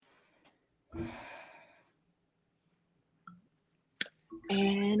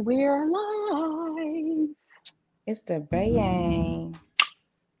And we're live. It's the Bayang.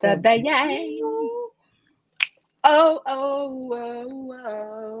 The Bayang. Oh.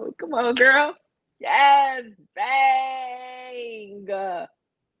 Come on, girl. Yes, bang.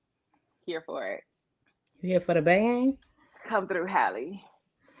 Here for it. You here for the Bayang? Come through, Hallie.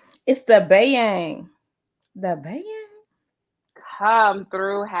 It's the Bayang. The Bayang? Come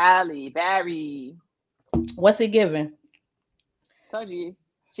through, Hallie. Barry. What's it giving? Told you.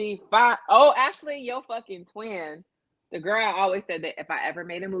 She fine. Oh, actually, your fucking twin. The girl always said that if I ever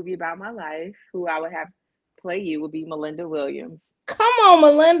made a movie about my life, who I would have play you would be Melinda Williams. Come on,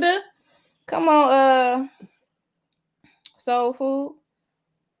 Melinda. Come on, Soul Food.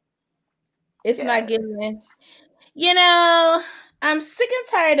 It's not giving. I'm sick and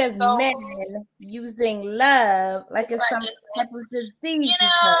tired of men using love like it's some type of disease.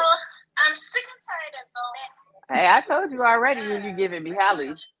 I'm sick and tired of men. Hey, I told you already when you giving me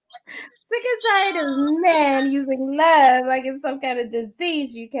Hallie. Sick and tired of men using love like it's some kind of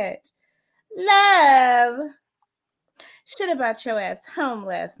disease you catch. Love. Shit about your ass home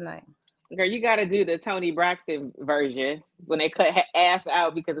last night. Girl, you got to do the Toni Braxton version when they cut her ass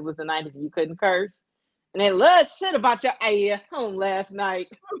out because it was the 90s and you couldn't curse. And then love shit about your ass home last night.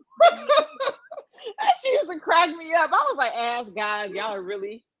 That shit used to crack me up. I was like, ass guys, y'all are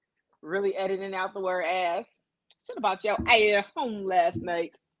really, really editing out the word ass. Shit about your ass home last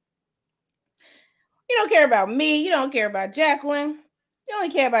night. You don't care about me. You don't care about Jacqueline. You only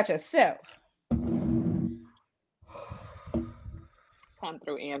care about yourself. Come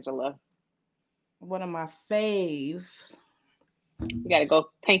through, Angela. One of my faves. You gotta go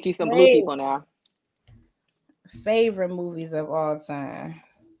paint you some blue people now. Favorite movies of all time.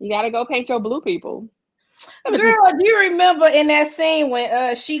 You gotta go paint your blue people. Girl, do you remember in that scene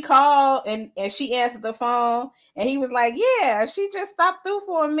when she called and she answered the phone and he was like, yeah, she just stopped through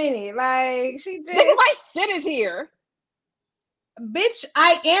for a minute. Like, she just... Nigga, my shit is here. Bitch,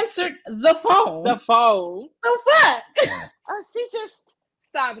 I answered the phone. The phone? The fuck? She just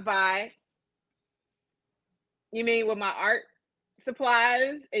stopped by. You mean with my art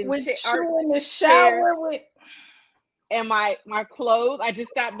supplies? And with you art in the shower with... And my clothes? I just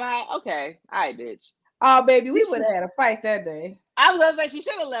stopped by? Okay. All right, bitch. Oh, baby, we would have had a fight that day. I was gonna say she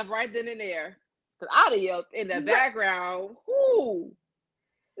should have left right then and there. Because I'd have yelled in the background, who?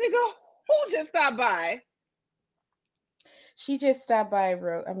 Nigga, who just stopped by? She just stopped by,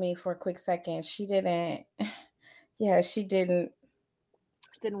 bro. I mean, for a quick second. She didn't. Yeah, she didn't.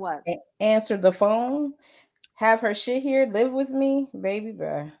 Didn't what? Answer the phone. Have her shit here. Live with me, baby.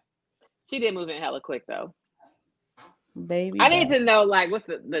 Bye. She did move in hella quick though. Baby, I need to know like what's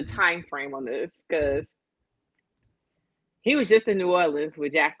the time frame on this because he was just in New Orleans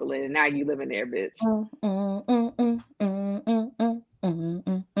with Jacqueline, and now you living there, bitch.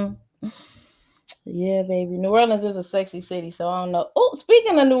 Yeah, baby. New Orleans is a sexy city, so I don't know. Oh,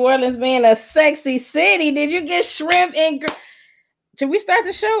 speaking of New Orleans being a sexy city, did you get shrimp and? Should we start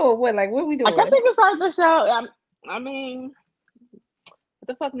the show or what? Like, what are we doing? I think we can start the show. I mean, what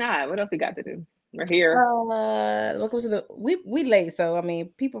the fuck not? What else we got to do? We're here. Welcome to the we late, so I mean,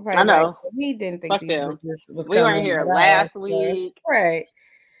 people probably I know like, we didn't think fuck these them. was we weren't here last week, right?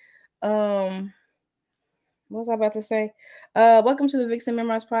 What was I about to say? Welcome to the Vixen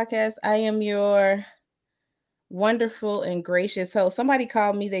Memoirs podcast. I am your wonderful and gracious host. Somebody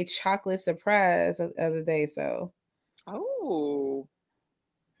called me their chocolate surprise the other day, so oh,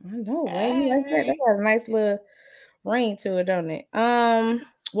 I know, right? You like that? That got a nice little ring to it, don't it?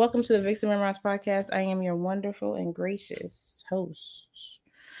 Welcome to the Vixen Memoirs podcast. I am your wonderful and gracious host,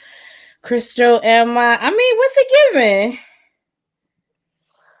 Crystal Emma. I mean, what's it giving?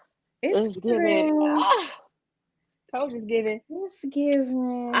 It's giving. Told you it's giving. It's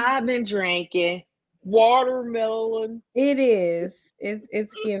giving. I've been drinking watermelon. It is.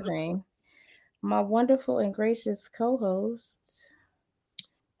 It's giving. My wonderful and gracious co-host.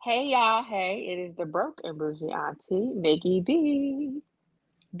 Hey y'all, hey, it is the broke and bougie auntie, Nikki B.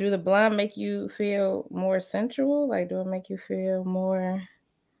 Do the blonde make you feel more sensual? Like, do it make you feel more?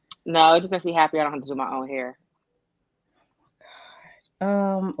 No, it just makes me happy I don't have to do my own hair.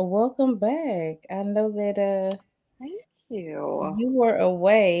 Welcome back. I know that thank you. You were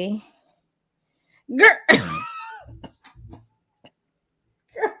away. Girl.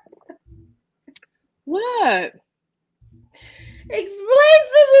 What? Explain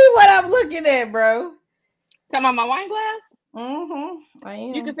to me what I'm looking at, bro. Talking about my wine glass? I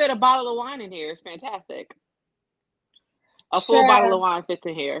am. You can fit a bottle of wine in here. It's fantastic. A full bottle of wine fits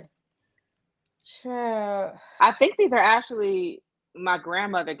in here. Child. I think these are actually my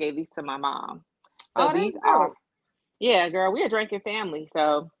grandmother gave these to my mom. So Oh, these that's are, dope. yeah, girl, we a drinking family.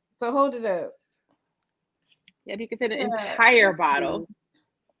 So So hold it up. yeah, you can fit an Yeah, entire thank bottle. you.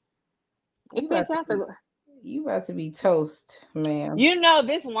 It's You about to fantastic. be you about to be toast, ma'am. You know,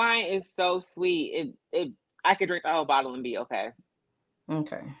 this wine is so sweet. I could drink the whole bottle and be okay.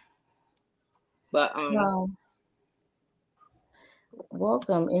 Okay. But Well,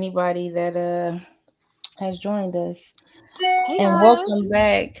 welcome anybody that has joined us. hey And guys. welcome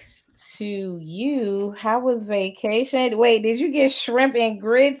back to you. How was vacation? Wait, did you get shrimp and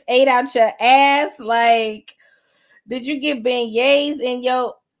grits ate out your ass? Like, did you get beignets in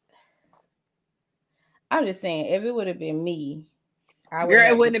your? I'm just saying, if it would have been me, I would Girl, it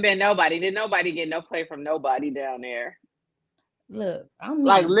have. wouldn't have been nobody. Did nobody get no play from nobody down there? Look, I'm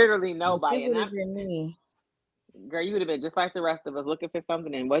Like me. literally If it nobody. And would I'm have been me, girl, you would have been just like the rest of us looking for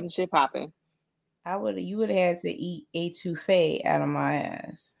something and wasn't shit popping. I would. You would have had to eat etouffee out of my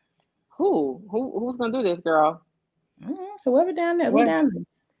ass. Who's gonna do this, girl? Whoever down there, who What? down there?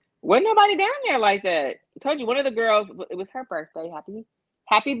 Wasn't nobody down there like that. I told you one of the girls. It was her birthday.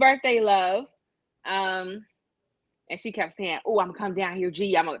 Happy birthday, love. Um, and she kept saying, "Oh, I'm gonna come down here,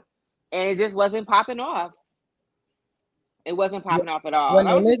 G. I'm gonna," and it just wasn't popping off. It wasn't popping off at all. And Wasn't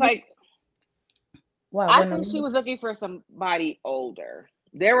I no was just niggas? like, Wow, I wasn't no think she niggas? was looking for somebody older.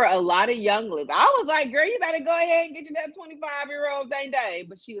 There were a lot of younglings. I was like, girl, you better go ahead and get you that 25-year-old day.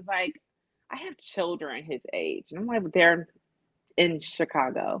 But she was like, I have children his age. And I'm like, but they're in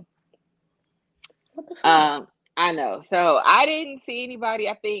Chicago. What the fuck? I know. So I didn't see anybody.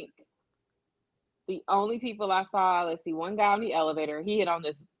 I think the only people I saw, let's see, one guy on the elevator. He had on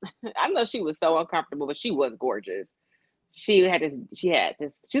this. I know she was so uncomfortable, but she was gorgeous. She's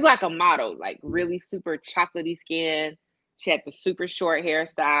like a model, like really super chocolatey skin. She had the super short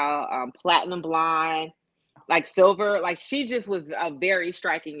hairstyle, platinum blonde, like silver. Like she just was a very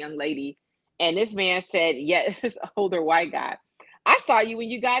striking young lady. And this man said, yeah, this older white guy, I saw you when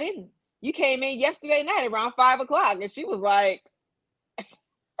you got in. You came in yesterday night around 5 o'clock. And she was like,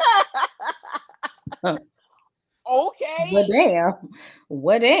 Huh. What okay. damn?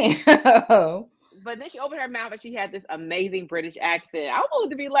 What damn? But then she opened her mouth and she had this amazing British accent. I wanted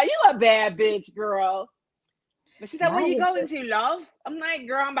to be like, you a bad bitch, girl. But she said, where Not you with going the to, love? I'm like,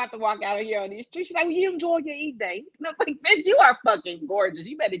 girl, I'm about to walk out of here on these streets. She's like, well, you enjoy your evening. And I'm like, bitch, you are fucking gorgeous.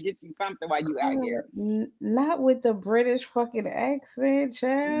 You better get you something while you out here. not with the British fucking accent,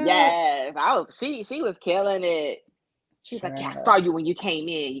 child. Yes. She was killing it. She was like, yeah, I Child. saw you when you came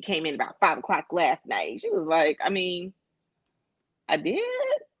in. You came in about 5 o'clock last night. She was like, I mean, I did.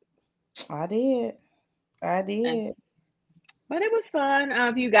 I did. I And, did. but it was fun.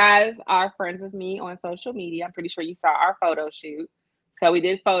 If you guys are friends with me on social media, I'm pretty sure you saw our photo shoot. So we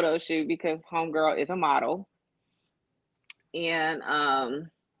did photo shoot because Homegirl is a model. And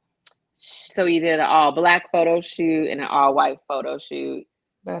so we did an all black photo shoot and an all white photo shoot.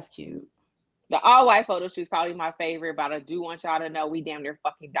 That's cute. The all white photo shoot is probably my favorite, but I do want y'all to know we damn near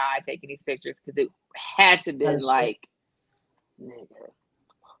fucking died taking these pictures because it had to been like, nigga.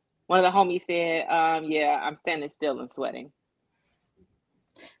 One of the homies said, yeah, I'm standing still and sweating.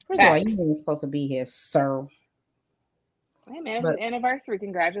 First of all, you Facts. weren't supposed to be here, sir. Hey man, it was But an anniversary.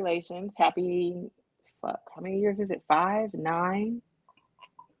 Congratulations. Happy fuck. How many years is it? 5, 9?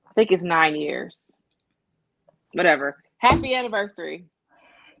 I think it's 9 years. Whatever. Happy anniversary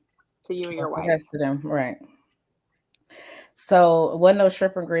to you and your wife. congrats to them, right? So, wasn't no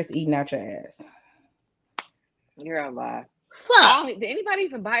shrimp and grits eating out your ass. You're a lie. Fuck. Did anybody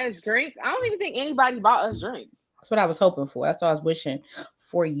even buy us drinks? I don't even think anybody bought us drinks. That's what I was hoping for. That's what I was wishing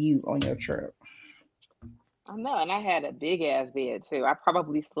for you on your trip. I know, and I had a big ass bed too. I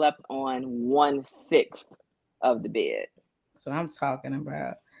probably slept on 1/6 of the bed. That's what I'm talking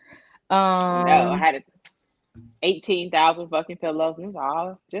about. No, I had 18,000 fucking pillows, and it was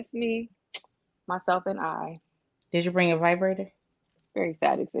all just me, myself, and I. Did you bring a vibrator? Very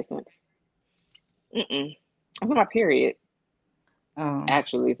sad existence. I'm on my period.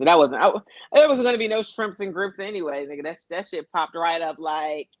 Actually, so that wasn't. There wasn't going to be no shrimps and grits anyway. Nigga, that shit popped right up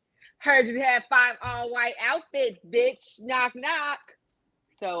like. Heard you had 5 all white outfits, bitch. Knock knock.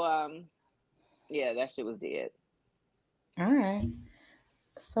 So yeah, that shit was dead. All right.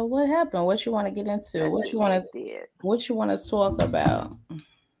 So what happened? What you want to get into? What you want to talk about?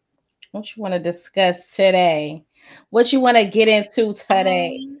 What you want to discuss today? What you want to get into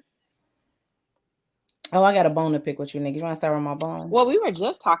today? Oh, I got a bone to pick with you, niggas. You want to start with my bone? Well, we were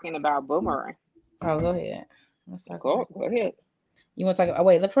just talking about Boomerang. Oh, go ahead. Let's talk. Go ahead. You want to talk? Oh,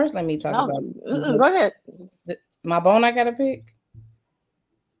 wait. First, let me talk about. Go ahead. My bone. I got to pick.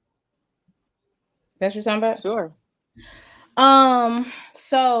 That's what you're talking about? Sure.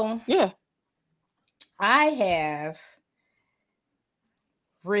 So Yeah. I have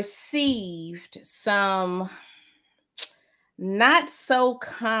received some not so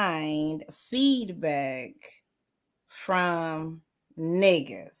kind feedback from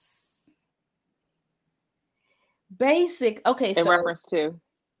niggas. Okay, In so reference to.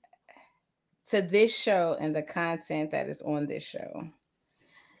 to this show and the content that is on this show.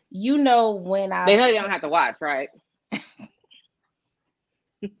 You know when I They know they don't have to watch, right?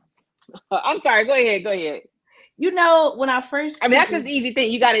 I'm sorry. Go ahead. Go ahead. You know when I first I mean, that's created just the easy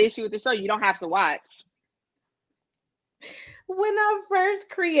thing. You got an issue with the show. You don't have to watch. when I first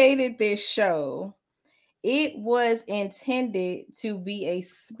created this show, it was intended to be a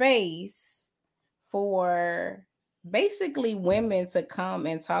space for basically women to come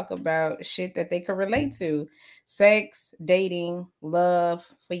and talk about shit that they could relate to: sex, dating, love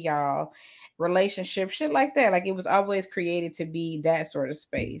for y'all, relationship, shit like that. Like, it was always created to be that sort of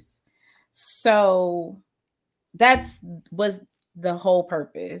space. So that's was the whole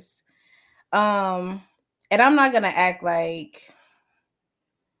purpose. um and I'm not gonna act like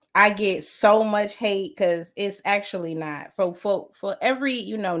I get so much hate, because it's actually not. For every,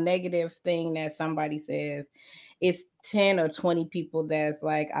 negative thing that somebody says, it's 10 or 20 people that's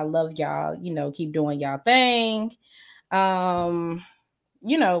like, I love y'all, keep doing y'all thing. Um,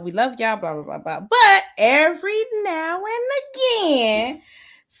 we love y'all, blah blah blah blah. But every now and again,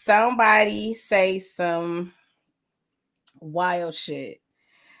 somebody say some wild shit.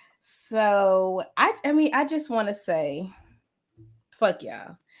 So I mean, I just want to say, fuck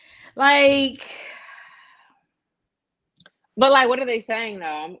y'all. Like, But like, what are they saying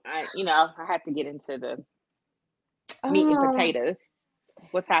though? I have to get into the meat and potatoes.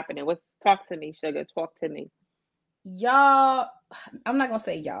 What's happening? Talk to me, sugar? Talk to me. y'all, I'm not gonna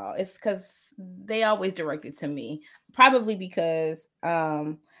say y'all. It's because they always direct it to me. Probably because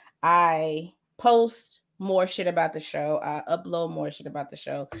I post more shit about the show. I upload more shit about the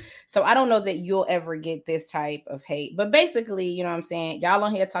show. So I don't know that you'll ever get this type of hate. But basically, you know what I'm saying? Y'all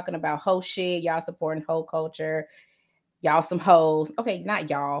on here talking about hoe shit, y'all supporting hoe culture, y'all some hoes. Okay, not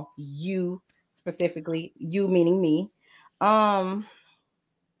y'all, you specifically, you meaning me.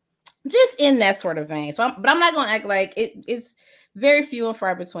 Just in that sort of vein. But I'm not gonna act like it's very few and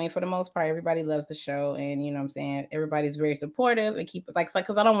far between. For the most part, everybody loves the show, and you know what I'm saying, everybody's very supportive and keep it like,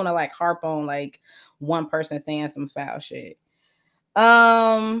 because I don't want to like harp on like one person saying some foul shit.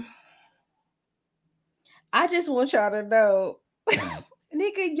 I just want y'all to know,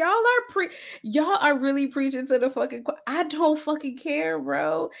 nigga, y'all are really preaching to the fucking. I don't fucking care,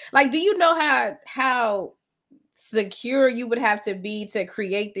 bro. Like, do you know how secure you would have to be to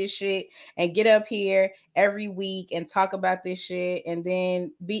create this shit and get up here every week and talk about this shit and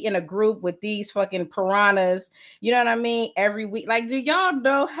then be in a group with these fucking piranhas, you know what I mean, every week? Like, do y'all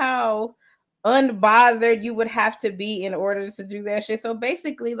know how unbothered you would have to be in order to do that shit? So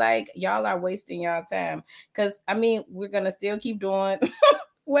basically, like, y'all are wasting y'all time, because I mean, we're gonna still keep doing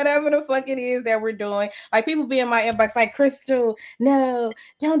whatever the fuck it is that we're doing. Like, people be in my inbox like, Crystal, no,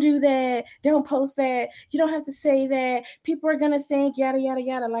 don't do that, don't post that, you don't have to say that, people are gonna think yada yada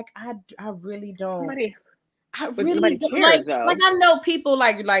yada. Like, I really don't. Nobody Like, cares though. I know people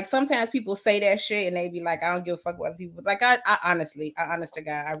like sometimes people say that shit and they be like, I don't give a fuck what other people like. I honestly, honest to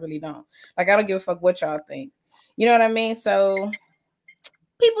God, I really don't. Like, I don't give a fuck what y'all think. You know what I mean? So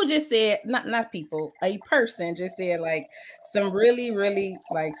people just said, not people, a person just said like some really really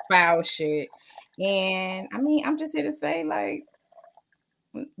like foul shit, and I mean, I'm just here to say, like,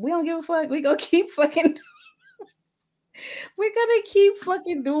 we don't give a fuck. We gonna keep fucking. We're gonna keep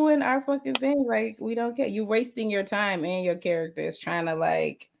fucking doing our fucking thing. Like, we don't care. You wasting your time and your characters trying to,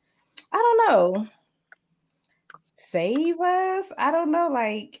 like, I don't know, save us. I don't know,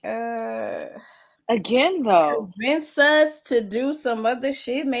 like, Again though. convince us to do some other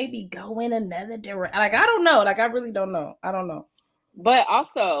shit, maybe go in another direction. Like, I don't know. Like, I really don't know. I don't know. But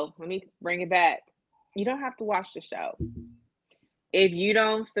also, let me bring it back. You don't have to watch the show. If you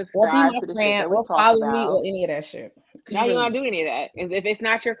don't Or be subscribe my to the shit friend, that we or talk follow me, about, or any of that shit. now you don't do any of that. If it's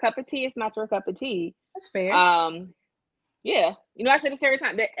not your cup of tea, it's not your cup of tea. That's fair. Yeah. I say this every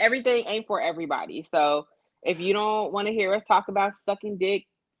time, that everything ain't for everybody. So if you don't want to hear us talk about sucking dick,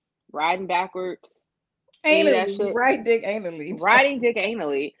 riding backwards, any of that Anally, shit, right dick anally. riding dick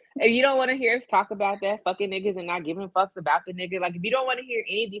anally. If you don't want to hear us talk about that, fucking niggas and not giving fucks about the nigga, like, if you don't want to hear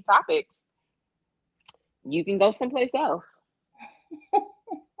any of these topics, you can go someplace else.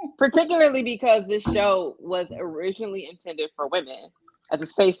 Particularly because this show was originally intended for women, as a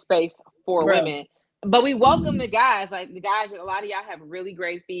safe space for women. But we welcome the guys. Like, the guys, a lot of y'all have really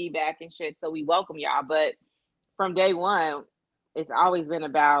great feedback and shit, so we welcome y'all. But from day one, it's always been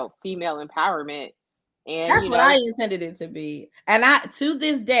about female empowerment. And that's what I intended it to be. And to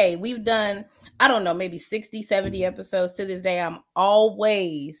this day, we've done, I don't know, maybe 60, 70 episodes. To this day, I'm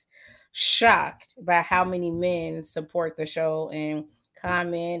always shocked by how many men support the show and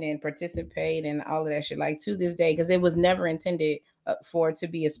comment and participate and all of that shit. Like, to this day, because it was never intended for it to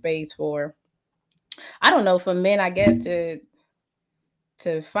be a space for, I don't know, for men, I guess, to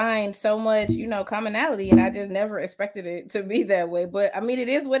find so much, commonality, and I just never expected it to be that way. But I mean, it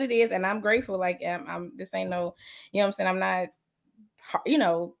is what it is, and I'm grateful. Like, I'm this ain't no, what I'm saying, I'm not,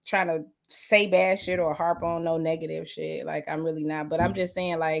 trying to say bad shit or harp on no negative shit. Like, I'm really not. But I'm just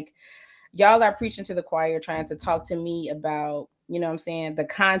saying, like, y'all are preaching to the choir, trying to talk to me about, what I'm saying, the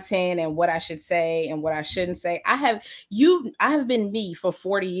content and what I should say and what I shouldn't say. I have been me for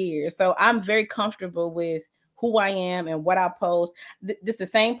 40 years, so I'm very comfortable with who I am and what I post. This the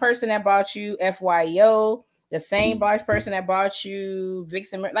same person that bought you FYO, the same person that bought you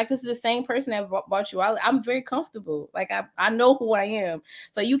Vixen. Like, this is the same person that bought you. I'm very comfortable. Like, I know who I am.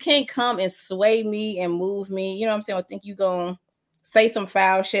 So you can't come and sway me and move me. You know what I'm saying? Or think you gonna say some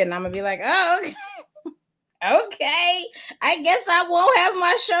foul shit and I'm gonna be like, oh, okay. Okay. I guess I won't have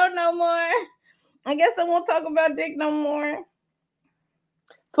my show no more. I guess I won't talk about dick no more.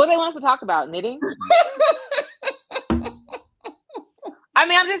 What they want us to talk about, knitting? I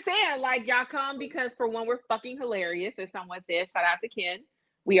mean, I'm just saying, like, y'all come because, for one, we're fucking hilarious, as someone said. Shout out to Ken.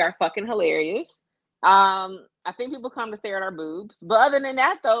 We are fucking hilarious. I think people come to stare at our boobs. But other than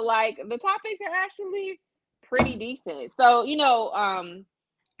that, though, like, the topics are actually pretty decent. So,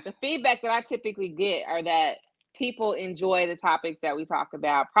 the feedback that I typically get are that people enjoy the topics that we talk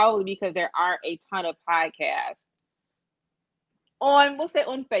about, probably because there aren't a ton of podcasts on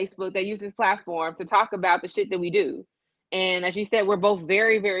Facebook that use this platform to talk about the shit that we do. And as you said, we're both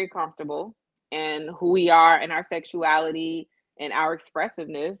very, very comfortable in who we are and our sexuality and our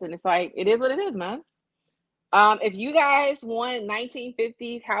expressiveness. And it's like, it is what it is, man. If you guys want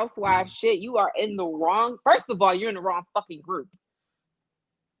 1950s housewife shit, you are in the wrong. First of all, you're in the wrong fucking group.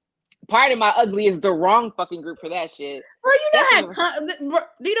 Pardon my ugly is the wrong fucking group for that shit. Bro,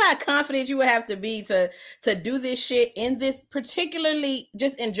 you know how confident you would have to be to do this shit in this, particularly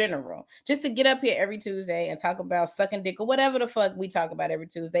just in general, just to get up here every Tuesday and talk about sucking dick or whatever the fuck we talk about every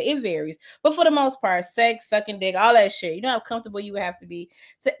Tuesday. It varies, but for the most part, sex, sucking dick, all that shit. You know how comfortable you would have to be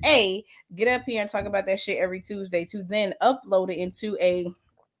to get up here and talk about that shit every Tuesday, to then upload it into a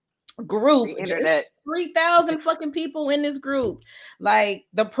group, internet. 3,000 fucking people in this group, like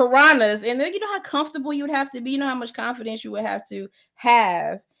the piranhas, and then you know how comfortable you would have to be, you know how much confidence you would have to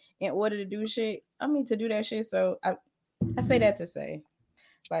have in order to do shit. I mean, to do that shit. So I say that to say,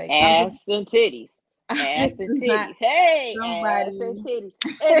 like, ass and titties, ass and titties, hey, ass and titties,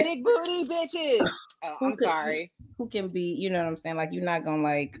 and big booty bitches. Oh, I'm sorry. Who can be? You know what I'm saying? Like, you're not gonna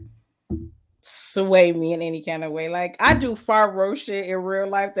like sway me in any kind of way. Like, I do far worse shit in real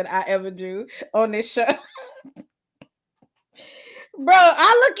life than I ever do on this show. Bro,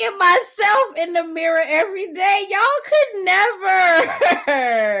 I look at myself in the mirror every day. Y'all could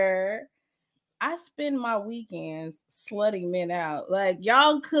never. I spend my weekends slutting men out. Like,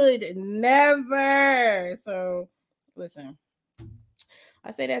 y'all could never. So, listen, I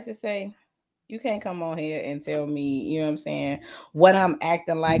say that to say, you can't come on here and tell me, you know what I'm saying, what I'm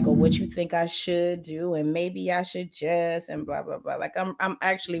acting like or what you think I should do and maybe I should just and blah blah blah. Like, I'm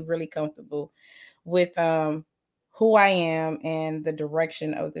actually really comfortable with who I am and the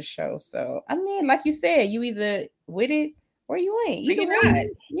direction of the show. So I mean, like you said, you either with it or you ain't. Either way,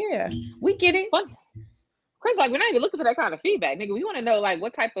 yeah, we get it. Chris, like, we're not even looking for that kind of feedback, nigga. We want to know, like,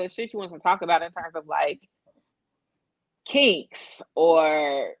 what type of shit you want to talk about in terms of, like, kinks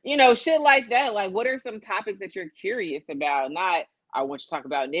or, you know, shit like that. Like, what are some topics that you're curious about? Not, I want you to talk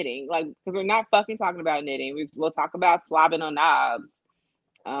about knitting, like, because we're not fucking talking about knitting. We'll talk about slobbing on knobs,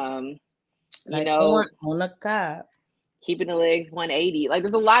 like, you know, on a cob, keeping the legs 180. Like,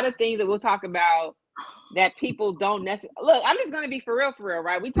 there's a lot of things that we'll talk about that people don't necessarily look. I'm just gonna be for real,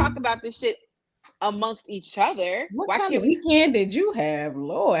 right? We talk about this shit amongst each other. What kind of weekend did you have?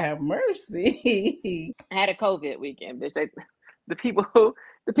 Lord have mercy. I had a COVID weekend, bitch. The people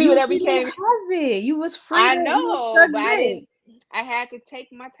that we came have it. You was free. I know, but I had to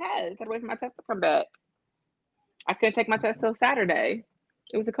take my test. I had to wait for my test to come back. I couldn't take my test till Saturday.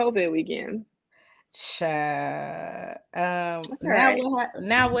 It was a COVID weekend. Now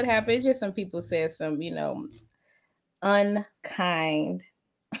what happened? It's just some people said some, you know, unkind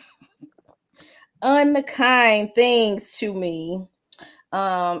things to me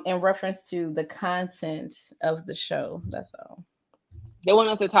in reference to the content of the show. That's all. They want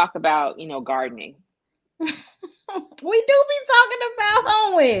us to talk about, you know, gardening. We do be talking about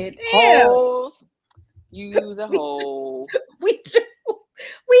hoeing. Damn. Holes. You use a hole. We do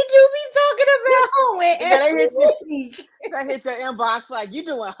be talking about hoeing every week. That hits your inbox like you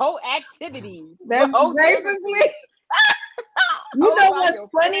doing whole activities. That's whole basically. You know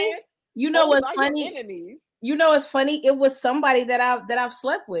what's funny? You know what's funny? You know what's funny? It was somebody that I've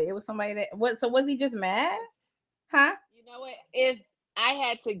slept with. It was somebody that what? So was he just mad? Huh? You know what? If I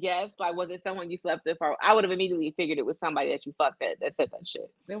had to guess, like, was it someone you slept with, or I would have immediately figured it was somebody that you fucked that said that shit.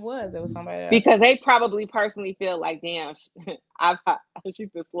 It was somebody else. Because they probably personally feel like, damn, she's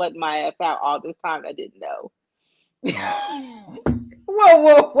been slutting my ass out all this time. I didn't know.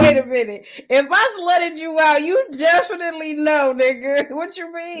 Whoa, wait a minute. If I slutted you out, you definitely know, nigga. What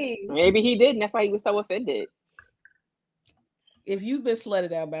you mean? Maybe he didn't. That's why he was so offended. If you've been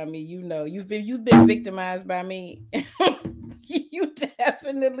slutted out by me, you know. You've been victimized by me. You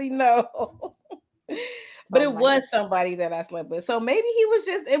definitely know. But it was somebody that I slept with. So maybe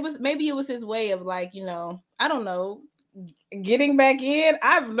it was his way of like, you know, I don't know, getting back in.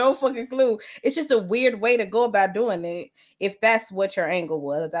 I have no fucking clue. It's just a weird way to go about doing it. If that's what your angle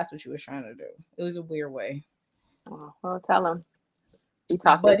was, if that's what you were trying to do. It was a weird way. Well, tell him. He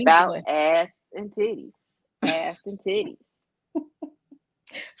talked about ass and titties. Ass and titties.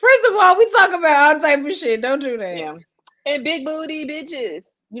 First of all, we talk about all type of shit. Don't do that. Yeah. And big booty bitches.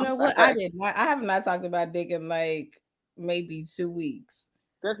 You know what? I have not talked about dick in like maybe 2 weeks.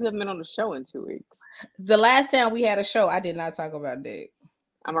 Girl, you haven't been on the show in 2 weeks. The last time we had a show, I did not talk about dick.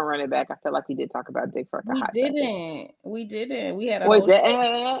 I'm gonna run it back. I feel like we did talk about dick for a hot second. We didn't. We had a whole We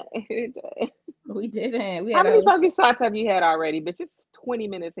didn't. We had How many fucking shots have you had already? Bitch, it's 20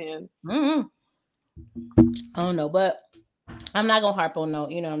 minutes in. I don't know, but I'm not gonna harp on no,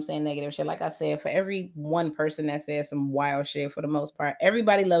 you know what I'm saying, negative shit. Like I said, for every one person that says some wild shit, for the most part,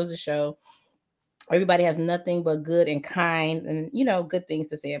 everybody loves the show. Everybody has nothing but good and kind and, you know, good things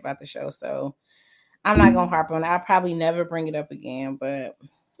to say about the show. So I'm not gonna harp on it. I'll probably never bring it up again, but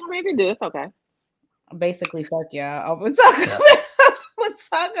maybe do. It's okay. Basically, fuck y'all. We'll talk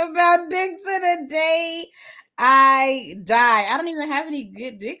about dicks in a day. I die. I don't even have any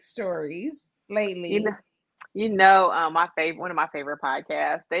good dick stories lately. You know, one of my favorite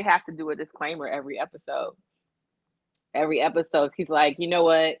podcasts, they have to do a disclaimer every episode. He's like, you know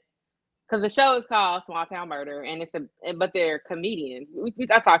what? Because the show is called Small Town Murder, and but they're comedians.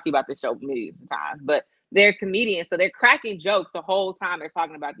 I talked to you about the show millions of times, but they're comedians, so they're cracking jokes the whole time they're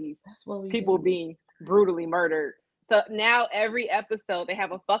talking about these people being brutally murdered. So now every episode they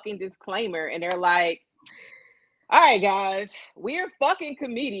have a fucking disclaimer, and they're like, "All right, guys, we're fucking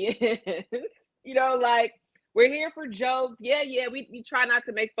comedians. You know, like." We're here for jokes. Yeah, we try not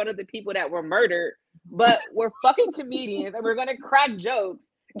to make fun of the people that were murdered, but we're fucking comedians and we're going to crack jokes.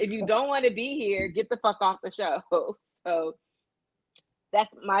 If you don't want to be here, get the fuck off the show. So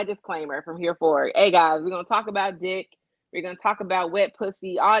that's my disclaimer from here forward. Hey, guys, we're going to talk about dick. We're going to talk about wet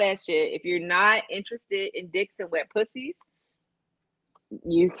pussy, all that shit. If you're not interested in dicks and wet pussies,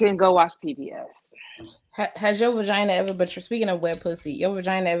 you can go watch PBS. Has your vagina ever betrayed? Speaking of wet pussy, your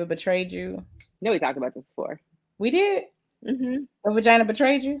vagina ever betrayed you? No, we talked about this before. We did? Mm-hmm. Your vagina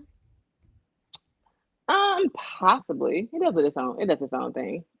betrayed you? Possibly. It does its own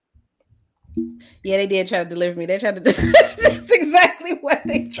thing. Yeah, they did try to deliver me. They tried to do that's exactly what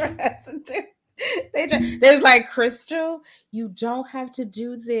they tried to do. They was like, Crystal, you don't have to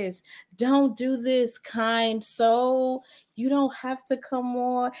do this. Don't do this, kind soul. You don't have to come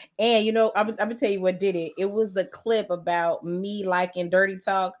on. And you know, I'm gonna tell you what did it. It was the clip about me liking dirty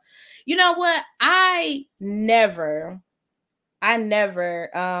talk. You know what? I never.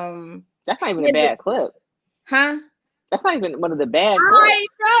 That's not even a bad clip. Huh? That's not even one of the bad clips. I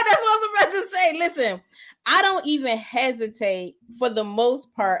know, that's what I was about to say. Listen, I don't even hesitate for the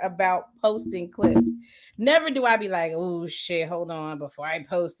most part about posting clips. Never do I be like, oh shit, hold on before I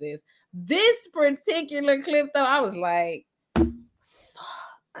post this. This particular clip though, I was like,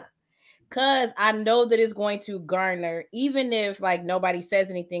 fuck. Cause I know that it's going to garner, even if like nobody says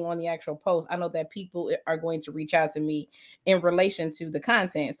anything on the actual post, I know that people are going to reach out to me in relation to the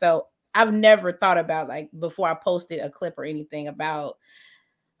content. So I've never thought about like before I posted a clip or anything about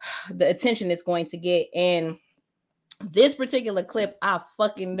the attention it's going to get. And this particular clip, I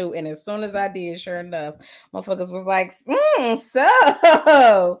fucking knew. And as soon as I did, sure enough, motherfuckers was like,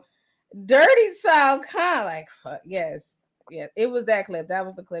 so dirty talk, huh? Like, fuck, yes. It was that clip. That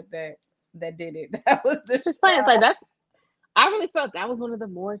was the clip that did it. That was the funny. It's like I really felt that was one of the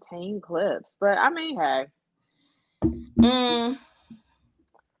more tame clips. But I mean, hey.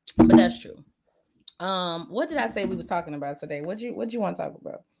 But that's true. What did I say we was talking about today? What'd you want to talk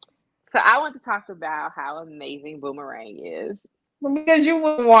about? So I want to talk about how amazing Boomerang is. Because you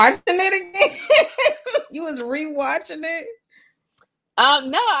were watching it again. You was rewatching it.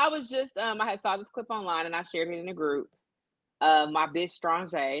 No, I was just I had saw this clip online and I shared it in a group. My bitch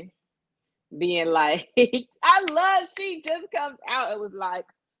Strong J being like, I love she just comes out. It was like,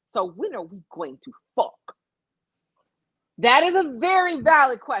 so when are we going to fuck? That is a very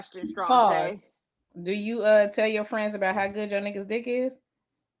valid question, Strong J. Do you tell your friends about how good your nigga's dick is?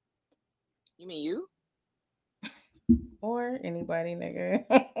 You mean you? Or anybody,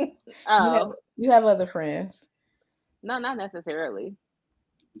 nigga. Oh. You have other friends. No, not necessarily.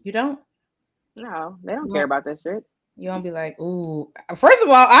 You don't? No, they don't care about that shit. You don't be like, ooh. First of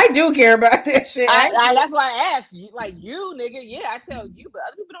all, I do care about that shit. That's why I asked you, like you, nigga. Yeah, I tell you, but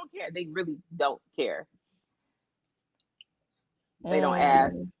other people don't care. They really don't care. They don't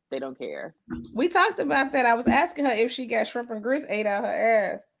ask. They don't care. We talked about that. I was asking her if she got shrimp and grits ate out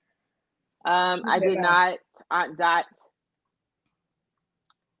her ass. I did not. Aunt Dot.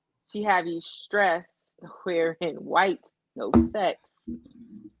 She have you stressed wearing white, no sex.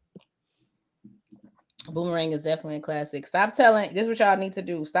 Boomerang is definitely a classic. Stop telling. This is what y'all need to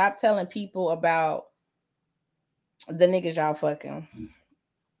do. Stop telling people about the niggas y'all fucking.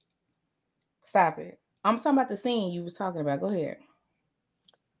 Stop it. I'm talking about the scene you was talking about. Go ahead.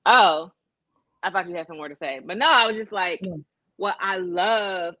 Oh, I thought you had some more to say, but no, I was just like, what I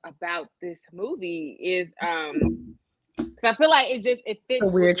love about this movie is, I feel like it fits a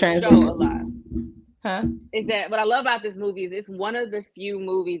weird transition a lot. Huh? Is that what I love about this movie is it's one of the few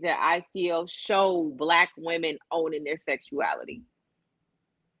movies that I feel show Black women owning their sexuality.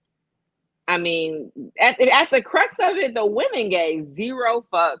 I mean, at the crux of it, the women gave zero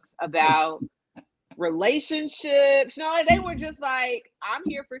fucks about relationships. You know, like they were just like, I'm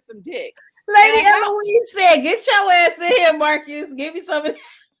here for some dick. Lady Eloise said, get your ass in here, Marcus. Give me some of that.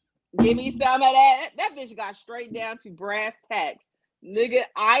 Give me some of that. That bitch got straight down to brass tacks. Nigga,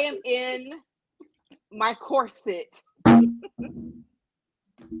 I am in my corset. I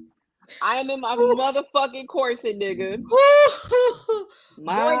am in my motherfucking corset, nigga.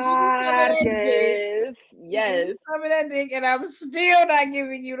 Marcus. Yes. Some of that dick, and I'm still not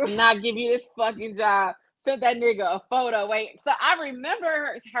giving you not give you this fucking job. Sent that nigga a photo. Wait, so I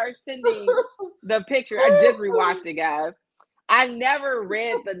remember her sending the picture. I just rewatched it, guys. I never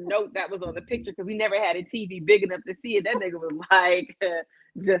read the note that was on the picture because we never had a TV big enough to see it. That nigga was like,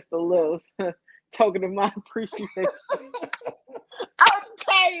 just a little token of my appreciation.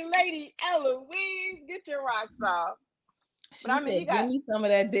 Okay, Lady Eloise, get your rocks off. But I mean, give me some of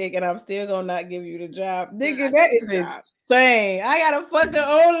that dick, and I'm still gonna not give you the job, nigga. That is insane. I gotta fuck the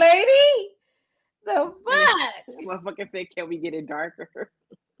old lady. The fuck? Motherfucker said, "Can we get it darker?"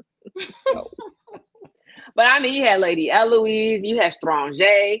 No. But I mean, you had Lady Eloise, you had Strong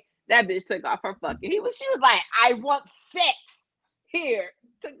J. That bitch took off her fucking. She was like, "I want sex." Here,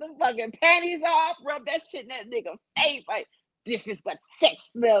 took the fucking panties off, rubbed that shit in that nigga face. Like, this is what sex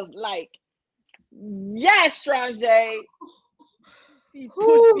smells like. Yes, Strong J.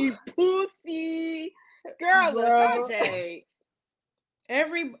 Pussy. Girl, Strong J.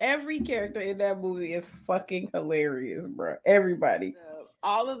 Every character in that movie is fucking hilarious, bro. Everybody.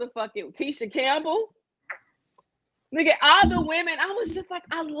 All of the fucking Tisha Campbell. Nigga, all the women. I was just like,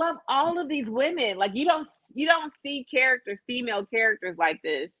 I love all of these women. Like, you don't see female characters like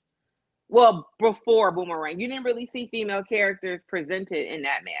this. Well, before Boomerang, you didn't really see female characters presented in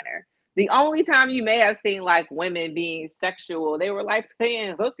that manner. The only time you may have seen like women being sexual, they were like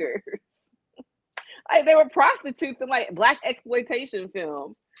playing hookers. Like they were prostitutes in like Black exploitation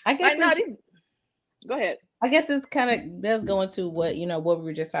films. I guess go ahead. I guess this kind of does go into what we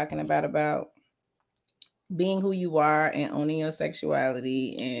were just talking about being who you are and owning your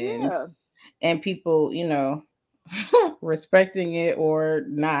sexuality and people, respecting it or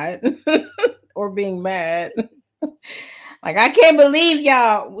not or being mad. Like, I can't believe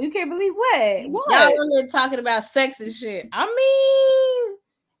y'all. We can't believe what? Y'all on there talking about sex and shit. I mean,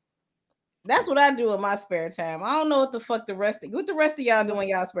 that's what I do in my spare time. I don't know what the fuck the rest of y'all do in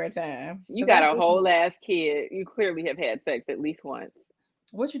y'all spare time. You got a whole ass kid. You clearly have had sex at least once.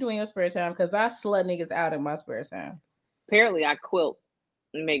 What you do in your spare time? Because I slut niggas out in my spare time. Apparently, I quilt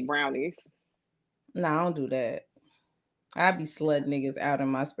and make brownies. No, I don't do that. I be slut niggas out in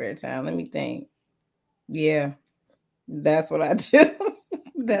my spare time. Let me think. Yeah. That's what I do.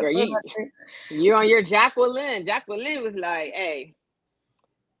 That's what I do. You on your Jacqueline. Jacqueline was like, hey,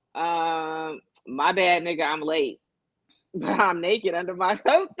 my bad, nigga, I'm late. But I'm naked under my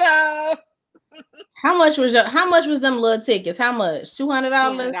coat though. How much was them little tickets? How much?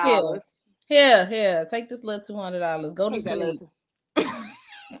 $200? Here. Take this little $200. Go to sleep.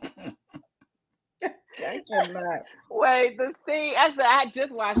 I cannot. Wait, the scene. I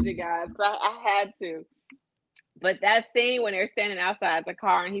just watched it, guys. So I had to. But that scene when they're standing outside the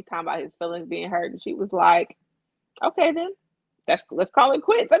car and he's talking about his feelings being hurt, and she was like, "Okay, then, let's call it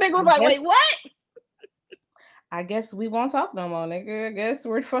quits." And they was like, "Wait, what?" I guess we won't talk no more, nigga. I guess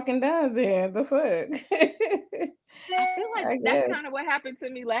we're fucking done then. The fuck. I feel like that's kind of what happened to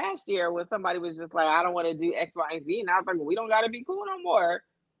me last year when somebody was just like, "I don't want to do X, Y, and Z," and I was like, "We don't got to be cool no more."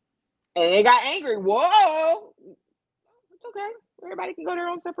 And they got angry. Whoa, it's okay. Everybody can go their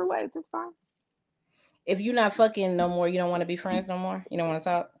own separate ways. It's fine. If you're not fucking no more, you don't want to be friends no more. You don't want to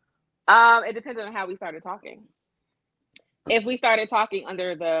talk. It depends on how we started talking. If we started talking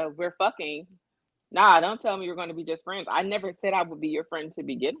under the "we're fucking," nah, don't tell me you're going to be just friends. I never said I would be your friend to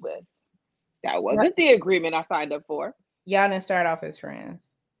begin with. That wasn't the agreement I signed up for. Y'all didn't start off as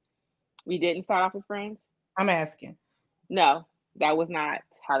friends. We didn't start off as friends? I'm asking. No, that was not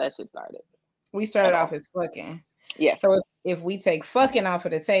how that shit started. We started off as fucking. Yeah. So if we take fucking off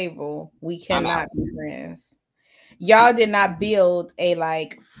of the table, we cannot be friends. Y'all did not build a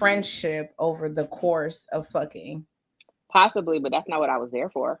like friendship over the course of fucking. Possibly, but that's not what I was there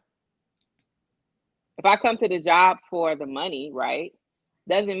for. If I come to the job for the money, right?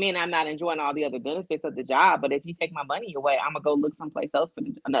 Doesn't mean I'm not enjoying all the other benefits of the job. But if you take my money away, I'm gonna go look someplace else for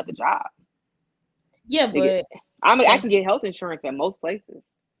another job. Yeah, but I can get health insurance at most places.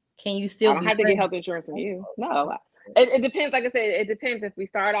 Can you still? I don't have to get health insurance from you. No, it depends. Like I said, it depends. If we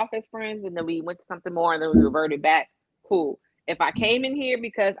start off as friends and then we went to something more and then we reverted back, cool. If I came in here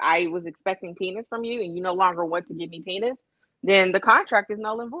because I was expecting penis from you and you no longer want to give me penis, then the contract is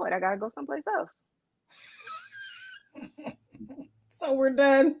null and void. I gotta go someplace else. So we're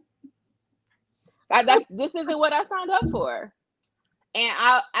done. This isn't what I signed up for. And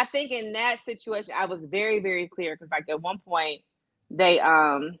I think in that situation, I was very, very clear because like at one point they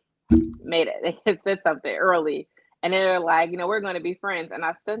made it. They said something early, and they're like, we're going to be friends. And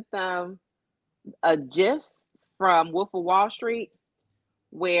I sent them a GIF from Wolf of Wall Street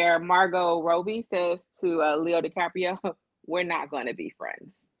where Margot Robbie says to Leo DiCaprio, "We're not going to be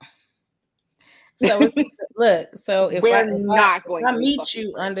friends." So look, so if I meet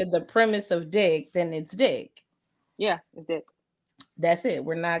you friends under the premise of dick, then it's dick. Yeah, it's dick. That's it.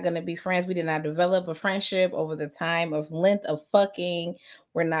 We're not going to be friends. We did not develop a friendship over the time of length of fucking.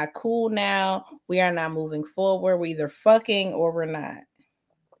 We're not cool now. We are not moving forward. We're either fucking or we're not.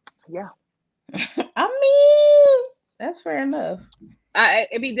 Yeah. I mean, that's fair enough.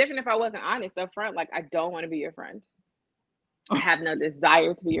 It'd be different if I wasn't honest up front. Like, I don't want to be your friend. I have no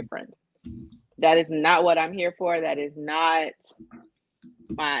desire to be your friend. That is not what I'm here for. That is not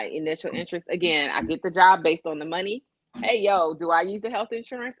my initial interest. Again, I get the job based on the money. Hey, yo, do I use the health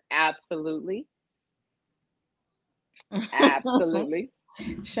insurance? Absolutely. Absolutely.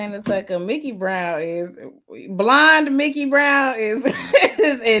 Shayna Tucker, blonde Mickey Brown is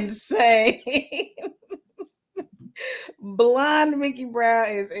insane. Blonde Mickey Brown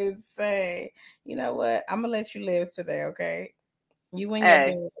is insane. You know what? I'm gonna let you live today, okay? You and your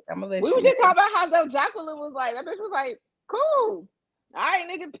bed. I'm gonna let you. We were just talking about how though Jacqueline was like, that bitch was like, cool. All right,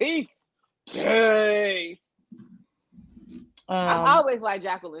 nigga, peace. Peace. I always liked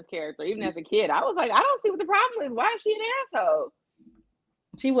Jacqueline's character, even as a kid. I was like, I don't see what the problem is. Why is she an asshole?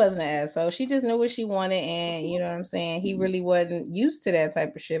 She wasn't an asshole. She just knew what she wanted, and you know what I'm saying? He really wasn't used to that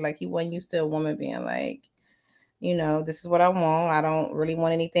type of shit. Like, he wasn't used to a woman being like, this is what I want. I don't really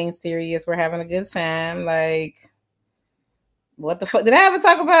want anything serious. We're having a good time. Like, what the fuck? Did I ever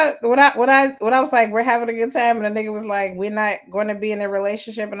talk about what I was like, we're having a good time, and the nigga was like, we're not going to be in a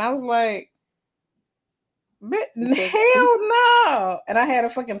relationship, and I was like, but hell no. And I had a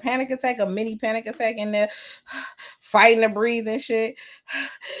fucking panic attack, a mini panic attack in there, fighting to breathe and shit.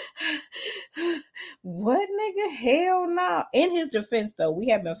 What, nigga? Hell no. In his defense, though, we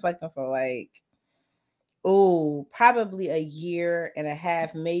have been fucking for like, probably a year and a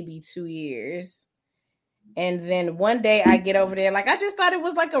half, maybe 2 years. And then one day I get over there, like, I just thought it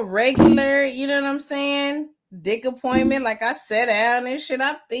was like a regular, you know what I'm saying, dick appointment. Like, I sat down and shit.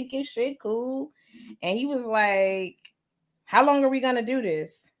 I'm thinking shit cool. And he was like, how long are we going to do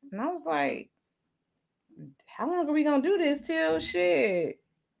this? And I was like, how long are we going to do this till shit?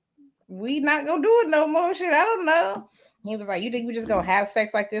 We not going to do it no more shit. I don't know. He was like, you think we just going to have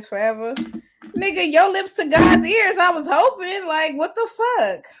sex like this forever? Nigga, your lips to God's ears. I was hoping, like, what the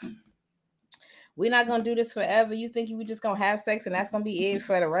fuck? We're not going to do this forever. You think we just going to have sex and that's going to be it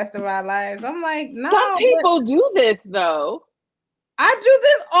for the rest of our lives? I'm like, no. Some people do this, though. I do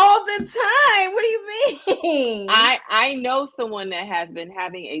this all the time. What do you mean? I know someone that has been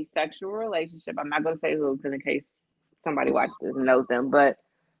having a sexual relationship. I'm not going to say who, because in case somebody watches this and knows them, but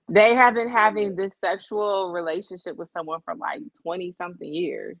They have been having this sexual relationship with someone for like 20 something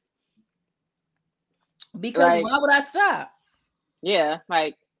years. Because Like, why would I stop? yeah,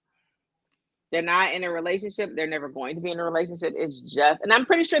 like they're not in a relationship. They're never going to be in a relationship. It's just, and I'm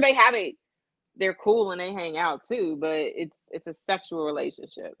pretty sure they have it. They're cool and they hang out too, but it's a sexual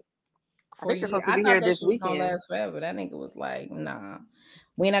relationship. I think they're supposed to I be thought here that this shit was gonna weekend. last forever. That nigga was like, nah,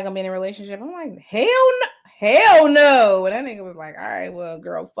 we're not gonna be in a relationship. I'm like, hell no. And that nigga was like, all right, well,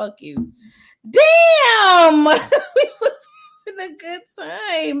 girl, fuck you. Damn, we was having a good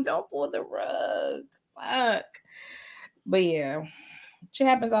time. Don't pull the rug. Fuck. But yeah, shit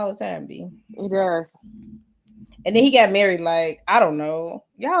happens all the time, B. It does. And then he got married, like, I don't know.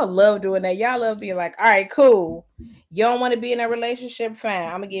 Y'all love doing that. Y'all love being like, all right, cool. You don't want to be in a relationship? Fine.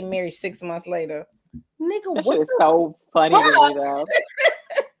 I'm going to get married 6 months later. Nigga, That what shit is the so funny fuck? to me, though.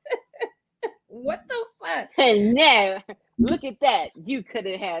 What the fuck? And now, look at that. You could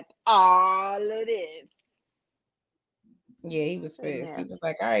have had all of this. Yeah, he was pissed. Yeah. He was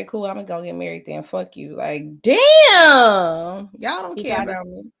like, all right, cool. I'm going to go get married then. Fuck you. Like, damn. Y'all don't care about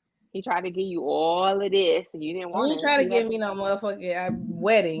me. He tried to give you all of this, and you didn't want it. He tried to give me no motherfucking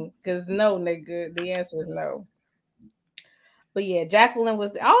wedding, because no, nigga. The answer is no. But yeah, Jacqueline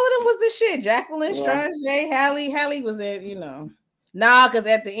was, all of them was the shit. Jacqueline, Yeah. Strange, Hallie was it, you know. Nah, because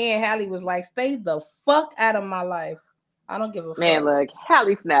at the end, Hallie was like, stay the fuck out of my life. I don't give a Man, fuck. look,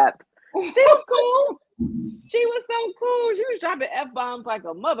 Hallie snapped. She was cool. She was so cool. She was dropping F-bombs like a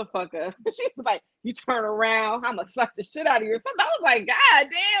motherfucker. She was like, you turn around, I'm going to suck the shit out of you. I was like, God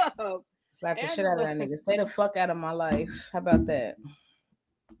damn. Slap the shit out of that nigga. Stay the fuck out of my life. How about that?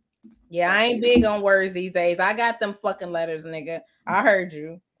 Yeah, I ain't big on words these days. I got them fucking letters, nigga. I heard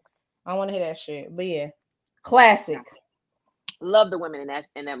you. I want to hear that shit. But yeah, classic. Love the women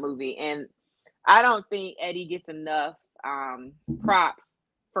in that movie. And I don't think Eddie gets enough props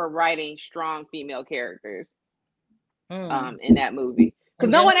for writing strong female characters in that movie.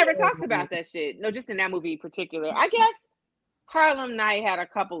 Because no one ever talks about that shit. No, just in that movie in particular. I guess Harlem Night had a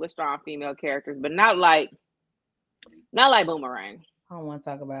couple of strong female characters, but not like Boomerang. I don't want to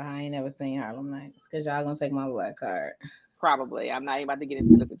talk about how I ain't never seen Harlem Nights because y'all gonna take my black card. Probably. I'm not even about to get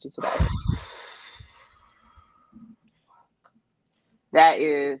into this with you today. That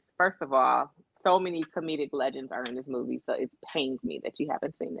is, first of all, so many comedic legends are in this movie, so it pains me that you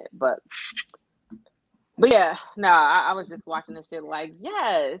haven't seen it. But yeah, no, I was just watching this shit like,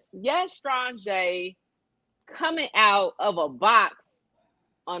 yes, Strong J coming out of a box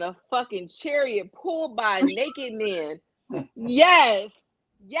on a fucking chariot pulled by naked men. Yes,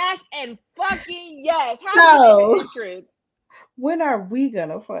 and fucking yes. How do you get the entrance? When are we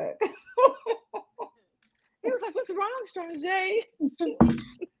gonna fuck? He was like, "What's wrong, Strong J?"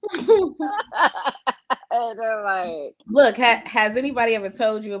 And they're like, "Look, has anybody ever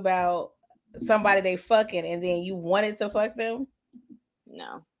told you about somebody they fucking and then you wanted to fuck them?"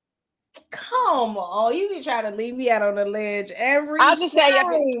 No. Come on, you be trying to leave me out on the ledge every time. I'll just say, yeah,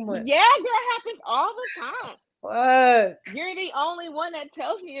 girl, happens all the time. Fuck. You're the only one that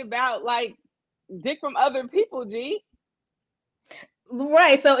tells me about like dick from other people, G.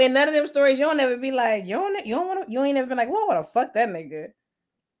 Right. So in none of them stories, you don't ever be like, you ain't ever been like, well, I want to fuck that nigga.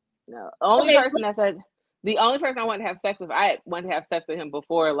 No. The only person I wanted to have sex with, I wanted to have sex with him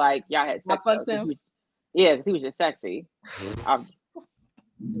before like y'all had sex. I fucked him. Because he was just sexy. That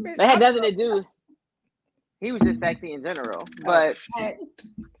had nothing to do. He was just sexy in general. But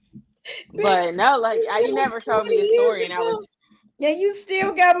no, like you never showed me the story, and I was. Yeah, you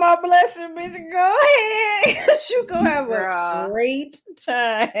still got my blessing, bitch. Go ahead. You gonna have a great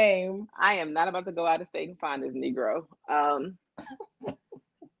time. I am not about to go out of state and find this Negro.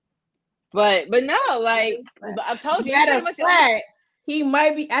 But no, like I've told you. Matter of fact, he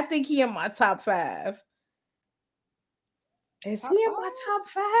might be. I think he in my top 5. Is he in my top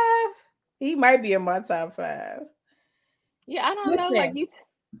 5? He might be in my top 5. Yeah, I don't know. Like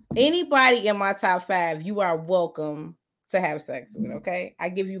anybody in my top 5, you are welcome to have sex with. Okay, I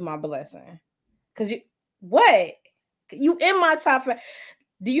give you my blessing. Cause you in my top 5.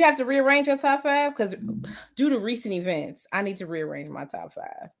 Do you have to rearrange your top 5? Because due to recent events, I need to rearrange my top 5.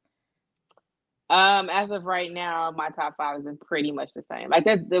 As of right now, my top 5 is pretty much the same. Like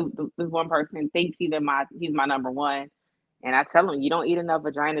that's this one person thinks he's my number one, and I tell him you don't eat enough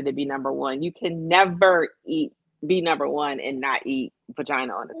vagina to be number one. You can never be number one and not eat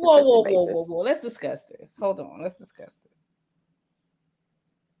vagina on a consistent basis. Whoa. Let's discuss this. Hold on. Let's discuss this.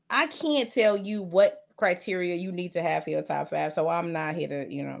 I can't tell you what criteria you need to have for your top 5, so I'm not here to,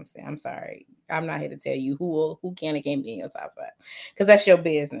 you know what I'm saying? I'm sorry. I'm not here to tell you who can and can't be in your top 5, because that's your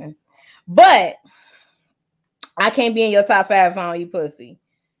business. But I can't be in your top 5 if I don't eat pussy.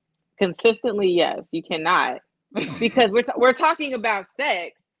 Consistently, yes, you cannot. Because we're talking about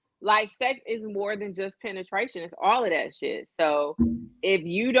sex. Like, sex is more than just penetration. It's all of that shit. So if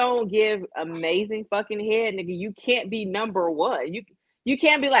you don't give amazing fucking head, nigga, you can't be number one. You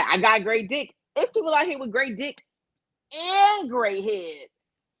can't be like, I got great dick. There's people out here with great dick and great head.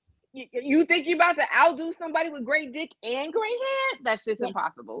 You think you're about to outdo somebody with great dick and great head? That's just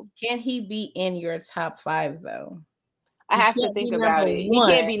impossible. Can he be in your top 5 though? I have to think about it. He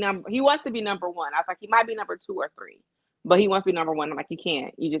can't be he wants to be number one. I was like, he might be number 2 or 3, but he wants to be number one. I'm like, you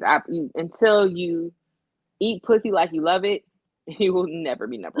can't. You just until you eat pussy like you love it, you will never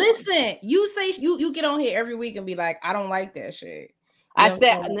be number one. Listen, you say you get on here every week and be like, I don't like that shit. I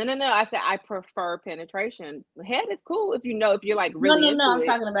said no. I said I prefer penetration. Head is cool if you're like really into I'm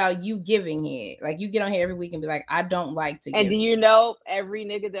talking about you giving head. Like, you get on here every week and be like, I don't like to. And do you know every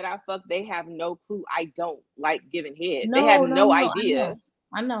nigga that I fuck, they have no clue I don't like giving head. They have no idea.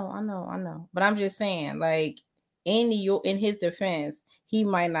 I know. But I'm just saying, like, in his defense, he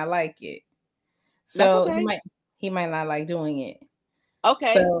might not like it. So okay. he might not like doing it.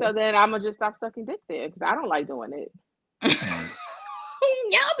 Okay, so then I'm gonna just stop sucking dick then, because I don't like doing it.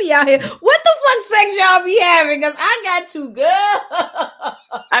 Y'all be out here. What the fuck sex y'all be having? Because I got to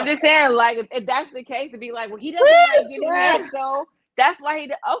go. I'm just saying, like, if that's the case, to be like, well, he doesn't like giving head, so that's why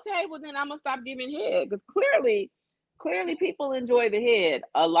okay, well then I'm gonna stop giving head, because clearly people enjoy the head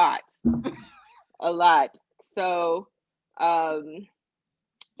a lot. A lot. So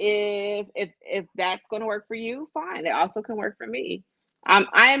if that's gonna work for you, fine. It also can work for me. I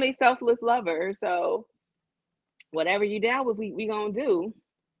am a selfless lover, so whatever you down with, we gonna do.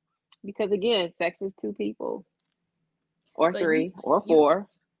 Because again, sex is 2 people, or 3, or 4.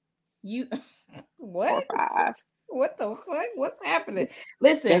 You what? Or 5. What the fuck? What's happening?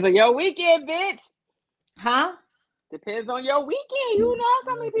 Listen, depends on your weekend, bitch. Huh? Depends on your weekend. You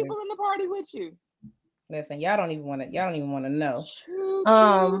know how many people in the party with you. Listen, y'all don't even want to know.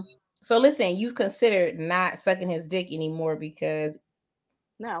 So listen, you've considered not sucking his dick anymore because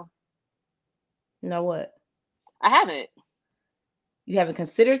no. No what? I haven't. You haven't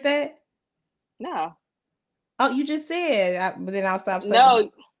considered that? No. Oh, you just said, but then I'll stop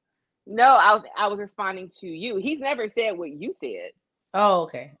sucking. No, I was responding to you. He's never said what you said. Oh,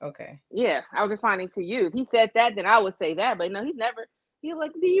 okay. Yeah, I was responding to you. If he said that, then I would say that. But no, he's never. He's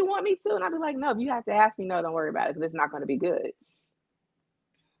like, do you want me to? And I'd be like, no, if you have to ask me, no, don't worry about it, because it's not going to be good.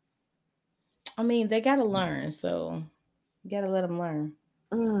 I mean, they got to learn, so you got to let them learn.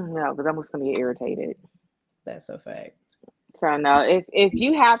 No, because I'm just going to get irritated. That's a fact. So no, if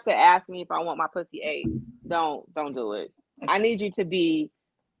you have to ask me if I want my pussy ate, don't do it. I need you to be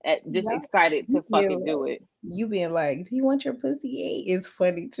just excited to fucking do it. You being like, do you want your pussy ate? It's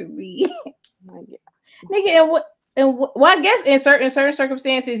funny to me. Nigga, well, I guess in certain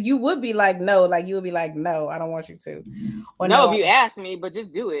circumstances you would be like, no, like you would be like, no, I don't want you to. Or no, if you ask me, but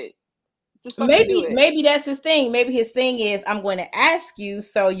just do it. Maybe that's his thing. Maybe his thing is, I'm going to ask you,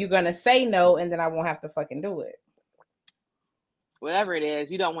 so you're going to say no, and then I won't have to fucking do it. Whatever it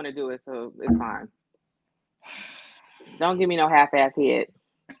is, you don't want to do it, so it's fine. Don't give me no half-ass head.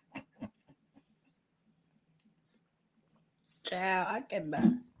 Child, I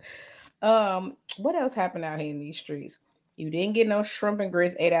cannot. What else happened out here in these streets? You didn't get no shrimp and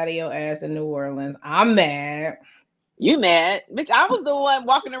grits ate out of your ass in New Orleans. I'm mad. You mad? Bitch, I was the one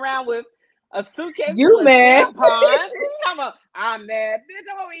walking around with a suitcase. You mad? I'm mad.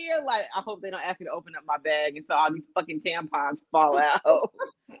 Bitch, I'm over here like, I hope they don't ask me to open up my bag and so all these fucking tampons fall out.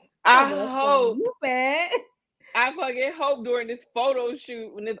 I hope. You mad? I fucking hope during this photo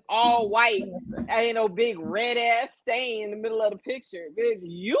shoot, when it's all white, ain't no big red ass stain in the middle of the picture. Bitch,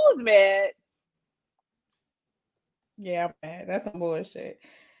 you was mad. Yeah, I'm mad. That's some bullshit.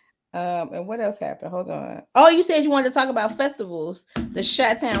 And what else happened? Hold on. Oh, you said you wanted to talk about festivals, the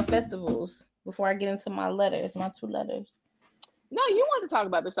Chi-Town festivals, before I get into my 2 letters. No, you wanted to talk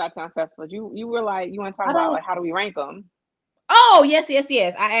about the Chi-Town festivals. You were like, you want to talk about like how do we rank them? Oh, yes.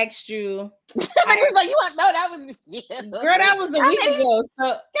 I asked you. Like, you want? No, that was girl. That was a week ago.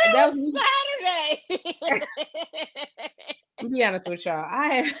 So that was Saturday. I'll be honest with y'all.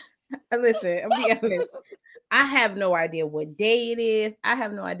 I'll be honest. I have no idea what day it is. I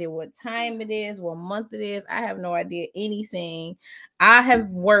have no idea what time it is, what month it is. I have no idea anything. I have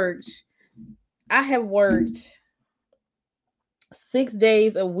worked 6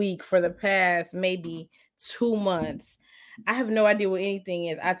 days a week for the past maybe 2 months. I have no idea what anything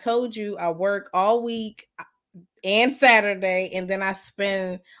is. I told you I work all week and Saturday, and then I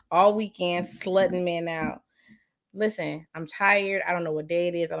spend all weekend slutting men out. Listen, I'm tired. I don't know what day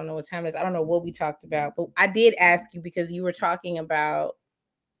it is. I don't know what time it is. I don't know what we talked about. But I did ask you because you were talking about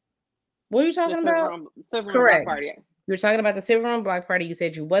What are you talking about? Silver Room Correct. Block Party. You were talking about the Silver Room Block Party. You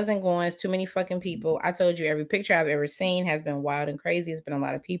said you wasn't going. It's too many fucking people. I told you every picture I've ever seen has been wild and crazy. It's been a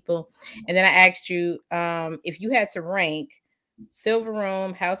lot of people. And then I asked you if you had to rank Silver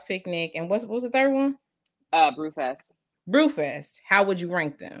Room, House Picnic, and what was the third one? Brewfest. Brewfest. How would you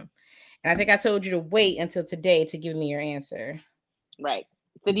rank them? And I think I told you to wait until today to give me your answer. Right.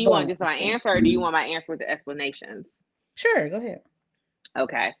 So do you want just my answer, or do you want my answer with the explanations? Sure, go ahead.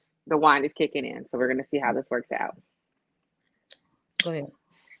 Okay. The wine is kicking in, so we're going to see how this works out. Go ahead.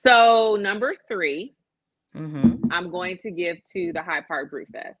 So number 3, I'm going to give to the Hyde Park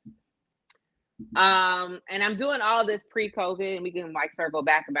Brewfest. And I'm doing all this pre-COVID, and we can like circle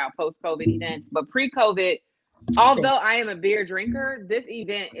back about post-COVID events. But pre-COVID, although I am a beer drinker, this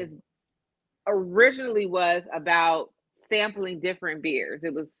event originally was about sampling different beers.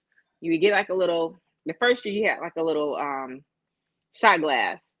 It was, you would get like a little, the first year you had like a little shot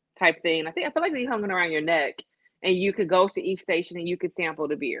glass type thing. I feel like they hung it around your neck, and you could go to each station and you could sample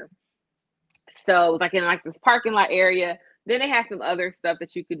the beer. So it was like in like this parking lot area. Then they had some other stuff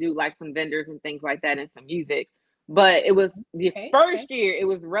that you could do, like some vendors and things like that, and some music. But it was the first year, it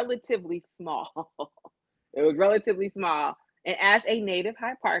was relatively small. It was relatively small. And as a native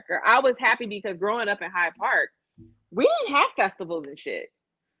Hyde Parker, I was happy because growing up in Hyde Park, we didn't have festivals and shit.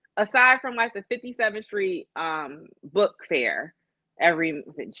 Aside from like the 57th Street book fair every,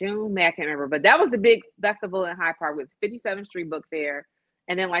 was it June? May, I can't remember. But that was the big festival in Hyde Park, with 57th Street book fair,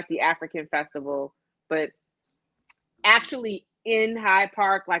 and then like the African festival. But actually in Hyde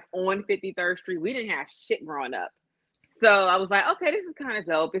Park, like on 53rd Street, we didn't have shit growing up. So I was like, okay, this is kind of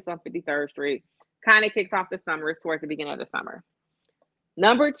dope. It's on 53rd Street. Kind of kicks off the summer, towards the beginning of the summer.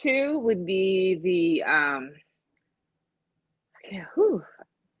 Number 2 would be the I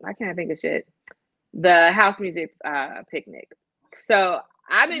can't think of shit. The house music picnic. So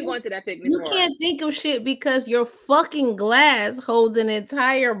I've been going to that picnic. You can't think of shit because your fucking glass holds an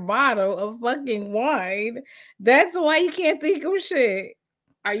entire bottle of fucking wine. That's why you can't think of shit.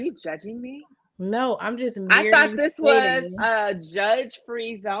 Are you judging me? No, I'm just. I thought this was a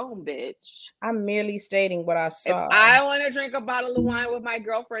judge-free zone, bitch. I'm merely stating what I saw. If I want to drink a bottle of wine with my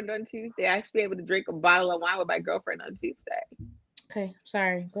girlfriend on Tuesday, I should be able to drink a bottle of wine with my girlfriend on Tuesday. Okay,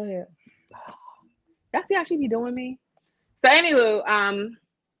 sorry. Go ahead. That's how she be doing me. So anywho,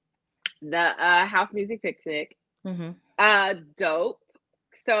 the house music picnic, dope.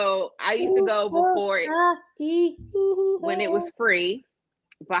 So I used to go before when it was free,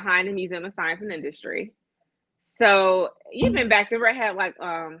 behind the Museum of Science and Industry. So even back there, I had like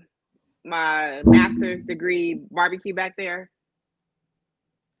my master's degree barbecue back there.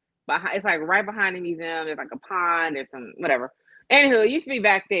 It's like right behind the museum. There's like a pond. There's some whatever. Anywho, it used to be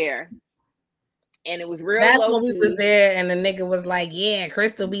back there. And it was real. That's when we was there, and the nigga was like, "Yeah,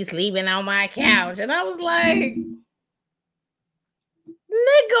 Crystal be sleeping on my couch," and I was like, "Nigga,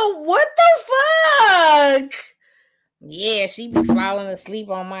 what the fuck?" Yeah, she be falling asleep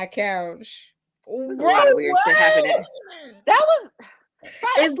on my couch. Bro, weird shit happening. That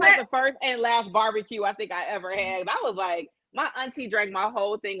was like the first and last barbecue I think I ever had. I was like, my auntie drank my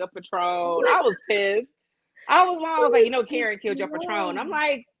whole thing of Patron. I was pissed. I was like, you know, Karen killed your Patron. I'm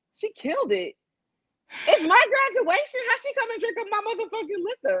like, she killed it. It's my graduation. How she come and drink up my motherfucking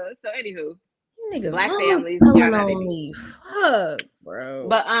liquor? So anywho, niggas black families, on me. Fuck, bro.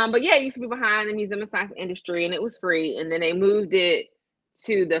 But yeah, it used to be behind the Museum of Science and Industry, and it was free. And then they moved it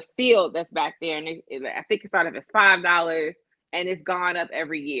to the field that's back there, and I think it started at $5, and it's gone up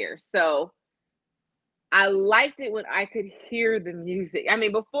every year. So I liked it when I could hear the music. I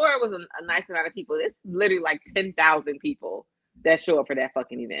mean, before it was a nice amount of people. It's literally like 10,000 people that show up for that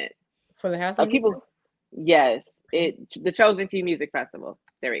fucking event. For the house people. Yes, the Chosen Few Music Festival.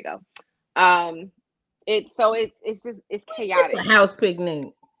 There we go. It's chaotic. It's a house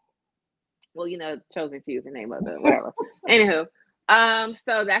picnic. Well, you know, Chosen Few is the name of it, whatever. Anywho,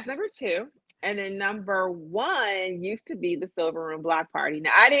 so that's number 2, and then number 1 used to be the Silver Room Block Party.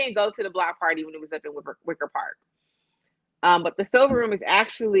 Now, I didn't go to the block party when it was up in Wicker Park, but the Silver Room is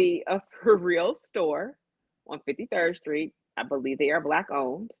actually a for real store on 53rd Street. I believe they are Black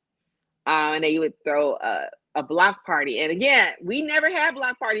owned. And they would throw a block party. And again, we never had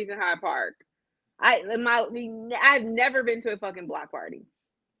block parties in Hyde Park. I've never been to a fucking block party.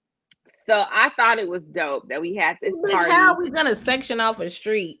 So I thought it was dope that we had this party. How are we gonna section off a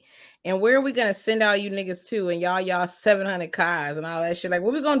street? And where are we gonna send all you niggas to? And y'all 700 cars and all that shit. Like,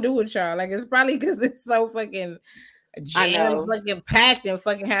 what we gonna do with y'all? Like, it's probably because it's so fucking jam, fucking packed in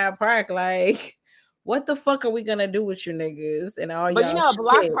fucking Hyde Park. Like, what the fuck are we gonna do with you niggas and all y'all? But you know, a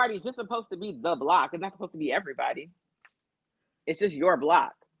block party is just supposed to be the block. It's not supposed to be everybody. It's just your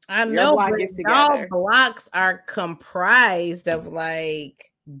block. I Your know, block but gets y'all together. blocks are comprised of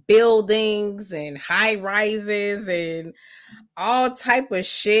like buildings and high rises and all type of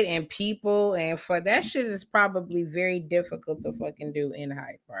shit and people, and for that shit is probably very difficult to fucking do in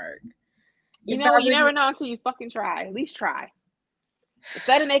Hyde Park. You It's know what? You already never know until you fucking try. At least try.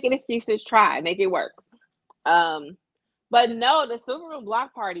 Instead of making excuses, try. Make it work. But no, the Silver Room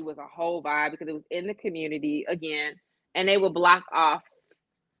block party was a whole vibe because it was in the community again, and they would block off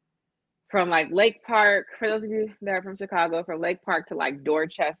from like Lake Park. For those of you that are from Chicago, from Lake Park to like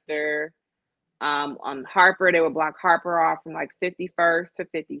Dorchester. On Harper, they would block Harper off from like 51st to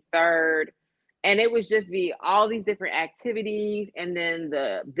 53rd. And it was just be all these different activities. And then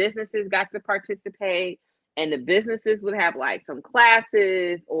the businesses got to participate. And the businesses would have like some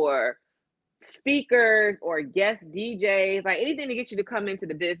classes or speakers or guest DJs, like anything to get you to come into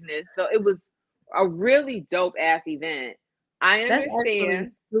the business. So it was a really dope ass event. I that's actually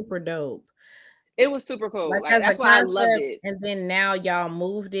understand. super dope. It was super cool. Like Like as a that's why I loved concept, it. and then now y'all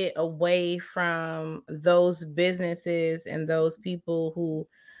moved it away from those businesses and those people who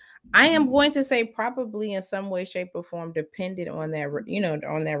I am going to say probably in some way, shape, or form depended on that,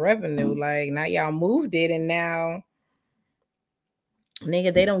 on that revenue. Like now y'all moved it, and now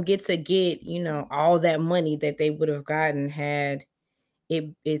nigga, they don't get to get, all that money that they would have gotten had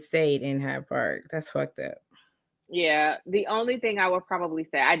it stayed in Hyde Park. That's fucked up. Yeah, the only thing I would probably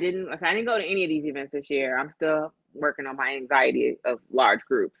say, I didn't go to any of these events this year. I'm still working on my anxiety of large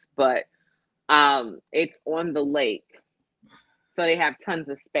groups, but it's on the lake. So they have tons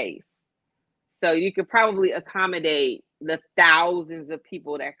of space. So you could probably accommodate the thousands of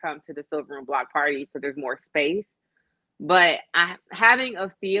people that come to the Silver and Block party because there's more space. But I having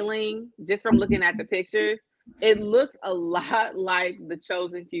a feeling just from looking at the pictures, it looks a lot like the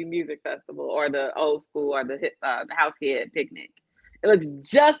Chosen Few Music Festival or the Old School or the House Head Picnic. It looks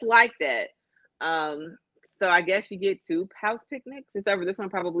just like that. So I guess you get two house picnics. Except this one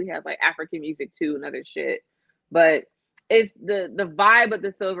probably has like African music too and other shit. But it's the vibe of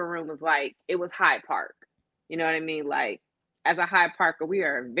the Silver Room was like it was Hyde Park. You know what I mean? Like as a Hyde Parker, we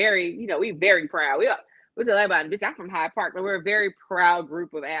are very, we very proud. We tell everybody, bitch, I'm from Hyde Park, but we're a very proud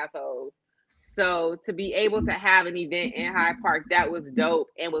group of assholes. So to be able to have an event in Hyde Park that was dope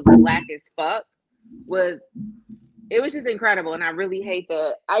and was black as fuck was just incredible. And I really hate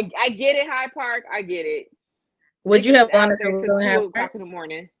I get it, Hyde Park. I get it. Would you Niggas have is gone out if it there was till going to 2 o'clock in the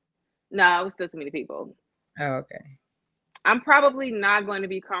morning. No, it was still too many people. Oh, okay. I'm probably not going to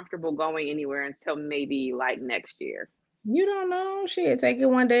be comfortable going anywhere until maybe like next year. You don't know. Shit, take it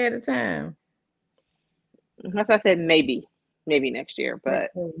one day at a time. As I said, maybe next year, but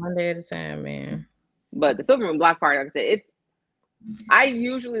one day at a time, man. But the Silver Room block party, like I said, I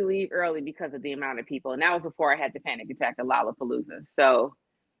usually leave early because of the amount of people, and that was before I had the panic attack at Lollapalooza. So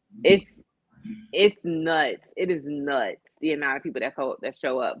it's nuts. It is nuts the amount of people that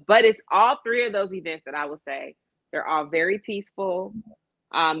show up. But it's all three of those events that I will say they're all very peaceful.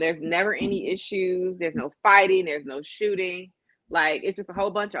 There's never any issues. There's no fighting. There's no shooting. Like it's just a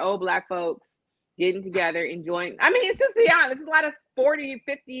whole bunch of old black folks getting together, enjoying. I mean, it's just be honest. There's a lot of 40,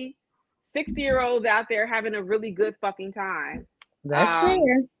 50, 60-year-olds out there having a really good fucking time. That's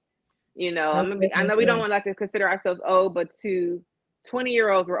fair. I know we don't want to consider ourselves old, but to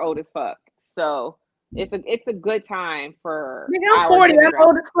 20-year-olds, we're old as fuck. So it's a good time for. I'm 40. I'm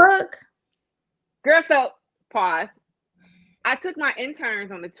old as fuck. Girl, so pause. I took my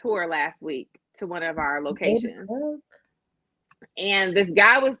interns on the tour last week to one of our locations. And this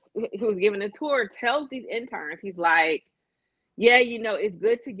guy who was giving the tour tells these interns, he's like, yeah, it's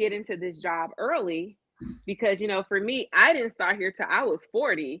good to get into this job early because, for me, I didn't start here till I was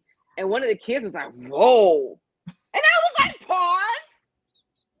 40. And one of the kids was like, whoa. And I was like, pause.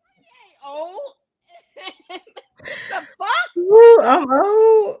 Old. The fuck? Ooh, I'm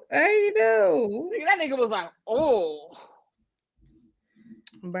old. I know. That nigga was like, oh.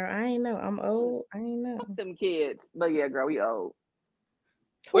 Bro, I ain't know. I'm old. I ain't know. Fuck them kids. But yeah, girl, we old.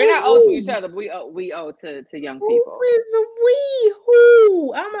 We're not old to each other, but we owe to young people. Who is we?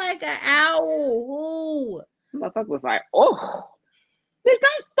 Who? I'm like an owl. Who? Motherfucker was like, oh. Bitch,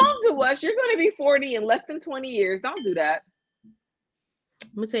 don't do us. You're going to be 40 in less than 20 years. Don't do that.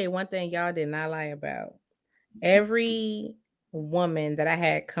 Let me tell you one thing y'all did not lie about. Every woman that I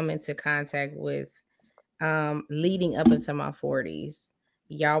had come into contact with leading up into my 40s,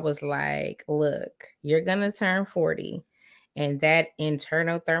 y'all was like, look, you're going to turn 40 and that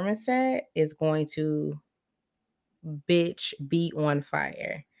internal thermostat is going to bitch be on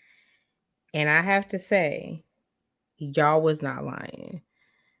fire. And I have to say, y'all was not lying.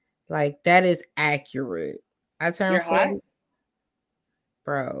 Like, that is accurate. I turned 40.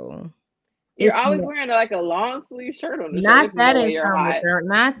 bro. You're always wearing like a long sleeve shirt on the not show. that internal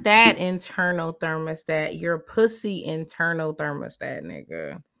not that internal thermostat, your pussy internal thermostat,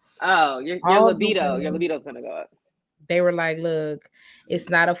 nigga. Oh, your libido's gonna go up. They were like, look, it's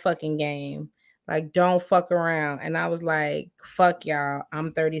not a fucking game. Like, don't fuck around. And I was like, fuck y'all.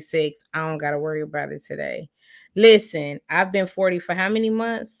 I'm 36. I don't gotta worry about it today. Listen, I've been 40 for how many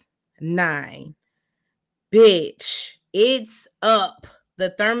months? 9. Bitch, it's up.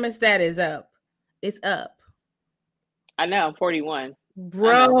 The thermostat is up. It's up. I know, I'm 41.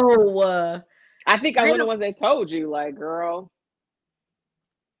 Bro. I think I'm one of the ones that told you, like, girl.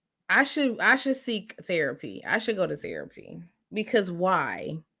 I should seek therapy. I should go to therapy. Because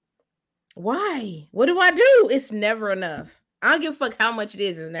why? Why? What do I do? It's never enough. I don't give a fuck how much it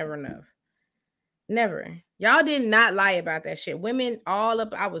is. It's never enough. Never. Y'all did not lie about that shit. Women all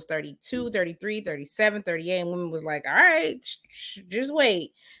up. I was 32, 33, 37, 38. And women was like, all right, just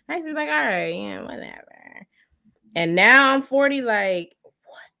wait. I used to be like, all right, yeah, whatever. And now I'm 40, like,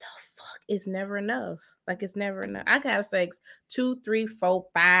 what the fuck? It's never enough. Like, it's never enough. I can have sex 2, 3, 4,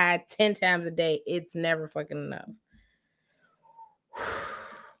 5, 10 times a day. It's never fucking enough.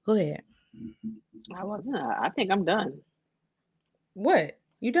 Go ahead. I think I'm done. What?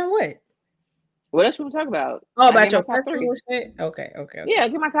 You done what? What else should we talk about? Oh, about your top 3 shit? Okay. Yeah,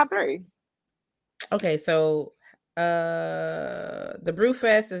 get my top 3. Okay, so the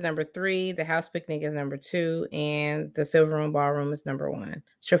Brewfest is number 3, the House Picnic is number 2, and the Silver Room Ballroom is number 1.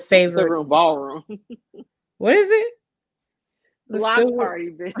 It's your favorite Silver Room Ballroom. What is it? Block party,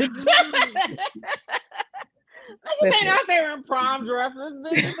 bitch. Niggas ain't out there in prom dresses.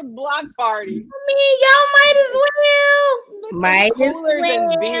 Bitch, it's a block party. I mean, y'all might as well.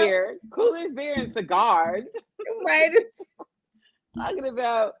 Coolers, beer, and cigars. Might as well. Talking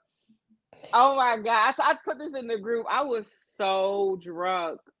about, oh my God. I put this in the group. I was so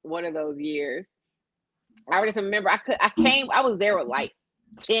drunk one of those years. I just remember I was there with like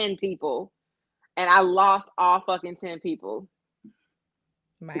 10 people and I lost all fucking 10 people.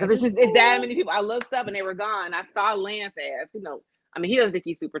 Because it's that many people. I looked up and they were gone. I saw Lance ass. You know, I mean, he doesn't think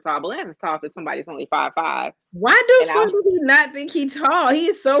he's super tall, but Lance is tall to somebody that's only 5'5". Why do he not think he's tall? He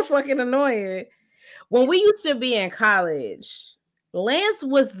is so fucking annoying. When we used to be in college, Lance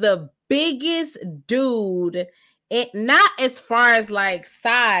was the biggest dude. Not as far as like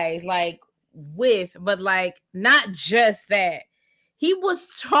size, like width, but like not just that. He was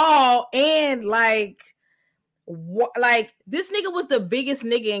tall and like this nigga was the biggest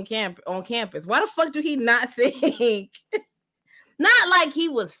nigga on campus. Why the fuck do he not think? Not like he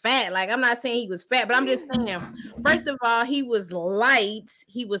was fat. Like, I'm not saying he was fat, but I'm just saying, first of all, he was light,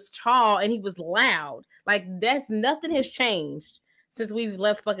 he was tall, and he was loud. Like, nothing has changed since we've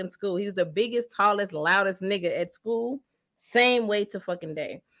left fucking school. He was the biggest, tallest, loudest nigga at school. Same way to fucking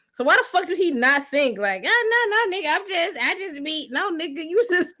day. So why the fuck do he not think like, oh, no, nigga, I just beat. No, nigga, you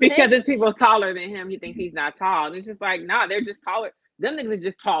just because there's people taller than him. He thinks he's not tall. And it's just like, nah, they're just taller. Them niggas is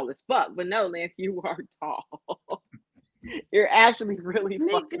just tall as fuck. But no, Lance, you are tall. You're actually really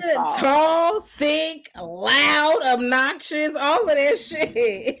fucking tall, thick, loud, obnoxious, all of that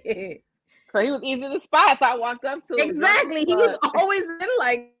shit. So he was easy to spot. So I walked up to him. Exactly. He was always been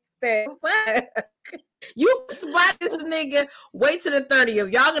like that. Fuck. You spot this nigga, wait till the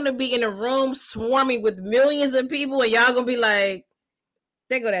 30th. Y'all gonna be in a room swarming with millions of people, and y'all gonna be like,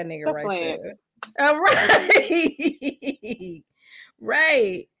 there go that nigga right there. All right.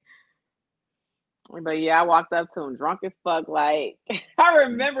 Right. But yeah, I walked up to him drunk as fuck. Like, I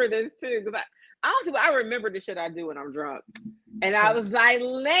remember this too. Because I remember the shit I do when I'm drunk. And I was like,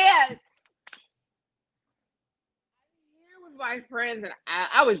 Lance. My friends and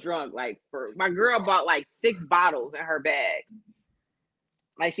I was drunk. Like, my girl bought like 6 bottles in her bag.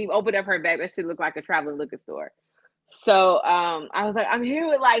 Like, she opened up her bag. That shit looked like a traveling liquor store. So I was like, I'm here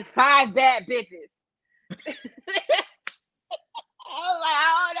with like 5 bad bitches. I was like,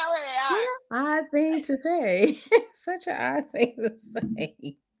 I don't know where they are. Odd thing to say. Such an odd thing to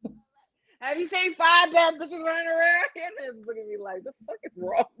say. Have you seen 5 bad bitches running around here? They're looking at me like, the fuck is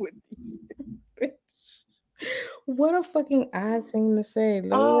wrong with you? What a fucking odd thing to say.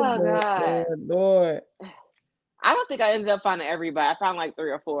 Lord, Lord. I don't think I ended up finding everybody. I found like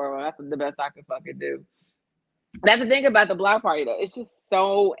 3 or 4. Well, that's the best I could fucking do. That's the thing about the block party, though. It's just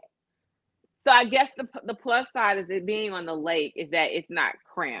so I guess the plus side is it being on the lake is that it's not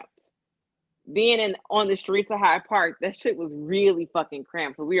cramped. Being on the streets of Hyde Park, that shit was really fucking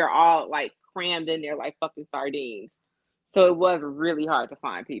cramped. So we are all like crammed in there like fucking sardines. So it was really hard to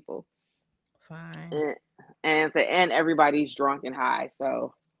find people. Fine. And everybody's drunk and high.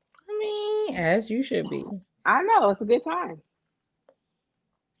 So I mean, as you should be. I know, it's a good time.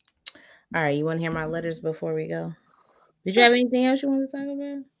 All right, you want to hear my letters before we go? Did you have anything else you wanted to talk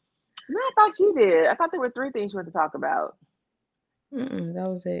about? No, I thought you did. I thought there were 3 things you wanted to talk about. That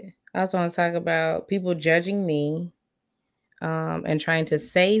was it. I also want to talk about people judging me, and trying to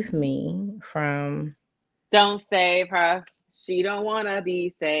save me from. Don't save her. She don't want to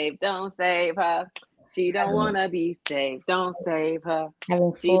be saved. Don't save her. She don't want to be saved. Don't save her.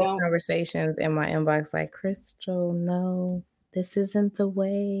 Having She full don't. conversations in my inbox like, Crystal, no, this isn't the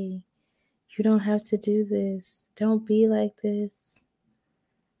way. You don't have to do this. Don't be like this.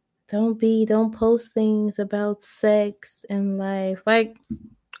 Don't post things about sex and life. Like,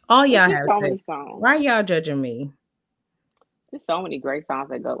 all y'all There's have so sex. many songs. Why are y'all judging me? There's so many great songs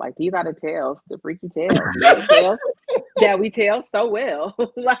that go like, these are the tales, the freaky tales, the tales that we tell so well.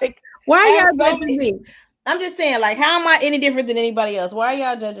 Like, why are y'all so judging me? I'm just saying, like, how am I any different than anybody else? Why are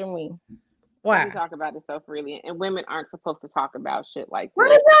y'all judging me? Why? We talk about it so freely, and women aren't supposed to talk about shit like Why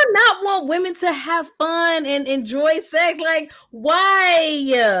this. do y'all not want women to have fun and enjoy sex? Like,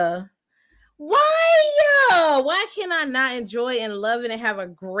 why? Why can I not enjoy and love it and have a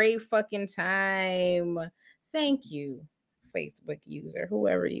great fucking time? Thank you, Facebook user,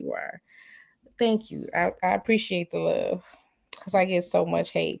 whoever you are. Thank you. I appreciate the love, because I get so much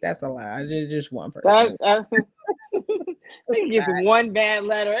hate. That's a lie. Just one person. She gets one bad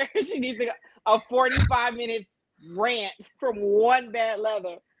letter. She needs a 45-minute rant from one bad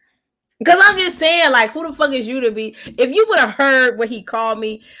letter. Because I'm just saying, like, who the fuck is you to be? If you would have heard what he called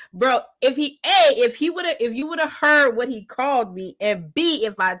me, bro, if you would have heard what he called me, and B,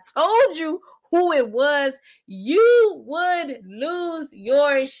 if I told you who it was, you would lose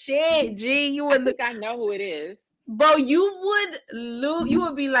your shit, G. You would. I think I know who it is, bro. You would lose. You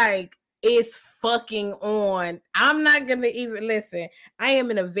would be like, it's fucking on. I'm not gonna even listen. I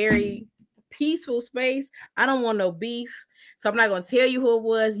am in a very peaceful space. I don't want no beef. So I'm not gonna tell you who it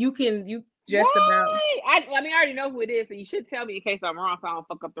was. You just about. I mean, I already know who it is, so you should tell me in case I'm wrong, so I don't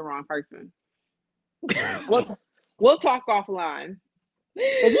fuck up the wrong person. We'll talk offline. Cause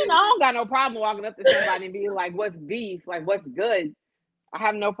I don't got no problem walking up to somebody and being like, "What's beef? Like, what's good?" I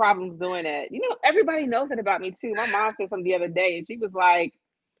have no problems doing that. Everybody knows it about me too. My mom said something the other day, and she was like,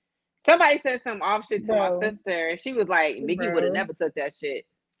 somebody said some off shit to my sister, and she was like, "Mickey would have never took that shit."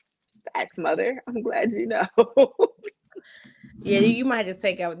 Thanks, mother. I'm glad you know. Yeah, you might have to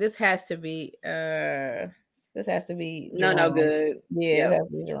take out. This has to be. No good. Yeah, it has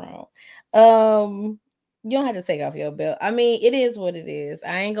to be Jerome. You don't have to take off your belt. I mean, it is what it is.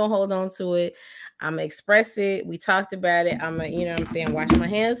 I ain't gonna hold on to it. I'm gonna express it. We talked about it. I'm gonna, what I'm saying, wash my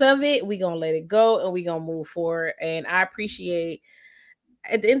hands of it. We gonna let it go and we gonna move forward. And I appreciate.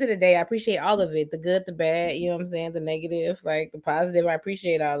 At the end of the day, I appreciate all of it. The good, the bad. You know what I'm saying? The negative, like the positive. I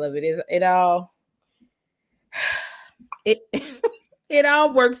appreciate all of it. It all. It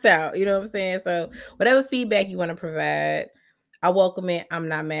all works out, you know what I'm saying? So whatever feedback you want to provide, I welcome it. I'm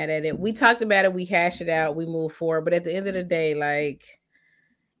not mad at it. We talked about it, we hashed it out, we move forward. But at the end of the day, like,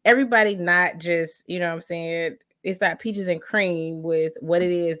 everybody not just, you know what I'm saying, it's not peaches and cream with what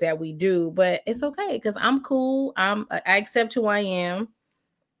it is that we do, but it's okay because I'm cool. I accept who I am.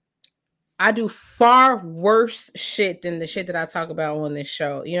 I do far worse shit than the shit that I talk about on this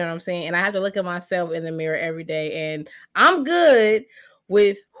show. You know what I'm saying? And I have to look at myself in the mirror every day. And I'm good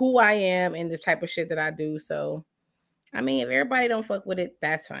with who I am and the type of shit that I do. So, I mean, if everybody don't fuck with it,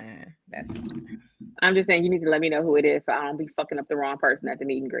 that's fine. That's fine. I'm just saying you need to let me know who it is so I don't be fucking up the wrong person at the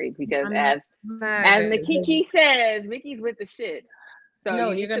meet and greet. Because as Nikki says, Mickey's with the shit. So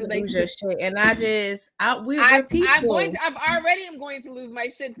no, you're gonna lose your shit, and we're people. I'm going to lose my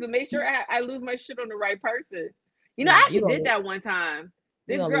shit to make sure I lose my shit on the right person. I actually did that one time.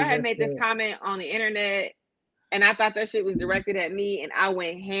 This girl had made this comment on the internet, and I thought that shit was directed at me, and I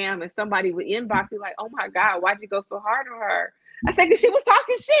went ham. And somebody would inbox me like, "Oh my god, why'd you go so hard on her?" I said, "Cause she was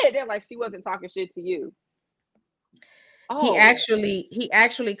talking shit." They're like, "She wasn't talking shit to you." Oh, he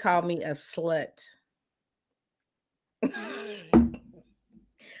actually called me a slut.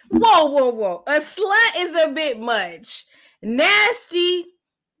 Whoa. A slut is a bit much. Nasty,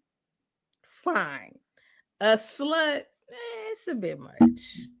 fine. A slut, it's a bit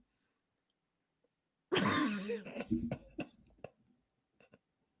much.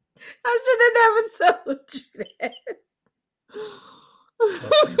 I should have never told you that.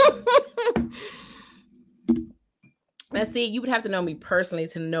 Now, see, you would have to know me personally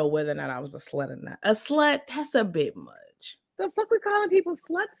to know whether or not I was a slut or not. A slut, that's a bit much. The fuck we calling people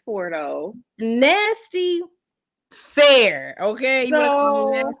sluts for, though? Nasty, fair, okay? You want to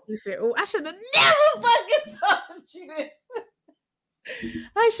call me nasty, fair? Oh, I should have never fucking told you this.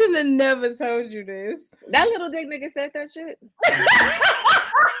 I shouldn't have never told you this. That little dick nigga said that shit.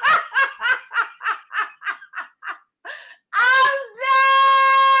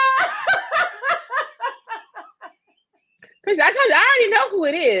 already know who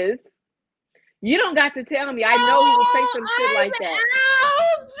it is. You don't got to tell me. I know he would say some shit like that.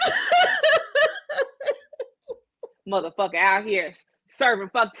 Motherfucker out here serving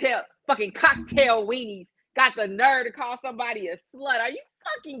fucking cocktail weenies. Got the nerve to call somebody a slut. Are you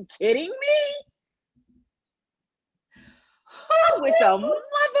fucking kidding me? I wish a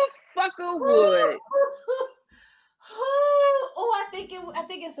motherfucker would. Oh, I think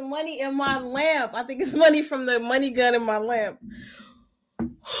it's money in my lamp. I think it's money from the money gun in my lamp.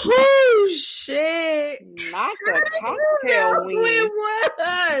 Oh shit! Not the cocktail weenie. It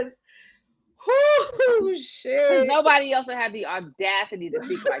was. Oh shit! Nobody else would have the audacity to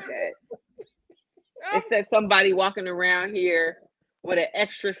speak like that. Except somebody walking around here with an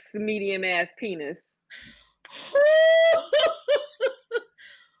extra medium ass penis.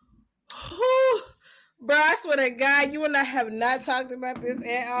 Bro, I swear to God, you and I have not talked about this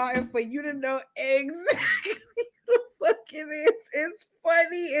at all. And for you to know exactly what the fuck it is, it's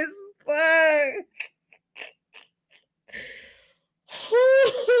funny as fuck.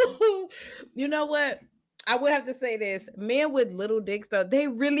 You know what? I would have to say this. Men with little dicks, though, they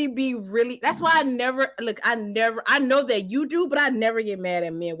really be that's why I know that you do, but I never get mad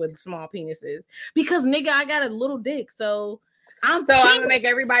at men with small penises. Because nigga, I got a little dick, so I'm gonna make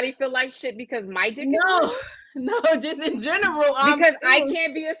everybody feel like shit because my dick is little? No, just in general. Because I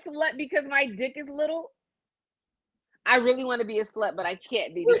can't be a slut because my dick is little. I really want to be a slut, but I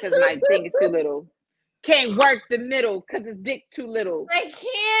can't be because my thing is too little. Can't work the middle because it's dick too little. I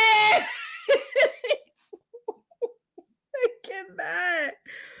can't. I cannot.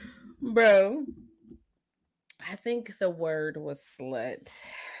 Bro, I think the word was slut.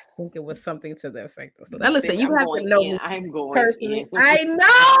 I think it was something to the effect of slut. Now listen, you have to know me personally. I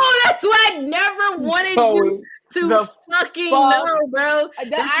know. That's why I never wanted you to fucking know, bro.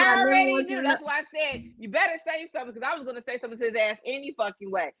 I already knew. That's why I said you better say something because I was going to say something to his ass any fucking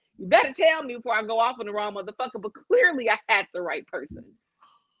way. You better tell me before I go off on the wrong motherfucker. But clearly I had the right person.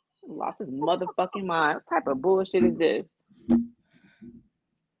 I lost his motherfucking mind. What type of bullshit is this?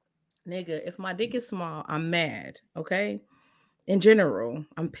 Nigga, if my dick is small, I'm mad, okay? In general,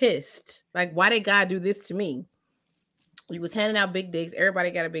 I'm pissed. Like, why did God do this to me? He was handing out big dicks. Everybody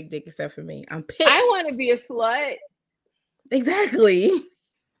got a big dick except for me. I'm pissed. I want to be a slut. Exactly.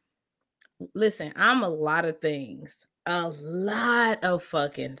 Listen, I'm a lot of things. A lot of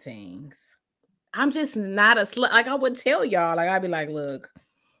fucking things. I'm just not a slut. Like, I would tell y'all, like, I'd be like, look,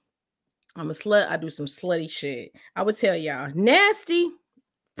 I'm a slut. I do some slutty shit. I would tell y'all, nasty,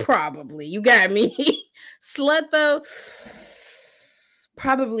 probably. You got me. Slut, though,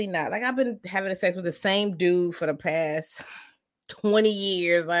 probably not. Like, I've been having sex with the same dude for the past 20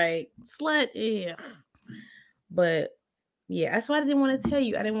 years. Like, slut, yeah. But, yeah, that's why I didn't want to tell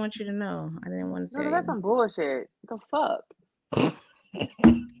you. I didn't want you to know. I didn't want to tell you. That's some bullshit. What the fuck?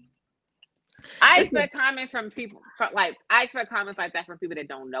 I expect comments from people, like, I expect comments like that from people that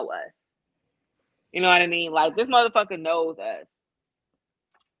don't know us. You know what I mean? Like, this motherfucker knows us.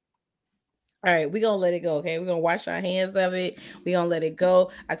 All right, we're going to let it go, okay? We're going to wash our hands of it. We're going to let it go.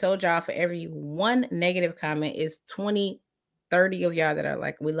 I told y'all for every one negative comment is 20, 30 of y'all that are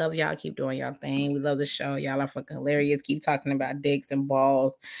like, we love y'all. Keep doing y'all thing. We love the show. Y'all are fucking hilarious. Keep talking about dicks and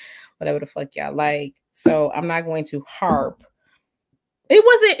balls, whatever the fuck y'all like. So I'm not going to harp.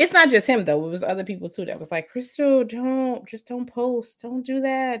 It's not just him, though. It was other people, too, that was like, Crystal, don't post. Don't do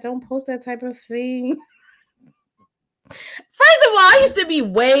that. Don't post that type of thing. First of all, I used to be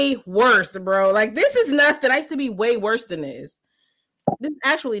way worse, bro. Like, this is nothing. I used to be way worse than this. This is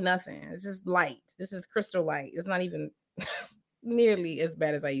actually nothing. It's just light. This is crystal light. It's not even nearly as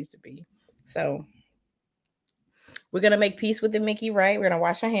bad as I used to be. So, we're going to make peace with the Mickey, right? We're going to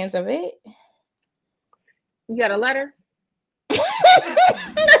wash our hands of it. You got a letter?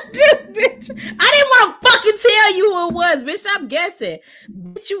 Bitch, I didn't want to fucking tell you who it was, bitch. Stop guessing.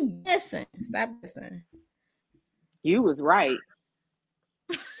 Bitch, you guessing. Stop guessing. You was right.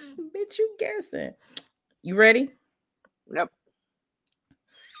 Bitch, you guessing. You ready? Yep.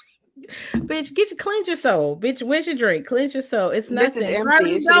 Bitch, cleanse your soul. Bitch, where's your drink? Cleanse your soul. It's nothing. Empty. I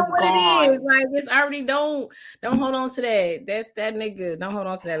already know what it is. Like, it's already don't hold on to that. That's that nigga. Don't hold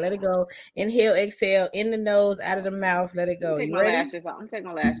on to that. Let it go. Inhale, exhale, in the nose, out of the mouth. Let it go. You ready? I'm taking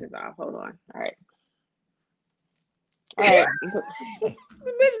my lashes off. Hold on. All right. Bitch, not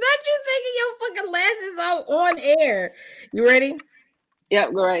you taking your fucking lashes off on air. You ready?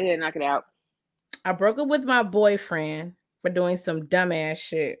 Yep, go right ahead, knock it out. I broke up with my boyfriend for doing some dumbass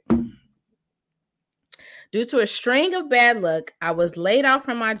shit. Due to a string of bad luck, I was laid off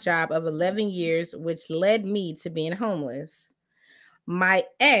from my job of 11 years, which led me to being homeless. My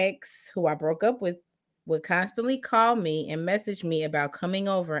ex, who I broke up with would constantly call me and message me about coming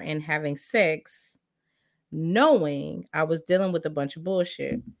over and having sex, knowing I was dealing with a bunch of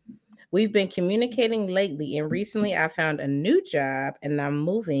bullshit. We've been communicating lately, and recently I found a new job and I'm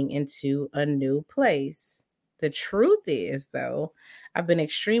moving into a new place. The truth is, though, I've been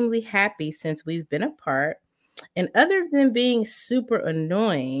extremely happy since we've been apart. And other than being super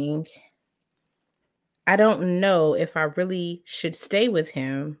annoying, I don't know if I really should stay with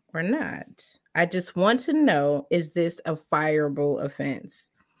him or not. I just want to know, is this a fireable offense?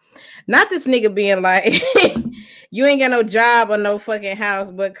 Not this nigga being like, you ain't got no job or no fucking house,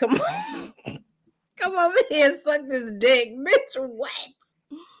 but come on. Come over here and suck this dick. Bitch, what?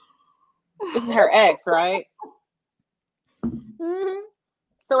 This is her ex, right? Mm-hmm.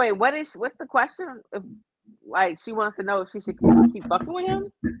 So wait, what's the question? Like, she wants to know if she should keep fucking with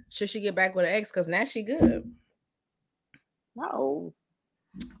him? Should she get back with her ex? Because now she good. No.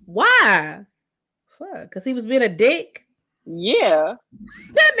 Why? Fuck. Because he was being a dick? Yeah.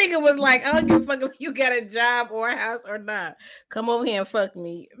 That nigga was like, I don't give a fuck if you got a job or a house or not. Come over here and fuck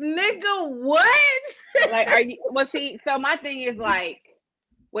me. Nigga, what? Like, are you... Well, see, so my thing is, like,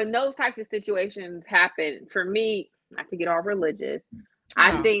 when those types of situations happen, for me, not to get all religious,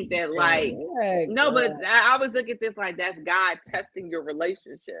 I think that, like, no, but I always look at this like that's God testing your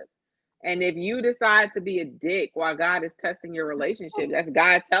relationship. And if you decide to be a dick while God is testing your relationship, that's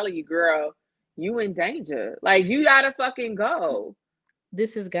God telling you, girl, you in danger. Like, you gotta fucking go.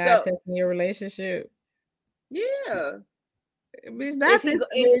 This is God testing your relationship. Yeah. It's not this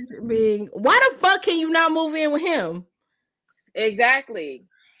bitch being. Why the fuck can you not move in with him? Exactly.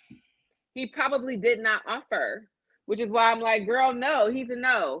 He probably did not offer, which is why I'm like, girl, no, he's a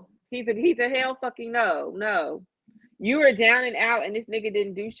no. He's a hell fucking no. No. You were down and out, and this nigga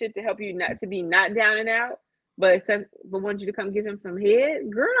didn't do shit to help you not to be not down and out, but want you to come give him some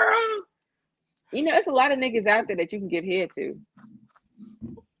head, girl. You know, it's a lot of niggas out there that you can give head to.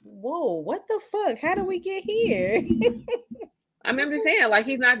 Whoa, what the fuck? How do we get here? I'm just saying, like,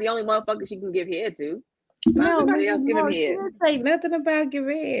 he's not the only motherfucker she can give head to. No, somebody else give him head. She didn't say nothing about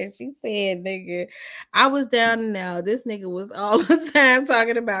giving head. She said, nigga, I was down and out. This nigga was all the time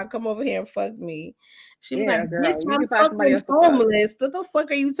talking about come over here and fuck me. She was like, girl, bitch, I'm fucking homeless. What the fuck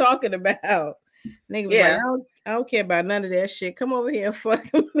are you talking about? Nigga was like, I don't care about none of that shit. Come over here and fuck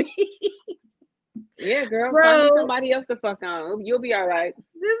me. Yeah, girl, find somebody else to fuck on. You'll be all right.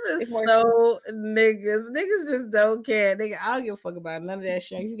 This is so niggas. Niggas just don't care. Nigga, I don't give a fuck about none of that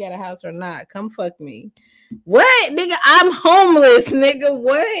shit. If you got a house or not, come fuck me. What? Nigga, I'm homeless, nigga.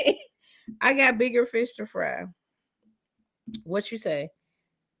 What? I got bigger fish to fry. What you say?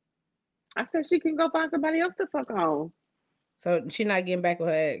 I said she can go find somebody else to fuck on. So she not getting back with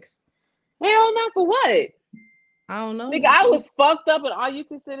her ex? Hell no, for what? I don't know. Nigga, I was fucked up and all you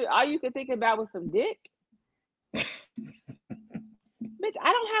could think about was some dick. Bitch,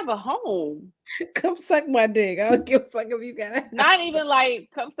 I don't have a home. Come suck my dick. I don't give a fuck if you got it. Not even like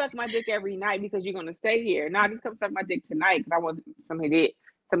come suck my dick every night because you're gonna stay here. Nah, just come suck my dick tonight because I want some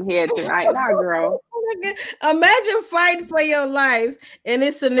head tonight. Nah, girl. Imagine fighting for your life and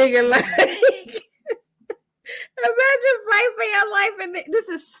it's a nigga like imagine fighting for your life and this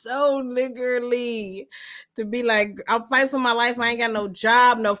is so niggerly to be like, I'll fight for my life. I ain't got no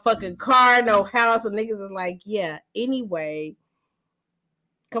job, no fucking car, no house. And niggas is like, yeah, anyway,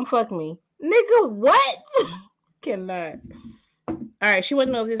 come fuck me. Nigga, what? Cannot. All right, she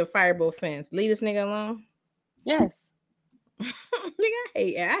wouldn't know if this is a fireable offense. Leave this nigga alone? Yes.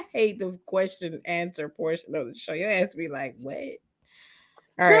 Nigga, I hate the question answer portion of the show. Your ass be like, what?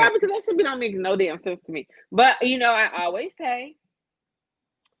 All right. Because that shit don't make no damn sense to me. But you know, I always say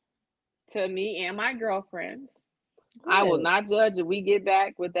to me and my girlfriends, I will not judge if we get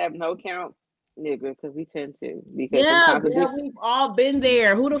back with that no count nigga because we tend to. Because we've all been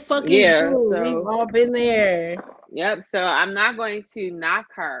there. Who the fuck is you? We've all been there. Yep. So I'm not going to knock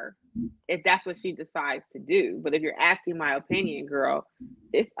her if that's what she decides to do. But if you're asking my opinion, girl,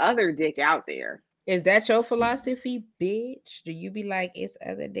 it's other dick out there. Is that your philosophy, bitch? Do you be like, it's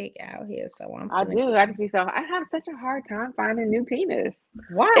other dick out here? So I do. I have such a hard time finding new penis.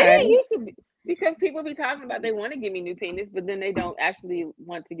 Why? It used to be because people be talking about they want to give me new penis, but then they don't actually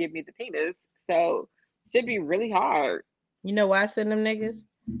want to give me the penis. So it should be really hard. You know why I send them niggas?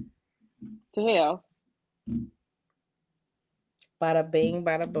 To hell. Bada bing,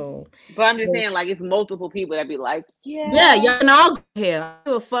 bada boom. But I'm just saying, like, it's multiple people that be like, yeah, y'all can all go hell.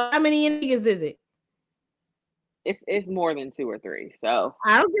 How many niggas is it? It's more than 2 or 3. So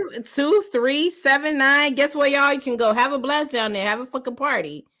I don't give 2, 3, 7, 9. Guess where y'all can go? Have a blast down there. Have a fucking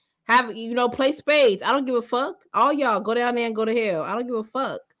party. Have play spades. I don't give a fuck. All y'all go down there and go to hell. I don't give a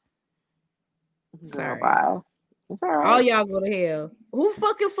fuck. Sorry. Bye. It's all right. All y'all go to hell. Who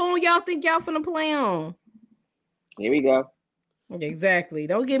fucking phone y'all think y'all finna play on? Here we go. Exactly.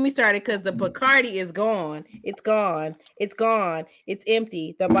 Don't get me started because the Bacardi is gone. It's gone. It's gone. It's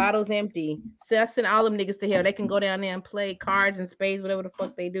empty. The bottle's empty. So I send all them niggas to hell. They can go down there and play cards and spades, whatever the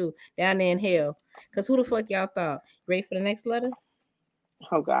fuck they do down there in hell. Because who the fuck y'all thought? Ready for the next letter?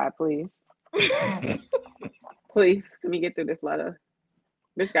 Oh, God, please. Please, let me get through this letter.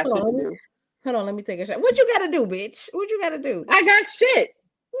 This got shit to do. Hold on, let me take a shot. What you gotta do, bitch? What you gotta do? I got shit.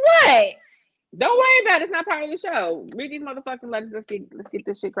 What? Don't worry about it. It's not part of the show. Read these motherfucking letters. Let's get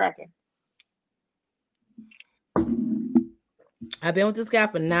this shit cracking. I've been with this guy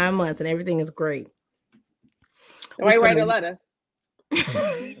for 9 months and everything is great. Why you write a letter?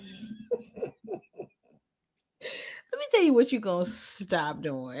 Let me tell you what you're gonna stop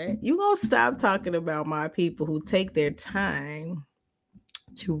doing. You're gonna stop talking about my people who take their time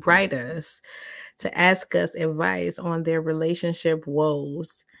to write us, to ask us advice on their relationship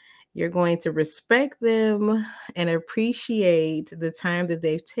woes. You're going to respect them and appreciate the time that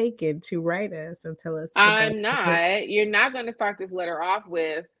they've taken to write us and tell us. I'm not. You're not going to start this letter off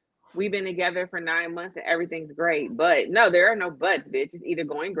with, we've been together for 9 months and everything's great. But no, there are no buts, bitch. It's either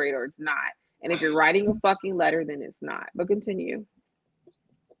going great or it's not. And if you're writing a fucking letter, then it's not. But continue.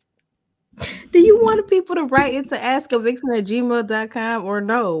 Do you want people to write into askavixen@gmail.com or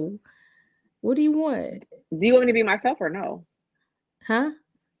no? What do you want? Do you want me to be myself or no? Huh?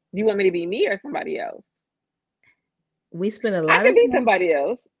 Do you want me to be me or somebody else? We spend a lot I could be somebody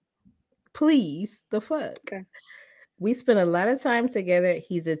else. Please, the fuck. Okay. We spend a lot of time together.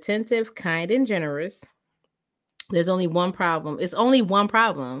 He's attentive, kind, and generous. There's only one problem. It's only one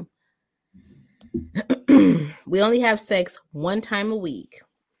problem. We only have sex one time a week.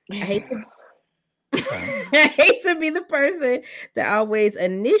 I hate to be the person that always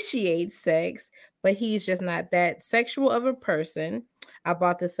initiates sex, but he's just not that sexual of a person. I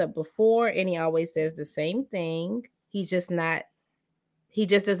brought this up before, and he always says the same thing. He just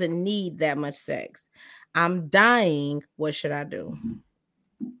doesn't need that much sex. I'm dying. What should I do?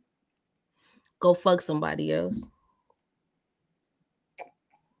 Go fuck somebody else.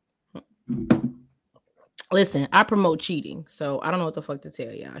 Listen, I promote cheating, so I don't know what the fuck to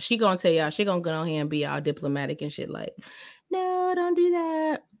tell y'all. She gonna tell y'all, she gonna get on here and be all diplomatic and shit like, no, don't do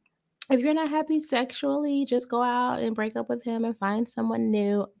that. If you're not happy sexually, just go out and break up with him and find someone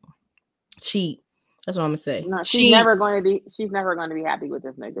new. Cheat. That's what I'm gonna say. No, she's never going to be happy with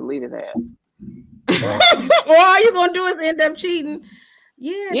this nigga. Leave his ass. Or all you gonna do is end up cheating.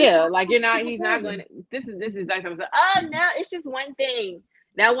 Yeah, like you're not. He's not going to. This is like something. Oh no, it's just one thing.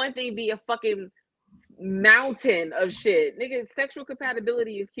 That one thing be a fucking mountain of shit. Nigga, sexual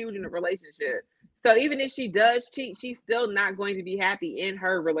compatibility is huge in a relationship. So even if she does cheat, she's still not going to be happy in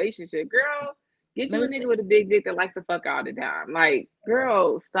her relationship. Girl, get you a nigga with a big dick that likes to fuck all the time. Like,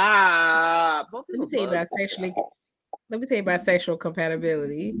 girl, stop. Let me tell you about sexual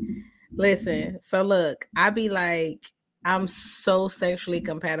compatibility. Listen, so look, I be like, I'm so sexually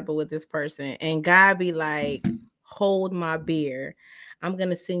compatible with this person, and God be like, hold my beer. I'm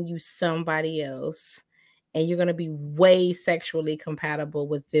gonna send you somebody else, and you're gonna be way sexually compatible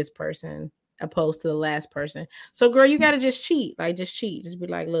with this person opposed to the last person. So, girl, you gotta just cheat. Like, just cheat. Just be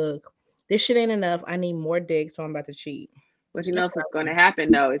like, look, this shit ain't enough. I need more dick, so I'm about to cheat. But you know what's gonna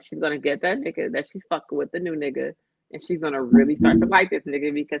happen though? Is she's gonna get that nigga that she's fucking with the new nigga, and she's gonna really start to like this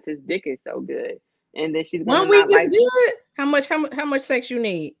nigga because his dick is so good. And then she's gonna 1 week is good. How much sex you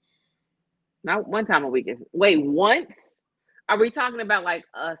need? Not one time a week is. Wait, once? Are we talking about like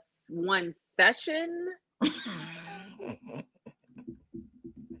one session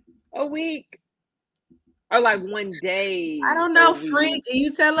a week, or like one day? I don't know, freak.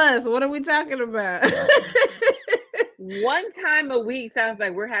 You tell us. What are we talking about? One time a week sounds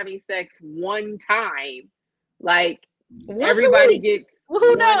like we're having sex one time. Like everybody gets. Well,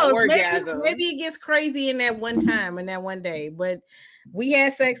 who knows? Maybe it gets crazy in that one time, in that one day. But we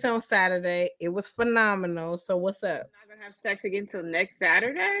had sex on Saturday. It was phenomenal. So what's up? I'm not gonna have sex again till next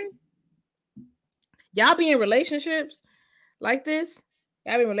Saturday. Y'all be in relationships like this?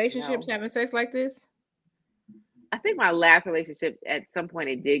 Y'all be in relationships having sex like this? I think my last relationship at some point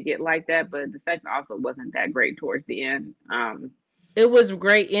it did get like that, but the sex also wasn't that great towards the end. It was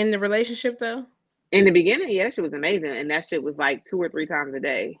great in the relationship though. In the beginning, yeah, that shit was amazing, and that shit was like 2 or 3 times a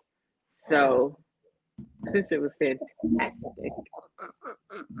day. So this shit was fantastic.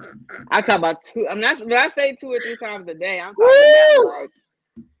 I talk about two. I'm not. When I say 2 or 3 times a day, I'm talking about like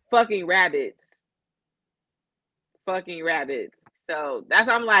fucking rabbits. So that's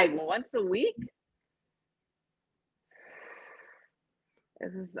I'm like once a week.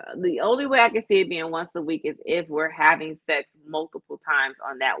 The only way I can see it being once a week is if we're having sex multiple times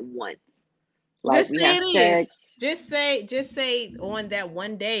on that once. Like Just we say have it is. sex Just say on that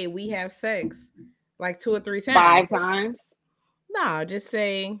one day we have sex like 2 or 3 times. 5 times. No, just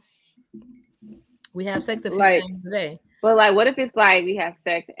say we have sex a few Like, times a day. but like, what if it's like we have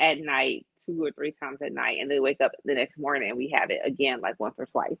sex at night 2 or 3 times at night, and then wake up the next morning and we have it again like once or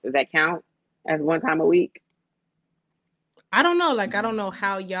twice? Does that count as one time a week? I don't know. Like, I don't know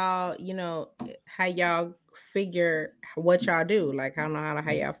how y'all, how y'all figure what y'all do. Like, I don't know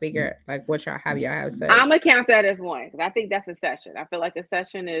how y'all figure like what y'all how y'all have sex. I'm gonna count that as one because I think that's a session. I feel like a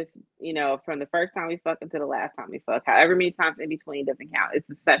session is, from the first time we fuck until the last time we fuck. However many times in between doesn't count. It's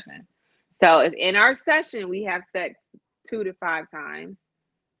a session. So if in our session we have sex 2 to 5 times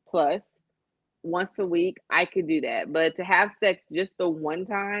plus once a week, I could do that. But to have sex just the one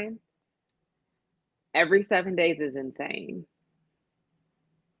time every 7 days is insane.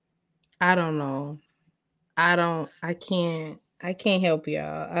 I don't know. I can't help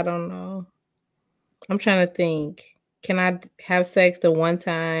y'all. I don't know. I'm trying to think. Can I have sex the one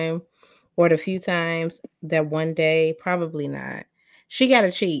time or the few times that one day? Probably not. She got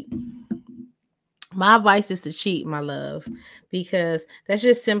to cheat. My advice is to cheat, my love, because that's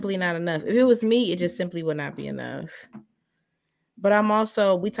just simply not enough. If it was me, it just simply would not be enough. But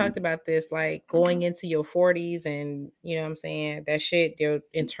we talked about this, like going into your 40s and, what I'm saying, that shit, your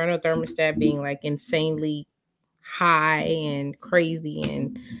internal thermostat being like insanely high and crazy,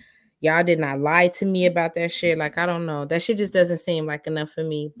 and y'all did not lie to me about that shit. Like, I don't know. That shit just doesn't seem like enough for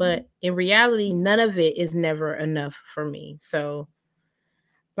me. But in reality, none of it is never enough for me. So,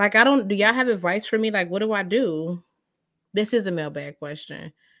 like, do y'all have advice for me? Like, what do I do? This is a mailbag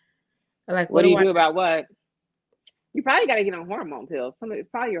question. Like, what do you do about what? You probably got to get on hormone pills. It's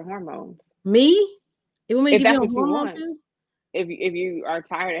probably your hormones. Me? You want me to if give that's you what you hormone want. pills? If you are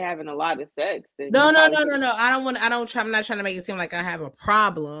tired of having a lot of sex, then No. I don't want. I'm not trying to make it seem like I have a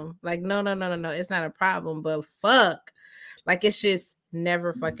problem. Like, no. It's not a problem. But fuck, like, it's just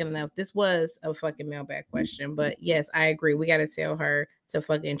never fucking enough. This was a fucking mailbag question, but yes, I agree. We got to tell her to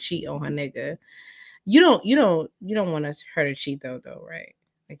fucking cheat on her nigga. You don't want her to cheat though, right?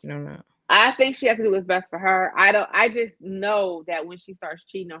 Like, you don't know. I think she has to do what's best for her. I just know that when she starts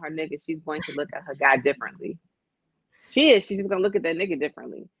cheating on her nigga, she's going to look at her guy differently. She's just gonna look at that nigga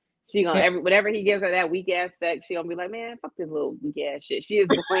differently. She gonna whatever he gives her that weak ass sex, she gonna be like, man, fuck this little weak ass shit. She is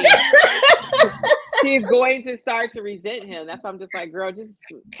going to start to resent him. That's why I'm just like, girl, just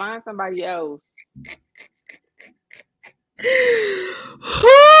find somebody else.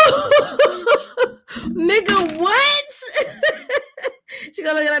 Nigga, what? She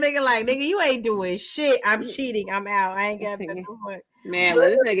gonna look at that nigga like, nigga, you ain't doing shit. I'm cheating. I'm out. I ain't got nothing to do. Man, well,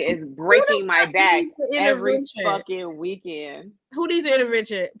 this nigga is breaking my back every fucking weekend. Who needs an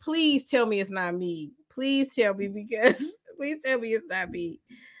intervention? Please tell me it's not me. Please tell me please tell me it's not me.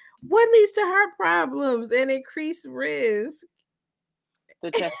 What leads to heart problems and increased risk?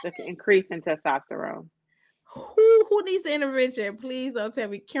 The increase in testosterone. Who needs the intervention? Please don't tell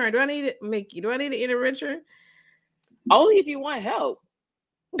me. Karen, do I need Mickey? Do I need an intervention? Only if you want help.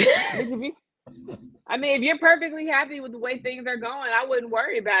 I mean, if you're perfectly happy with the way things are going, I wouldn't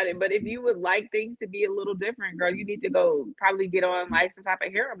worry about it. But if you would like things to be a little different, girl, you need to go probably get on like some type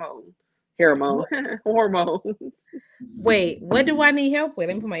of hormone. Wait, what do I need help with?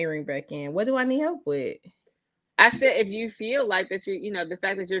 Let me put my earring back in. What do I need help with? I said, if you feel like that, the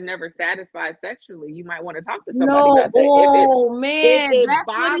fact that you're never satisfied sexually, you might want to talk to somebody about that. Oh man, that's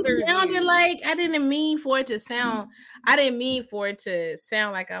what it sounded like. I didn't mean for it to sound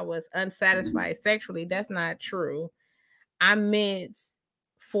like I was unsatisfied sexually. That's not true. I meant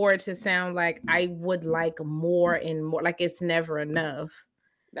for it to sound like I would like more and more. Like, it's never enough.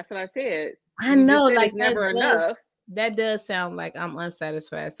 That's what I said. I know, like, it's never enough. That does sound like I'm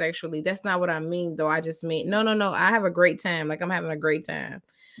unsatisfied sexually. That's not what I mean, though. I just mean, no. I have a great time. Like, I'm having a great time.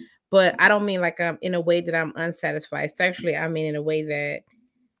 But I don't mean like I'm in a way that I'm unsatisfied sexually. I mean in a way that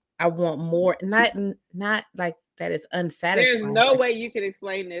I want more. Not like that it's unsatisfying. There's no way you can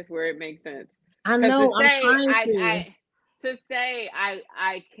explain this where it makes sense. I know. I'm trying to. To say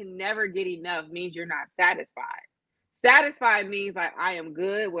I can never get enough means you're not satisfied. Satisfied means like I am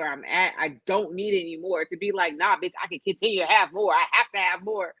good where I'm at. I don't need any more. To be like, nah, bitch, I can continue to have more. I have to have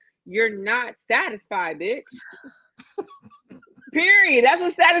more. You're not satisfied, bitch. Period. That's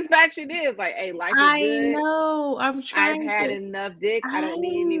what satisfaction is. Like, hey, life is good. I know. I'm trying. I've had enough dick. I don't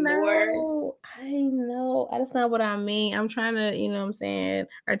need any more. I know. That's not what I mean. I'm trying to, you know what I'm saying,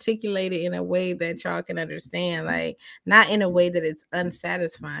 articulate it in a way that y'all can understand. Like, not in a way that it's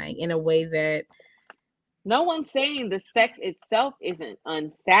unsatisfying, in a way that No one's saying the sex itself isn't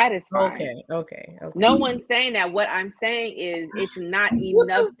unsatisfying. Okay. No one's saying that. What I'm saying is it's not What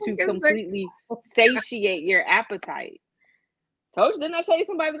enough the to fuck is that? completely satiate your appetite. Told you, didn't I tell you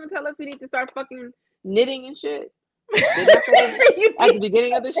somebody's gonna tell us we need to start fucking knitting and shit? Didn't I say that You at the did.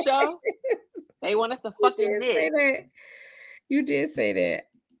 beginning of the show? They want us to You fucking did say knit. that. You did say that.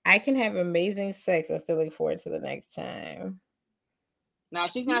 I can have amazing sex and still look forward to the next time. Now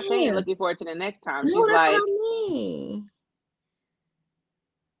she's not saying Yeah. looking forward to the next time. No, She's that's what like, I mean.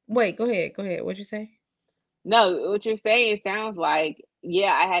 Wait, go ahead. What'd you say? no, what you're saying sounds like,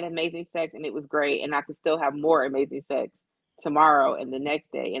 yeah, I had amazing sex and it was great, and I could still have more amazing sex tomorrow and the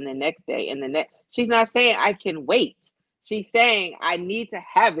next day and the next day and the next. She's not saying I can wait. She's saying I need to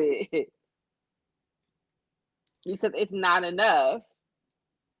have it because it's not enough.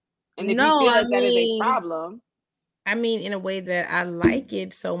 And if you No, feel like that is a problem, I mean, in a way that I like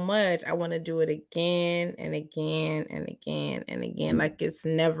it so much, I want to do it again and again and again and again. Like it's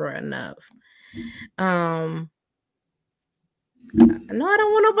never enough. No, I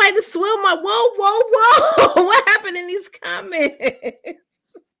don't want nobody to swell my whoa. What happened in these comments?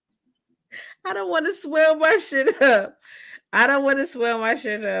 I don't want to swell my shit up. I don't want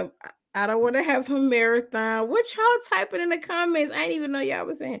to have a marathon. What y'all typing in the comments? I didn't even know y'all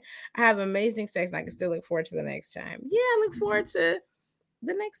was saying I have amazing sex and I can still look forward to the next time. Yeah, I look forward to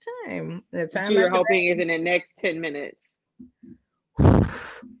the next time. The time you're hoping is in the next 10 minutes.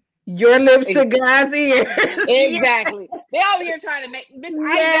 Your lips to God's ears. Exactly. They over here trying to make, bitch,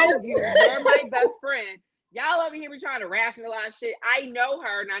 I know you. You're my best friend. Y'all over here be trying to rationalize shit. I know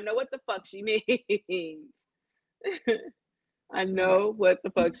her and I know what the fuck she means. I know what the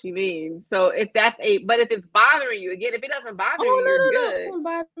fuck she means. So if it's bothering you, again, if it doesn't bother you, you're good. It doesn't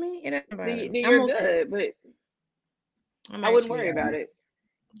bother me. It doesn't bother me. You're good, but I wouldn't worry about it.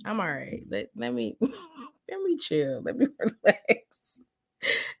 I'm all right. Let me chill. Let me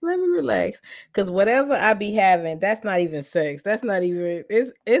relax. Because whatever I be having, that's not even sex. That's not even,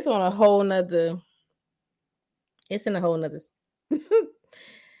 it's on a whole nother, it's in a whole nother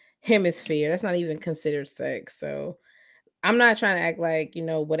hemisphere. That's not even considered sex. So I'm not trying to act like,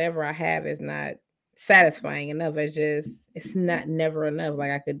 whatever I have is not satisfying enough. It's not never enough.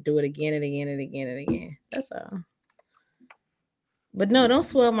 Like I could do it again and again and again and again. That's all. But no, don't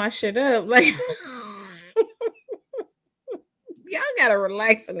swell my shit up. Like y'all gotta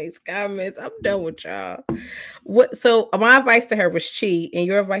relax in these comments. I'm done with y'all. So my advice to her was cheat, and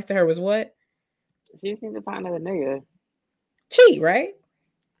your advice to her was what? She needs to find another nigga. Cheat, right?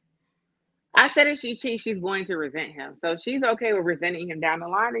 I said if she cheats, she's going to resent him. So if she's okay with resenting him down the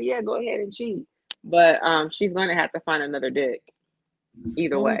line, then yeah, go ahead and cheat. But she's gonna have to find another dick.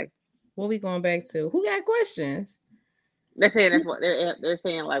 Either way. What we going back to? Who got questions? They're saying that's what they're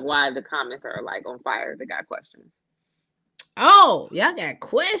saying, like why the comments are like on fire. They got questions. Oh, y'all got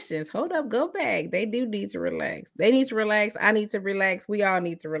questions. Hold up, go back. They do need to relax. They need to relax. I need to relax. We all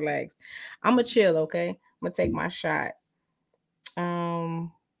need to relax. I'm gonna chill, okay? I'm gonna take my shot.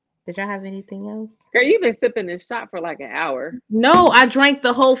 Did y'all have anything else? Girl, you've been sipping this shot for like an hour. No, I drank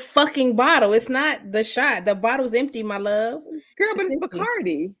the whole fucking bottle. It's not the shot. The bottle's empty, my love. Girl, but it's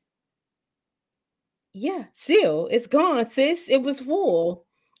Bacardi. Yeah, still, it's gone, sis. It was full.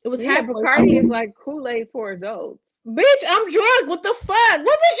 It was Bacardi is like Kool-Aid for adults. Bitch, I'm drunk. What the fuck? What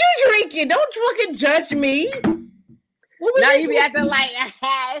was you drinking? Don't fucking judge me. Now you be acting like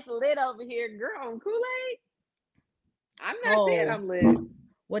it's lit over here, girl. On Kool-Aid. I'm not saying I'm lit.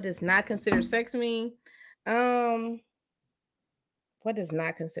 What does not consider sex mean? What does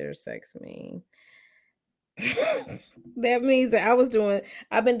not consider sex mean? That means that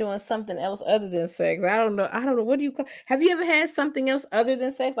I've been doing something else other than sex. I don't know. What do you call? Have you ever had something else other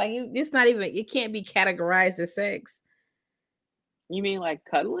than sex? Like it's not even, it can't be categorized as sex. You mean like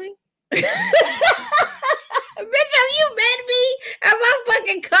cuddling? Bitch, have you met me? Am I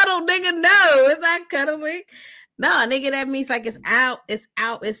fucking cuddle, nigga? No, it's not cuddling. No, nigga, that means like it's out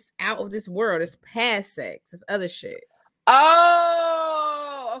of this world. It's past sex. It's other shit.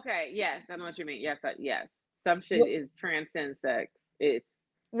 Oh, okay. Yes, I know what you mean. Yes. Some shit is transcend sex.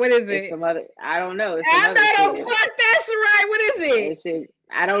 What is it? Some other. I don't know. It's some other shit. Fuck, that's right. What is it?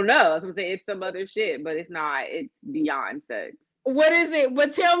 I don't know. It's some other shit, but it's not. It's beyond sex. What is it?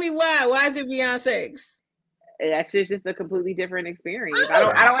 But tell me why. Why is it beyond sex? That's just a completely different experience. I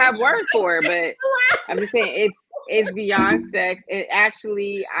don't have words for it, but I'm just saying it's beyond sex. It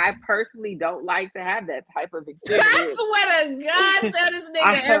actually, I personally don't like to have that type of experience. I swear to God, tell this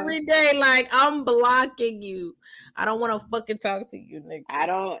nigga every day, like, I'm blocking you. I don't want to fucking talk to you, nigga. I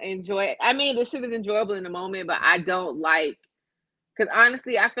don't enjoy it. I mean, this shit is enjoyable in the moment, but I don't like Because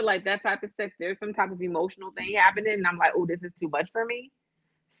honestly, I feel like that type of sex, there's some type of emotional thing happening, and I'm like, oh, this is too much for me.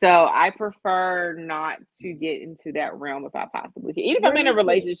 So I prefer not to get into that realm if I possibly can. Even if What I'm in a is it?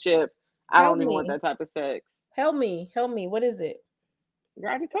 relationship, I Help don't even want me. that type of sex. Help me. Help me. What is it?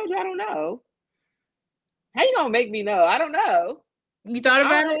 Girl, I just told you I don't know. How you gonna make me know? I don't know. You thought I don't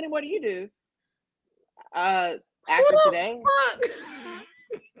about know it? any more than you do. Who After the today, fuck?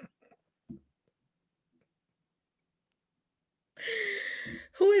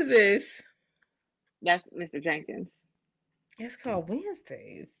 Who is this? that's Mr. Jenkins. It's called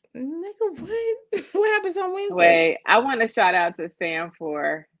Wednesdays. Nigga, what? What happens on Wednesday? Wait, I want to shout out to Sam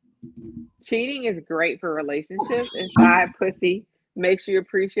for cheating is great for relationships and side pussy makes you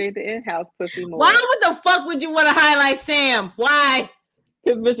appreciate the in-house pussy more. Why would the fuck would you want to highlight Sam? Why?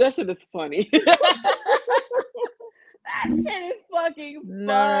 Because that shit is funny. That shit is fucking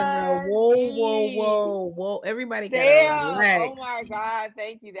No. Whoa, whoa, funny. whoa. Everybody gotta Damn. relax. Oh my God.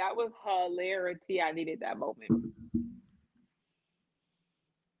 Thank you. That was hilarity. I needed that moment.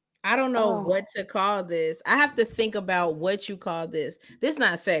 I don't know Oh. what to call this. I have to think about what you call this. This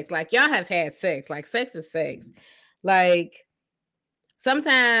not sex. Like y'all have had sex. Like sex is sex. Like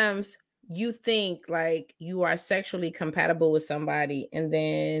sometimes you think like you are sexually compatible with somebody and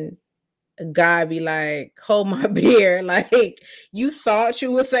then a guy be like, hold my beer. Like you thought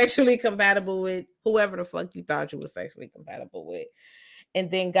you were sexually compatible with whoever the fuck you thought you were sexually compatible with. And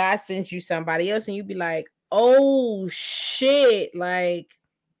then God sends you somebody else and you be like, oh shit. Like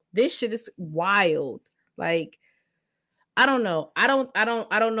this shit is wild. Like I don't know. I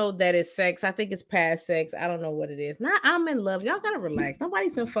don't know that it's sex. I think it's past sex. I don't know what it is. Not I'm in love. Y'all gotta relax.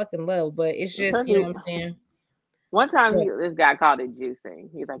 Nobody's in fucking love, but it's just, you know what I'm saying? One time What? this guy called it juicing.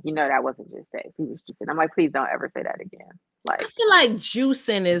 He's like, that wasn't just sex. He was juicing. I'm like, please don't ever say that again. I feel like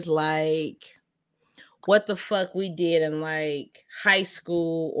juicing is like what the fuck we did in like high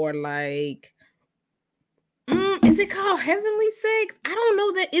school or like is it called heavenly sex? I don't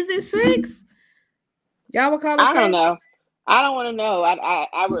know that. Is it sex? Y'all would call it I sex? don't know. I don't want to know.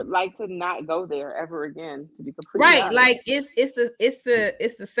 I would like to not go there ever again, to be completely right. honest. Like it's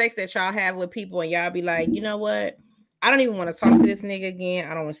the sex that y'all have with people and y'all be like, you know what? I don't even want to talk to this nigga again.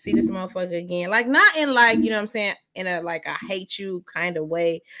 I don't want to see this motherfucker again. Like not in like, you know what I'm saying, in a like I hate you kind of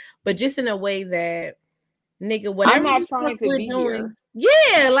way, but just in a way that nigga, whatever I'm not trying to be doing, here.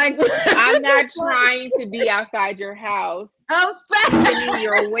 yeah, like I'm not trying to be outside your house, in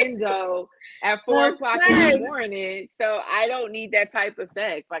your window at 4 o'clock in the morning. So I don't need that type of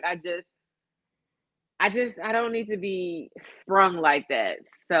sex. Like I don't need to be sprung like that.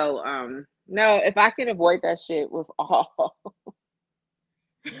 So no, if I can avoid that shit with all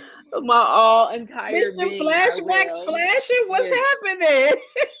my entire Mr. being, Flashbacks flashing. What's happening?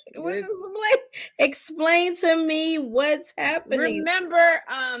 Explain to me what's happening. Remember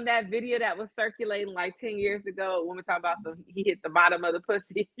that video that was circulating like 10 years ago? When we talk about he hit the bottom of the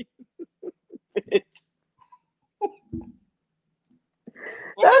pussy.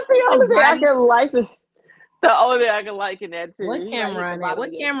 That's the only thing I can liken. The only thing I can liken that to. What camera on that?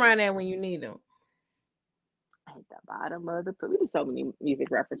 What camera on that when you need them? At the bottom of the pussy. We do so many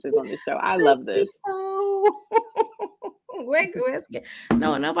music references on this show. I love this.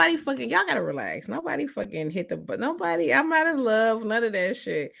 No, nobody fucking. Y'all gotta relax. Nobody fucking hit the. But nobody. I'm not in love. None of that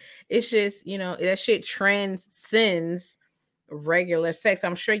shit. It's just that shit transcends regular sex.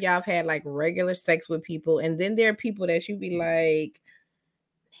 I'm sure y'all have had like regular sex with people, and then there are people that you be like,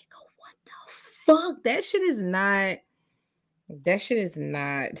 nigga, what the fuck? That shit is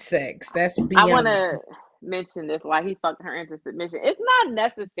not sex. That's beyond. I want to mention this. Why he fucked her into submission. It's not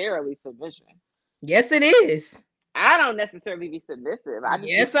necessarily submission. Yes, it is. I don't necessarily be submissive. I just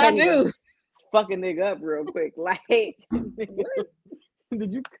yes, I do. Fucking nigga up real quick. Like, did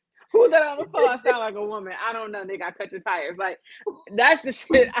you? Who's that on the phone? I sound like a woman. I don't know, nigga. I cut your tires. Like, that's the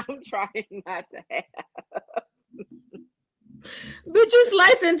shit I'm trying not to have. But you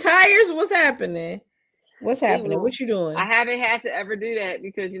slicing tires? What's happening? What's happening? What you doing? I haven't had to ever do that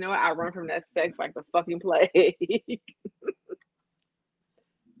because you know what? I run from that sex like the fucking plague.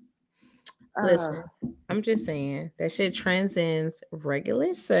 Listen, I'm just saying that shit transcends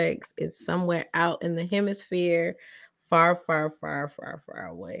regular sex. It's somewhere out in the hemisphere, far, far, far, far, far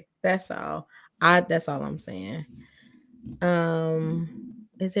away. That's all. That's all I'm saying.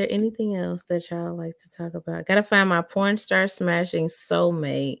 Is there anything else that y'all like to talk about? Gotta find my porn star smashing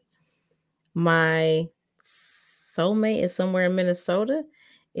soulmate. My soulmate is somewhere in Minnesota.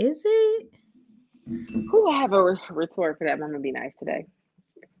 Is it? Who I have a retort for that? I'm gonna be nice today.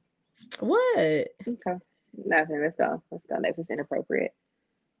 What? Okay. Nothing. Let's go. Let's go. That's just inappropriate.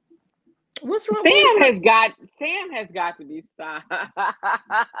 What's wrong? Sam has got to be stopped.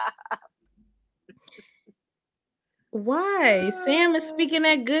 Why? Sam is speaking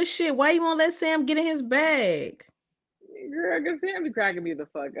that good shit. Why you won't let Sam get in his bag? Girl, because Sam be cracking me the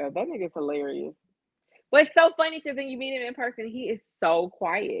fuck up. That nigga's hilarious. But it's so funny because when you meet him in person, he is so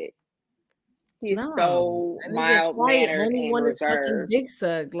quiet. He's so mild mannered and want his fucking reserved. dick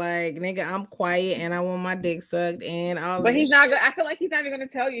sucked. Like, nigga, I'm quiet and I want my dick sucked and all. But he's not gonna. I feel like he's not even gonna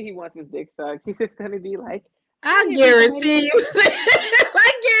tell you he wants his dick sucked. He's just gonna be like, I guarantee you.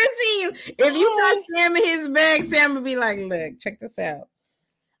 I guarantee you. If you got Sam in his bag, Sam would be like, look, check this out.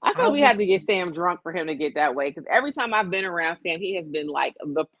 I thought we had to get Sam drunk for him to get that way. Because every time I've been around Sam, he has been like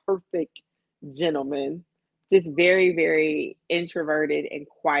the perfect gentleman. Just very, very introverted and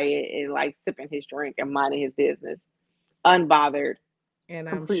quiet and like sipping his drink and minding his business. Unbothered. And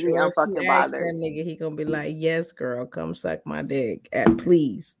I'm sure if he asks that nigga, he gonna be like, yes, girl, come suck my dick.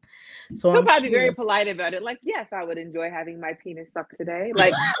 Please. So he'll probably be very polite about it. Like, yes, I would enjoy having my penis sucked today.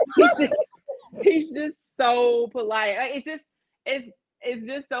 Like he's just so polite. Like, it's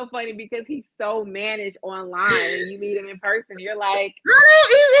just so funny because he's so managed online and you meet him in person. You're like, I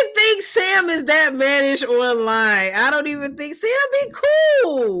don't even think Sam is that managed online. I don't even think Sam be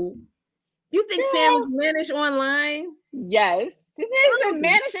cool. You think Sam is managed online? Yes. There's been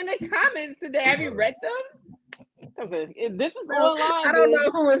managed in the comments today. Have you read them? This is online. I don't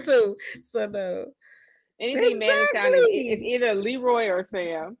know who is who. So no. Anything managed down is either Leroy or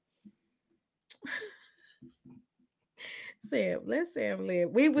Sam. Sam, let Sam live.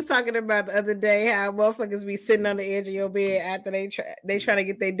 We was talking about the other day how motherfuckers be sitting on the edge of your bed after they try to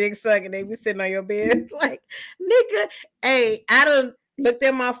get their dick sucked and they be sitting on your bed like, nigga, hey, I done looked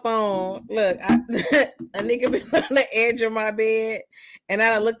at my phone. Look, a nigga been on the edge of my bed and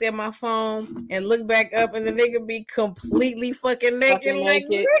I done looked at my phone and looked back up and the nigga be completely fucking naked. Like,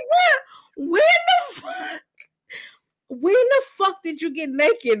 nigga, when the fuck did you get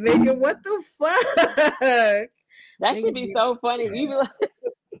naked, nigga? What the fuck? That should be so funny. You be like,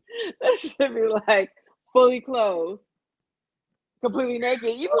 that should be like fully clothed, completely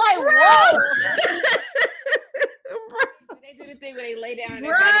naked. You be like, whoa. They do the thing where they lay down and they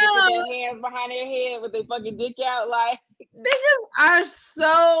try to get their hands behind their head with their fucking dick out. Like, niggas are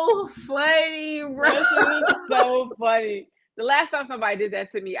so funny, bro. That shit is so funny. The last time somebody did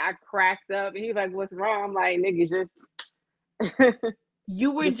that to me, I cracked up and he was like, what's wrong? I'm like, nigga, just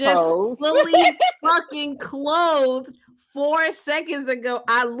you were just fully fucking clothed 4 seconds ago.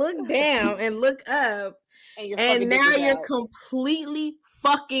 I look down and look up, and now you're completely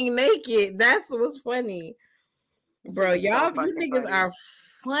fucking naked. That's what's funny, bro. Y'all, you niggas are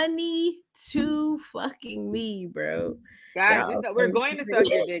funny to fucking me, bro. Guys, we're going to suck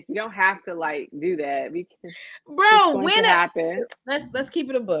your dick. You don't have to like do that. Bro, when it happen, let's keep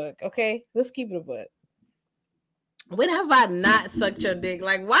it a book, okay? Let's keep it a book. When have I not sucked your dick?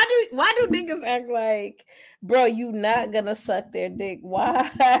 Like, why do niggas act like, bro, you not gonna suck their dick?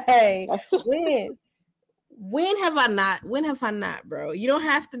 Why? When have I not? When have I not, bro? You don't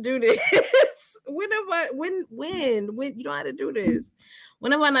have to do this. When you don't have to do this.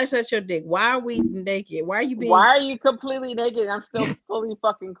 When have I not sucked your dick? Why are we naked? Why are you completely naked? I'm still fully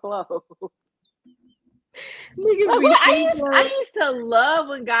fucking clothed. Niggas I used to love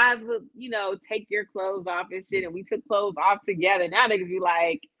when guys would, take your clothes off and shit, and we took clothes off together. Now niggas be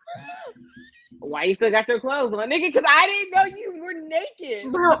like, why you still got your clothes on, nigga? Because I didn't know you were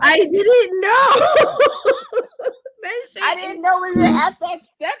naked. Bro, I didn't know. I didn't know we were at that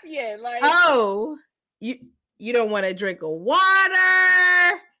step yet. Like, oh, you don't want to drink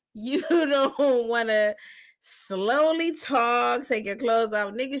water. You don't want to slowly talk, take your clothes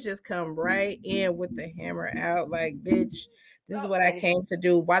off. Niggas just come right in with the hammer out like, bitch, this is what I came to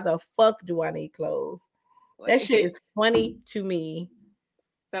do. Why the fuck do I need clothes? That shit is funny to me.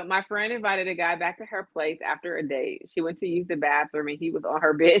 So my friend invited a guy back to her place after a date. She went to use the bathroom and he was on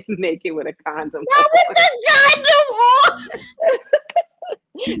her bed naked with a condom. What was the condom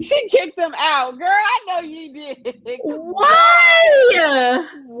on? She kicked him out. Girl, I know you did.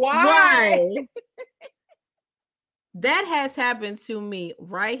 Why? That has happened to me,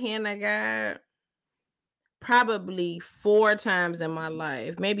 right hand I got probably 4 times in my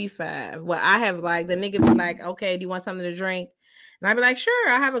life, maybe 5. Well, I have like the nigga be like, okay, do you want something to drink? And I'd be like, sure,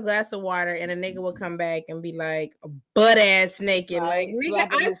 I'll have a glass of water. And a nigga will come back and be like, butt ass naked. Right. Like,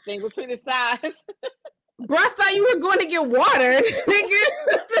 nigga, I thing between the sides. Bro, I thought you were going to get water. Nigga,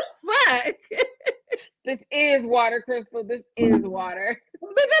 what the fuck? This is water, Crystal. This is water.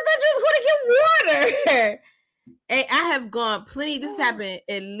 Bitch, I thought you was going to get water. Hey, I have gone plenty. This happened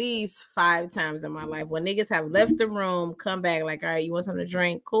at least 5 times in my life when niggas have left the room, come back like, all right, you want something to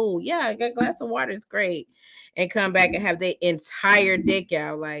drink? Cool. Yeah, I got a glass of water. It's great. And come back and have their entire dick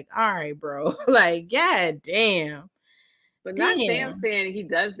out. Like, all right, bro. Like, god damn. But not Sam saying he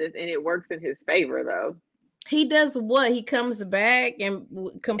does this and it works in his favor, though. He does what? He comes back and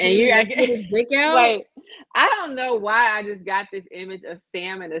completely put his dick out? Wait, I don't know why I just got this image of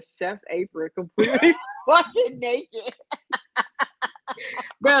Sam in a chef's apron completely fucking naked.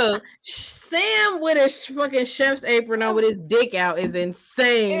 Bro, Sam with a fucking chef's apron on with his dick out is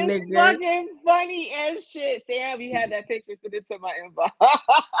insane, it's nigga. Fucking funny as shit. Sam, you had that picture, send it to my inbox.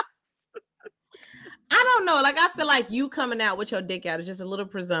 I don't know. Like, I feel like you coming out with your dick out is just a little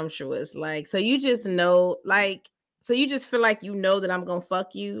presumptuous. Like, so you just know, like, so you just feel like you know that I'm gonna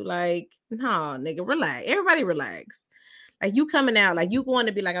fuck you. Like, no, nigga, relax. Everybody relax. Like, you coming out, like, you going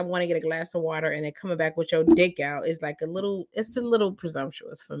to be like, I want to get a glass of water, and then coming back with your dick out is like it's a little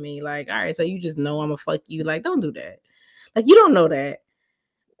presumptuous for me. Like, all right, so you just know I'm gonna fuck you. Like, don't do that. Like, you don't know that.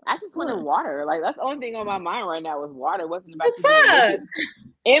 I just wanted water. Like, that's the only thing on my mind right now was water. It wasn't about you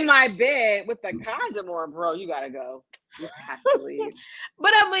in my bed with the condom on, bro. You gotta go. You have to leave.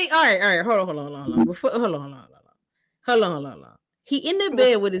 But I mean, all right. Hold on. He in the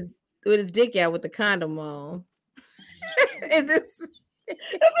bed with his dick out with the condom on. Is this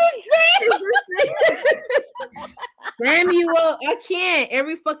Samuel? I can't.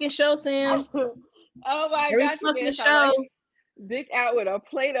 Every fucking show, Sam. Oh my gosh, fucking show. Like, dick out with a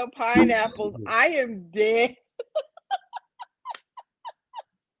plate of pineapples. I am dead.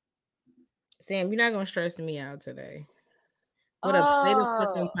 Sam, you're not gonna stress me out today. With a plate of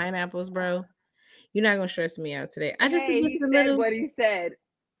fucking pineapples, bro. You're not gonna stress me out today. I just think it's a little. What he said.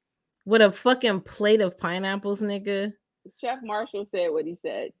 With a fucking plate of pineapples, nigga. Chef Marshall said what he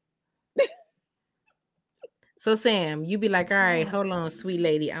said. So Sam, you be like, all right, hold on, sweet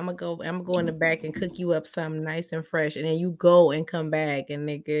lady. I'm gonna go in the back and cook you up something nice and fresh. And then you go and come back and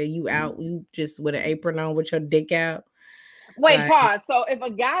nigga, you just with an apron on with your dick out. Wait, pause. So if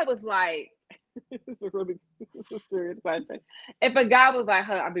a guy was like, this is a really serious question. If a guy was like,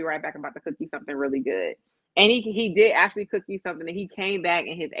 I'll be right back, I'm about to cook you something really good. And he did actually cook you something and he came back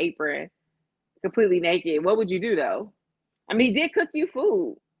in his apron completely naked, what would you do though? I mean, he did cook you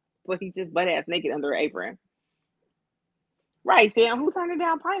food, but he's just butt ass naked under an apron. Right, Sam. Who turned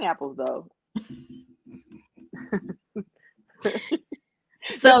down pineapples though?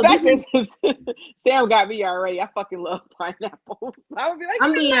 So Sam got me already. I fucking love pineapples. I would be like,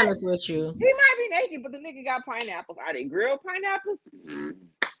 I'm being honest with you. He might be naked, but the nigga got pineapples. Are they grilled pineapples?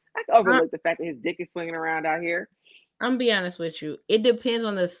 I can overlook the fact that his dick is swinging around out here. I'm be honest with you. It depends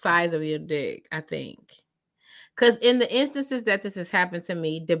on the size of your dick, I think. Because in the instances that this has happened to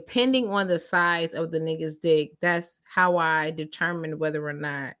me, depending on the size of the nigga's dick, that's how I determined whether or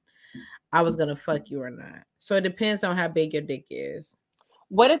not I was going to fuck you or not. So it depends on how big your dick is.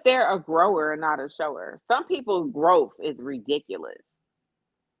 What if they're a grower and not a shower? Some people's growth is ridiculous.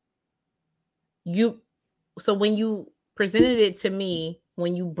 So when you presented it to me,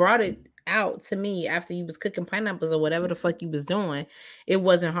 when you brought it out to me after you was cooking pineapples or whatever the fuck you was doing, it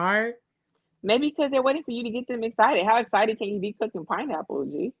wasn't hard? Maybe because they're waiting for you to get them excited. How excited can you be cooking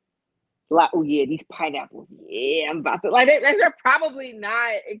pineapples, G? Like, oh yeah, these pineapples. Yeah, I'm about to. Like, they're probably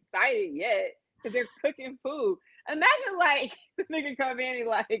not excited yet because they're cooking food. Imagine like the nigga come in and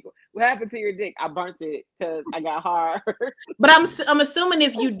like, what happened to your dick? I burnt it because I got hard. But I'm assuming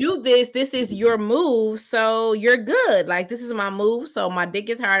if you do this is your move, so you're good. Like, this is my move, so my dick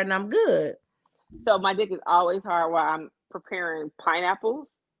is hard and I'm good. So my dick is always hard while I'm preparing pineapples.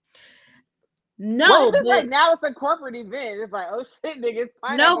 No, but like now it's a corporate event. It's like, oh shit, niggas.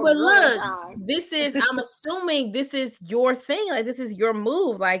 No, but look, I'm assuming this is your thing. Like, this is your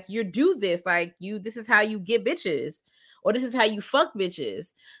move. Like, you do this. Like, this is how you get bitches, or this is how you fuck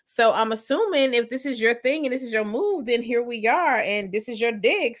bitches. So I'm assuming if this is your thing and this is your move, then here we are, and this is your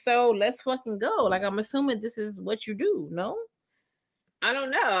dick. So let's fucking go. Like, I'm assuming this is what you do. No, I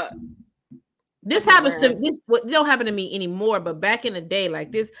don't know. This happens to this. It don't happen to me anymore. But back in the day,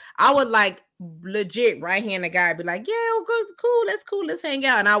 like this, I would like legit right hand a guy, be like, "Yeah, cool, let's hang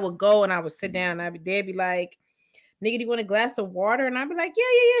out." And I would go and I would sit down. And I'd be like, "Nigga, do you want a glass of water?" And I'd be like,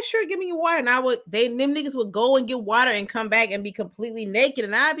 "Yeah, sure, give me your water." And them niggas would go and get water and come back and be completely naked.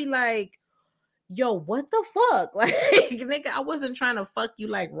 And I'd be like, "Yo, what the fuck?" Like, nigga, I wasn't trying to fuck you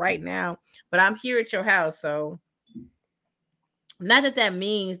like right now, but I'm here at your house, so. Not that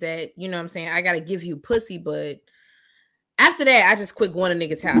means that, you know what I'm saying, I got to give you pussy, but After that, I just quit going to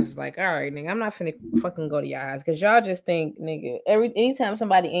niggas' houses. Like, all right, nigga, I'm not finna fucking go to y'all house because y'all just think, nigga, anytime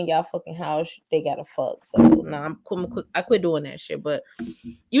somebody in y'all fucking house, they gotta fuck. So no, I quit doing that shit. But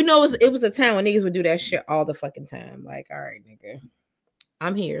you know, it was a time when niggas would do that shit all the fucking time. Like, all right, nigga,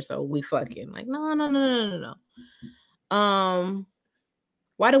 I'm here, so we fucking. Like, no.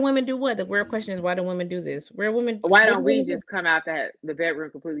 Why do women do what? The real question is, why do women do this? Why don't we just come out the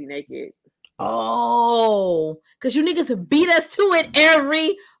bedroom completely naked? Oh, because you niggas beat us to it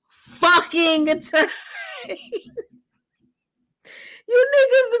every fucking time. You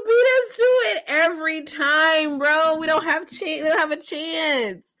niggas beat us to it every time, bro. We don't have a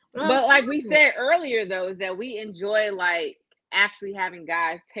chance. But like we said earlier, though, is that we enjoy like actually having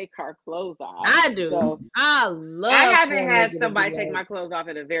guys take our clothes off. I do. So I haven't had somebody take my clothes off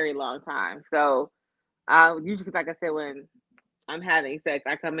in a very long time. So usually, like I said, when I'm having sex,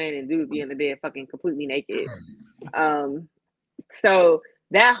 I come in and dude be in the bed fucking completely naked. So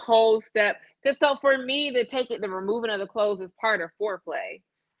that whole step, so for me, the removing of the clothes is part of foreplay.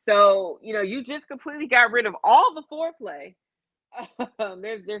 So you just completely got rid of all the foreplay.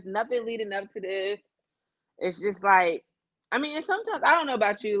 There's nothing leading up to this. It's just like, I mean, and sometimes I don't know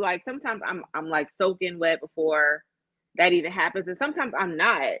about you, like sometimes I'm like soaking wet before that even happens, and sometimes I'm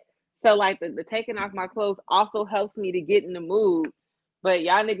not. So like the taking off my clothes also helps me to get in the mood. But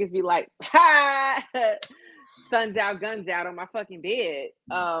y'all niggas be like, ha, sun's out, guns out on my fucking bed.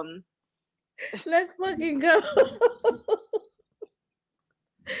 Let's fucking go.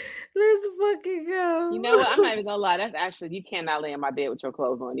 Let's fucking go. You know what? I'm not even gonna lie. That's actually, you cannot lay in my bed with your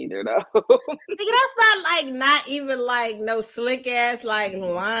clothes on either, though. Nigga, that's not even like no slick ass like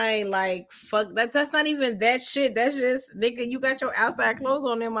line, like fuck that. That's not even that shit. That's just, nigga, you got your outside clothes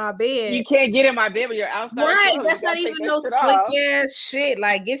on in my bed. You can't get in my bed with your outside right, clothes. that's not even no slick ass shit.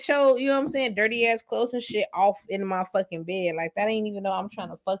 Like, get your, you know what I'm saying, dirty ass clothes and shit off in my fucking bed. Like, that ain't even though I'm trying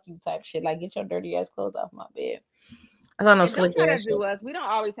to fuck you type shit. Like, get your dirty ass clothes off my bed. I don't know. Slick ass do us. We don't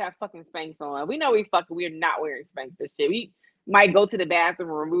always have fucking Spanx on. We know we're not wearing Spanx and shit. We might go to the bathroom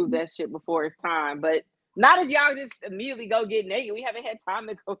and remove that shit before it's time, but not if y'all just immediately go get naked. We haven't had time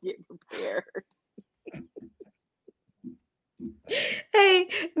to go get prepared. Hey,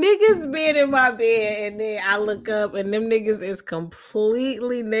 niggas being in my bed and then I look up and them niggas is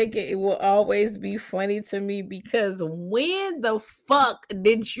completely naked. It will always be funny to me because when the fuck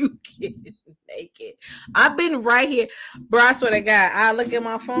did you get naked? I've been right here. Bro, I swear to God, I look at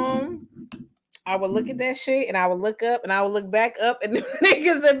my phone, I would look at that shit and I would look up and I would look back up and the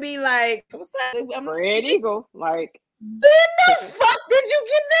niggas would be like, what's up? I'm Red Eagle. Like, when the fuck did you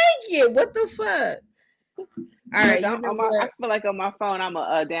get naked? What the fuck? All right, I feel like on my phone I'm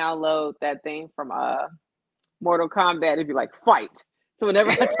gonna download that thing from Mortal Kombat. It'd be like fight. So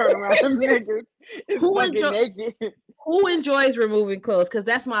whenever I turn around, them niggas is fucking naked. Who enjoys removing clothes? Because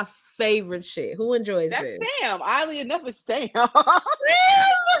that's my favorite shit. Who enjoys this? Sam. Oddly enough, it's Sam. You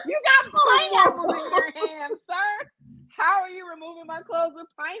got pineapples in your hand, sir. How are you removing my clothes with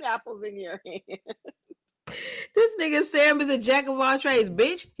pineapples in your hand? This nigga Sam is a jack of all trades,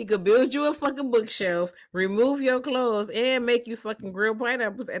 bitch. He could build you a fucking bookshelf, remove your clothes, and make you fucking grill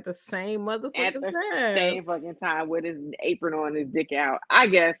pineapples at the same motherfucking time. Same fucking time with his apron on, his dick out. I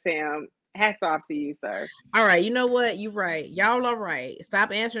guess, Sam. Hats off to you, sir. All right, you know what? You're right. Y'all are right.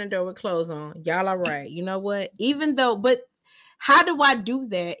 Stop answering the door with clothes on. Y'all are right. You know what? But how do I do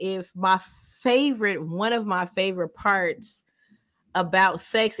that if one of my favorite parts about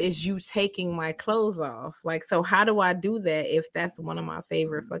sex is you taking my clothes off? Like, so how do I do that if that's one of my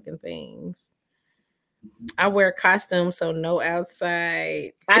favorite fucking things? I wear costumes, so no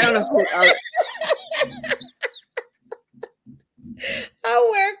outside. I don't know. I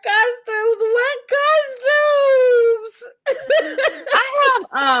wear costumes. What costumes?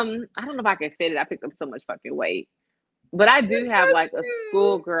 I don't know if I can fit it. I picked up so much fucking weight. But I do have like a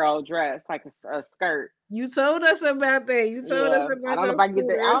schoolgirl dress, like a skirt. You told us about that. You told us about. I don't know if I can get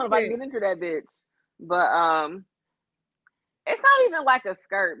that. I don't know if I can get into that bitch. But it's not even like a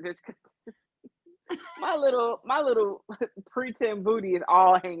skirt, bitch. my little pretend booty is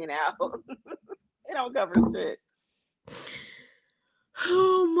all hanging out. It don't cover shit.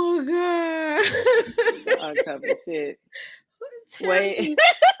 Oh my god! Uncover shit. Wait.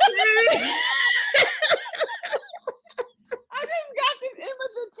 I just got this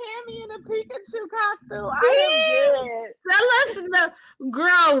image of Tammy in a Pikachu costume. I am dead. Tell us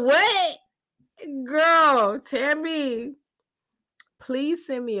girl, what? Girl, Tammy, please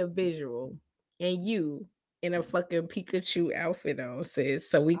send me a visual and you in a fucking Pikachu outfit on, sis,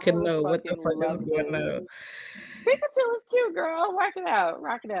 so we can know what the fuck is going on. Pikachu is cute, girl. Rock it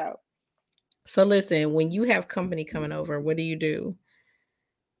out. So listen, when you have company coming over, what do you do?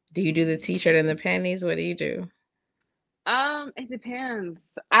 Do you do the t-shirt and the panties? What do you do? It depends.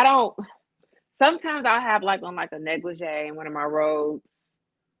 I don't. Sometimes I'll have like on like a negligee and one of my robes.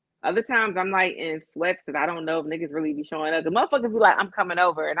 Other times I'm like in sweats because I don't know if niggas really be showing up. The motherfuckers be like, I'm coming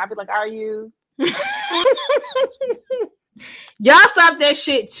over. And I'll be like, are you? Y'all stop that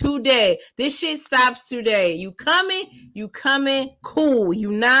shit today. This shit stops today. You coming, cool.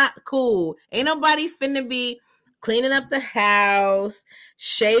 You not cool. Ain't nobody finna be cleaning up the house,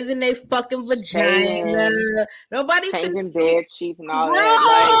 shaving their fucking vagina. Nobody changing bed sheets and all Bro!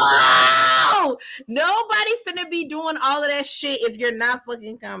 that. Like, nobody finna be doing all of that shit if you're not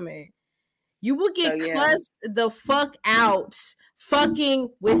fucking coming. You will get cussed the fuck out. Fucking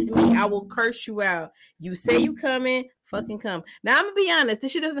with me. I will curse you out. You say you coming, fucking come. Now I'm gonna be honest,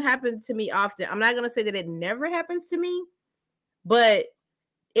 this shit doesn't happen to me often. I'm not gonna say that it never happens to me, but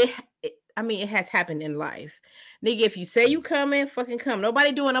it has happened in life. Nigga, if you say you coming, fucking come.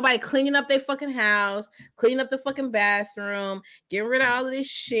 Nobody cleaning up their fucking house, cleaning up the fucking bathroom, getting rid of all of this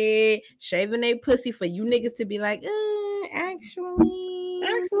shit, shaving their pussy for you niggas to be like, actually,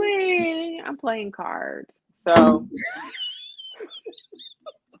 I'm playing cards. So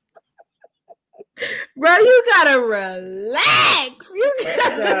bro, you gotta relax.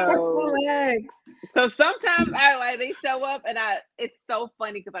 Relax. So sometimes they show up and it's so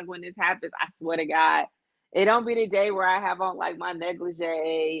funny because like when this happens, I swear to God, it don't be the day where I have on like my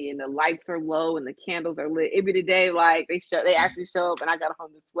negligee and the lights are low and the candles are lit. It be the day like they actually show up and I got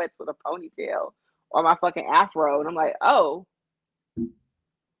on the sweats with a ponytail or my fucking afro and I'm like, oh,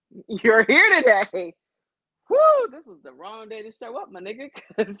 you're here today. Whoo, this was the wrong day to show up, my nigga.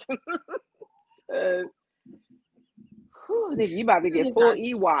 Nigga, you about to get full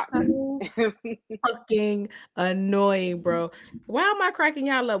Ewok. Fucking annoying, bro. Why am I cracking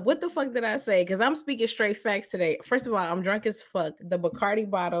y'all up? What the fuck did I say? Because I'm speaking straight facts today. First of all, I'm drunk as fuck. The Bacardi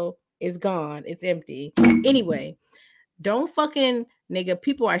bottle is gone. It's empty. Anyway, don't fucking nigga.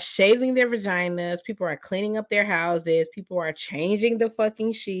 People are shaving their vaginas. People are cleaning up their houses. People are changing the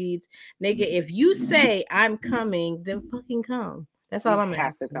fucking sheets. Nigga, if you say I'm coming, then fucking come. That's all I'm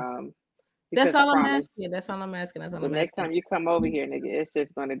asking. To come. That's all I'm asking. That's all I'm asking. The next time you come over here, nigga, it's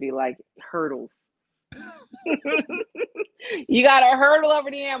just going to be like hurdles. You got a hurdle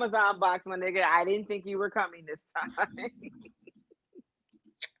over the Amazon box, my nigga. I didn't think you were coming this time.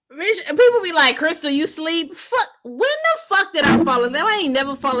 People be like, Crystal, you sleep? Fuck. When the fuck did I fall asleep? I ain't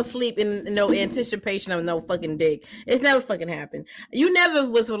never fall asleep in no anticipation of no fucking dick. It's never fucking happened. You never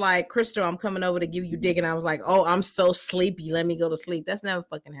was like, Crystal, I'm coming over to give you dick, and I was like, oh, I'm so sleepy. Let me go to sleep. That's never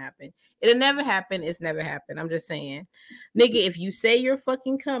fucking happened. It'll never happen. It's never happened. I'm just saying, nigga, if you say you're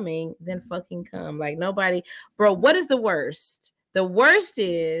fucking coming, then fucking come. Like nobody, bro. What is the worst? The worst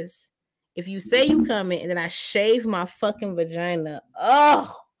is if you say you coming and then I shave my fucking vagina.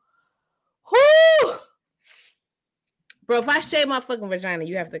 Oh. Whoo! Bro, if I shave my fucking vagina,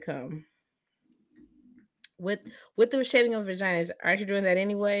 you have to come. With the shaving of vaginas, aren't you doing that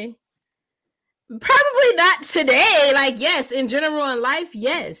anyway? Probably not today. Like, yes, in general in life,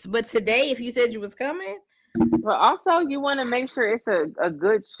 yes. But today, if you said you was coming. But also, you want to make sure it's a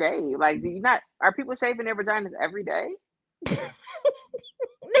good shave. Like, are people shaving their vaginas every day? Nigga,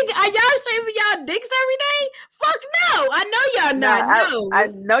 are y'all shaving y'all dicks every day? Fuck no. I know y'all not. No. I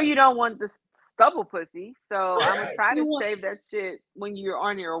know you don't want the stubble pussy, so I'm gonna try to shave that shit when you're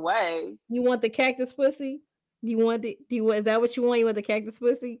on your way. You want the cactus pussy? Is that what you want? You want the cactus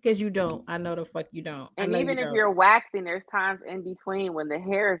pussy? Because you don't. I know the fuck you don't. And even if you're waxing, there's times in between when the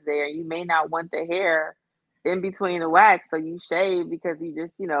hair is there. You may not want the hair in between the wax, so you shave because you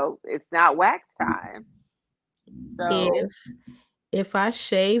just, it's not wax time. So if I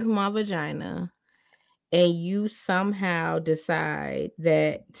shave my vagina and you somehow decide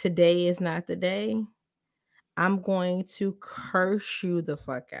that today is not the day, I'm going to curse you the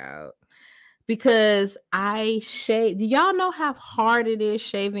fuck out. Because I shave. Do y'all know how hard it is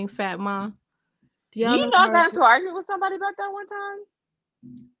shaving, Fat Mom? Do y'all know I got into an argument with somebody about that one time?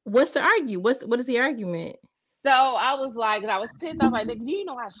 What's the argument? What is the argument? So I was like, I was pissed. I was like, nigga, do you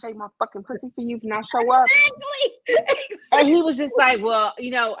know how to shave my fucking pussy for you when I show up? Exactly. And he was just like, well,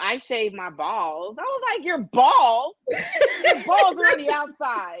 I shave my balls. I was like, your balls? Your balls are on the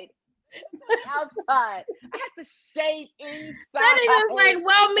outside. Outside. I have to shave inside. That nigga was like,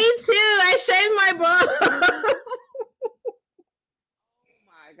 well, me too. I shaved my balls. Oh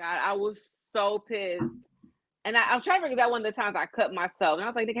my God. I was so pissed. And I'm trying to figure out one of the times I cut myself. And I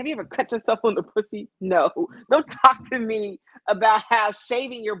was like, have you ever cut yourself on the pussy? No. Don't talk to me about how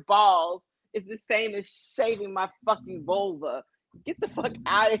shaving your balls is the same as shaving my fucking vulva. Get the fuck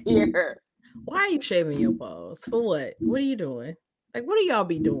out of here. Why are you shaving your balls? For what? What are you doing? Like, what do y'all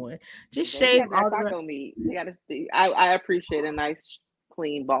be doing? Just They shave got that all the. taco meat. They got to. I appreciate a nice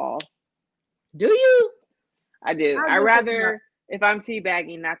clean ball. Do you? I do. I I just think about- rather if I'm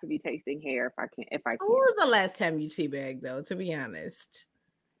teabagging not to be tasting hair if I can. When was the last time you teabagged though? To be honest,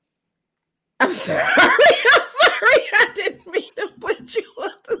 I'm sorry. I'm sorry. I didn't mean to put you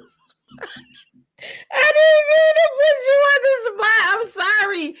on the spot. I didn't mean to put you on the spot. I'm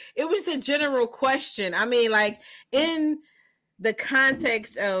sorry. It was a general question. I mean, like in the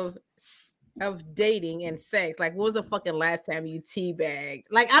context of dating and sex, like what was the fucking last time you teabagged?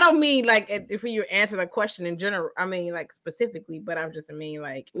 Like I don't mean like if you answer the question in general. I mean like specifically, but I'm just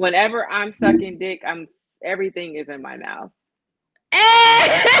like whenever I'm sucking dick, everything is in my mouth. Hey,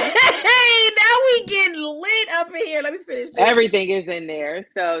 now we get lit up in here. Let me finish this. Everything is in there.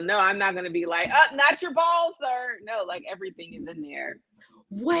 So no, I'm not gonna be like, not your balls, sir. No, like everything is in there.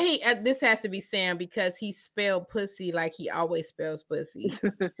 Wait, this has to be Sam because he spelled pussy like he always spells pussy.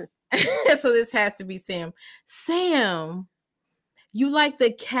 So this has to be Sam. Sam, you like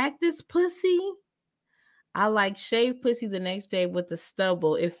the cactus pussy? I like shaved pussy the next day with the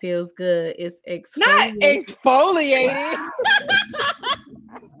stubble. It feels good. It's exfoliating. Not exfoliating.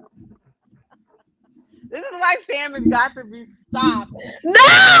 This is why Sam has got to be stopped.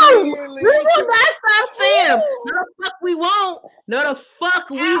 No! We will not stop Sam. No, the fuck we won't. No, the fuck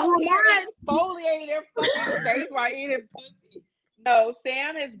we will not. Exfoliate their fucking face while eating pussy. No,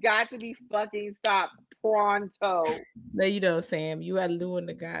 Sam has got to be fucking stopped pronto. No, you don't, Sam. You are doing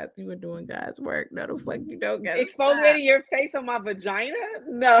You were doing God's work. No, the fuck you don't get exfoliating your face on my vagina?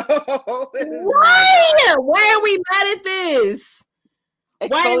 No. Why? Why are we mad at this?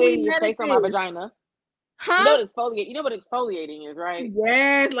 Exfoliating your face on my vagina. Huh? You know what exfoliating is, right?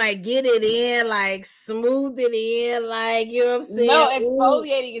 Yes, like get it in, like smooth it in, like you know what I'm saying. No,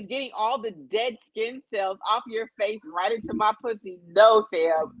 exfoliating is getting all the dead skin cells off your face right into my pussy. No,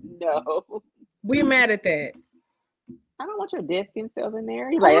 Sam, no. We're mad at that. I don't want your dead skin cells in there.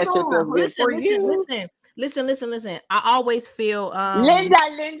 He's like, that shit feels good for you. Listen. I always feel Linda.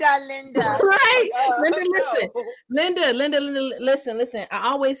 Right. Linda, listen. I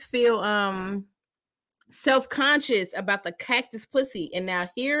always feel self-conscious about the cactus pussy. And now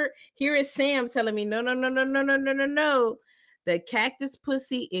here is Sam telling me no. The cactus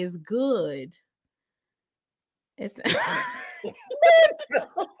pussy is good. It's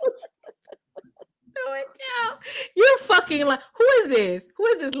You're fucking like who is this? Who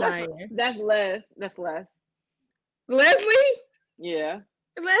is this lying? That's Les. Leslie? Yeah.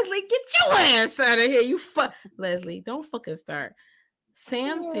 Leslie, get your ass out of here. Leslie, don't fucking start.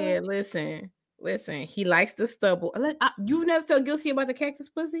 Sam said, listen, he likes the stubble. You've never felt guilty about the cactus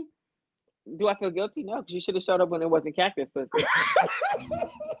pussy? Do I feel guilty? No, because you should have showed up when it wasn't cactus pussy.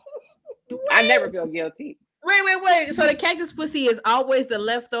 I never feel guilty. Wait. So the cactus pussy is always the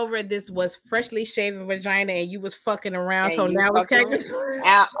leftover. This was freshly shaven vagina and you was fucking around. And so now it's cactus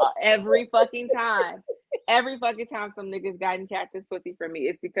every fucking time. Every fucking time some niggas gotten cactus pussy from me,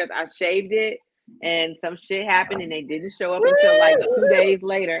 it's because I shaved it and some shit happened and they didn't show up until like 2 days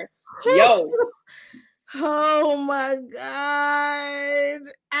later. Yo. Oh my God.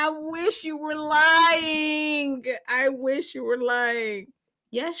 I wish you were lying.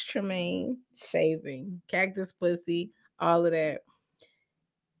 Yes, Tremaine. Shaving, cactus pussy, all of that.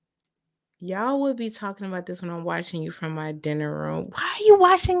 Y'all would be talking about this when I'm watching you from my dinner room. Why are you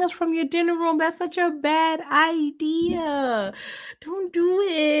watching us from your dinner room? That's such a bad idea. Don't do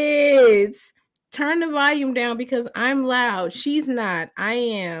it. Turn the volume down because I'm loud. She's not. I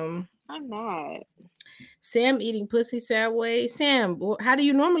am. I'm not. Sam eating pussy sideways. Sam, how do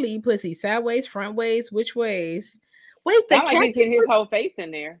you normally eat pussy? Sideways, front ways, which ways? Wait, sound like he's getting his whole face in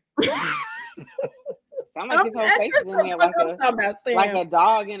there. Sound like his whole face is in there like a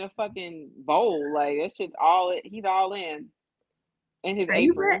dog in a fucking bowl. Like that shit's he's all in his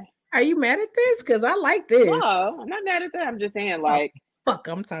apron. Are you mad at this? Because I like this. No, I'm not mad at that. I'm just saying like fuck,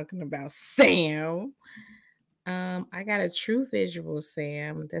 I'm talking about Sam. I got a true visual,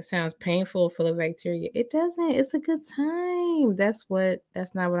 Sam. That sounds painful, full of bacteria. It doesn't. It's a good time. That's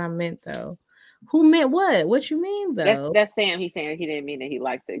not what I meant though. Who meant what? What you mean though? That's Sam. He's saying he didn't mean that he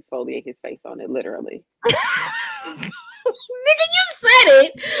likes to exfoliate his face on it, literally. Nigga, you said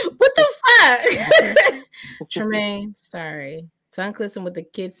it. What the fuck? Tremaine, sorry. Tongue kissing with the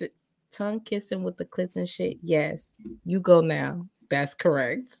clits and shit. Yes. You go now. That's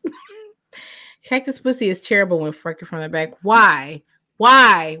correct. Cactus pussy is terrible when fucking from the back. Why?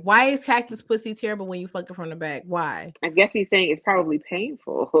 Why is cactus pussy terrible when you fucking from the back? Why? I guess he's saying it's probably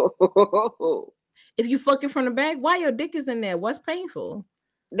painful. If you fucking from the back, why your dick is in there? What's painful?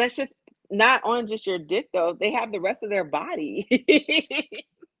 That's just not on just your dick though. They have the rest of their body.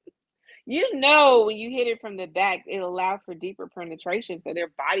 You know, when you hit it from the back, it allows for deeper penetration, so their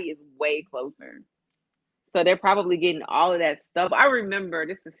body is way closer. So they're probably getting all of that stuff. I remember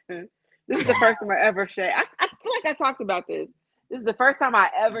this is this is the first time I ever shaved. I feel like I talked about this. This is the first time I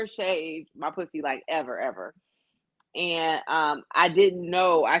ever shaved my pussy, like ever. And I didn't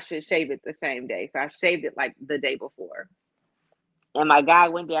know I should shave it the same day, so I shaved it like the day before. And my guy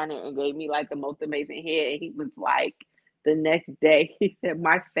went down there and gave me like the most amazing head. And he was like, the next day, he said,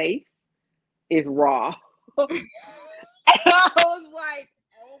 my face is raw. And I was like,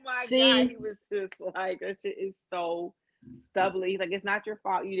 oh my God. He was just like, that shit is so stubbly. He's like, it's not your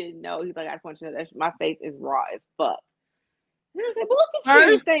fault. You didn't know. He's like, I just want you to know that my face is raw as fuck. And I was like, but look at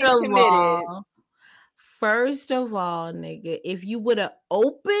you staying committed. First of all, nigga, if you would have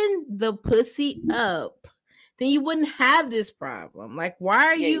opened the pussy up, then you wouldn't have this problem. Like, why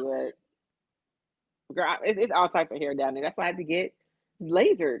are you? Would. Girl, it's all type of hair down there. That's why I had to get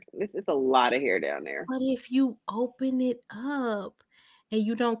lasered. It's a lot of hair down there. But if you open it up and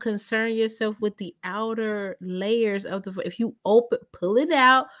you don't concern yourself with the outer layers of the, if you pull it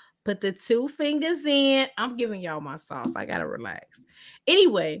out, put the 2 fingers in. I'm giving y'all my sauce. I gotta relax.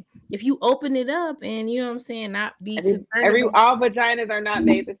 Anyway, if you open it up and you know what I'm saying, not be concerned. All vaginas are not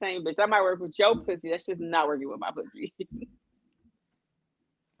made the same, bitch. I might work with your pussy. That's just not working with my pussy.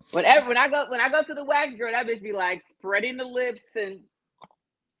 When I go to the wax girl, that bitch be like spreading the lips and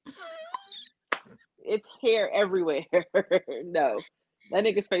it's hair everywhere. No, that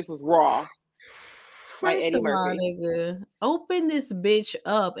nigga's face was raw. First of all, nigga, open this bitch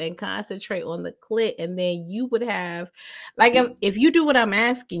up and concentrate on the clit, and then you would have, like, if you do what I'm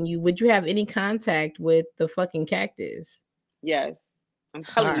asking you, would you have any contact with the fucking cactus? Yes, I'm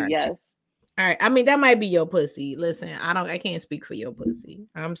telling you, yes. All right. I mean, that might be your pussy. Listen, I can't speak for your pussy.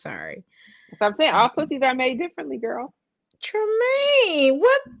 I'm sorry. So I'm saying all pussies are made differently, girl. Tremaine,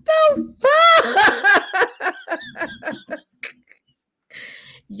 what the fuck?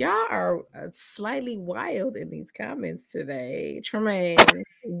 Y'all are slightly wild in these comments today. Tremaine,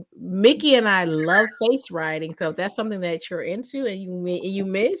 Mickey and I love face writing. So if that's something that you're into and you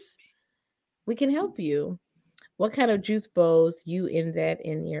miss, we can help you. What kind of juice bowls you in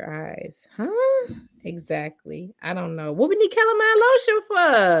your eyes? Huh? Exactly. I don't know. What we need calamine lotion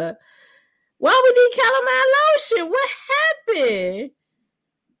for? Why we need calamine lotion? What happened?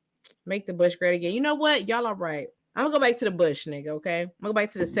 Make the bush great again. You know what? Y'all are right. I'm gonna go back to the bush, nigga, okay? I'm gonna go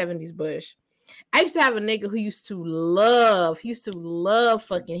back to the 70s bush. I used to have a nigga who used to love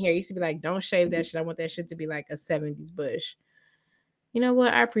fucking hair. He used to be like, don't shave that shit. I want that shit to be like a 70s bush. You know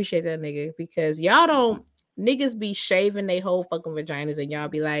what? I appreciate that nigga because y'all don't, niggas be shaving they whole fucking vaginas and y'all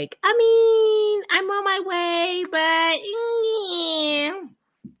be like, I mean, I'm on my way, but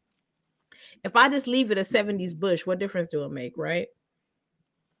yeah. If I just leave it a 70s bush, what difference do it make, right?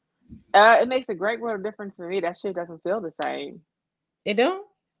 It makes a great world of difference for me. That shit doesn't feel the same. It don't?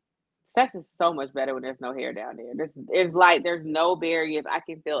 Sex is so much better when there's no hair down there. It's like there's no barriers. I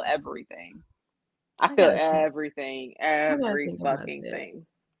can feel everything. I feel everything. Every fucking thing.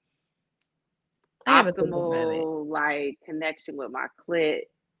 Optimal, like, connection with my clit.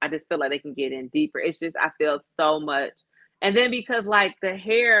 I just feel like they can get in deeper. It's just, I feel so much. And then because, like, the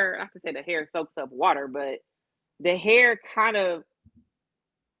hair, I have to say the hair soaks up water, but the hair kind of,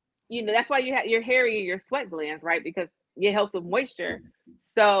 you know, that's why you have your hairy in your sweat glands, right? Because it helps with moisture.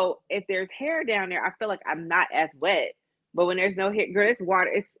 So if there's hair down there, I feel like I'm not as wet. But when there's no hair, girl, it's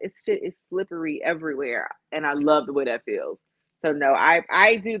water. It's slippery everywhere, and I love the way that feels. So no,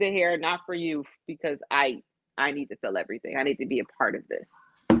 I do the hair not for you because I need to feel everything. I need to be a part of this.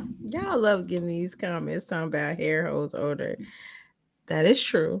 Y'all love getting these comments talking about hair holds odor. That is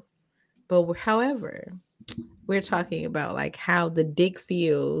true, but however, we're talking about like how the dick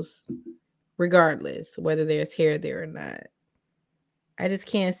feels, regardless whether there's hair there or not. I just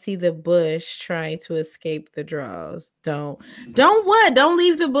can't see the bush trying to escape the draws. Don't what? Don't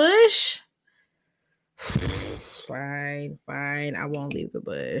leave the bush? Fine. I won't leave the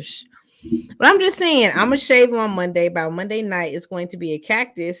bush. But I'm just saying, I'm going to shave on Monday. By Monday night, it's going to be a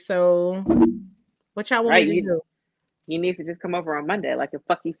cactus. So what y'all want me to do? You need to just come over on Monday like the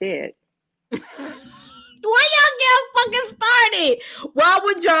fuck he said. Why y'all get fucking started? Why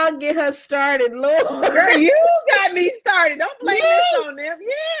would y'all get her started, Lord? Girl, you got me started. Don't blame this on them.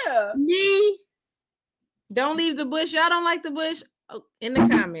 Yeah. Me? Don't leave the bush. Y'all don't like the bush? Oh, in the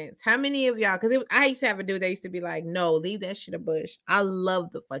comments, how many of y'all? Because I used to have a dude that used to be like, no, leave that shit a bush. I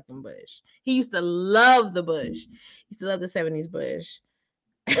love the fucking bush. He used to love the bush. He used to love the 70s bush.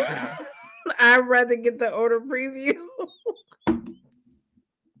 I'd rather get the odor preview.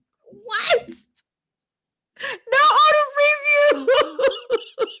 What?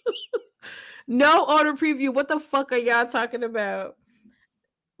 No odor preview. What the fuck are y'all talking about?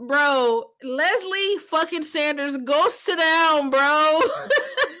 Bro, Leslie fucking Sanders, go sit down, bro.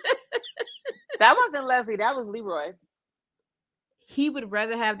 That wasn't Leslie. That was Leroy. He would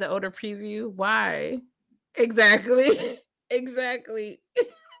rather have the odor preview. Why? Exactly. Exactly.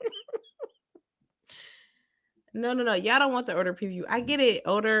 No. Y'all don't want the odor preview. I get it.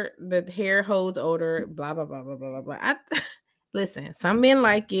 Odor, the hair holds odor, blah, blah, blah, blah, blah, blah. Listen, some men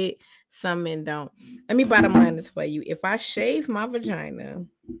like it, some men don't. Let me bottom line this for you. If I shave my vagina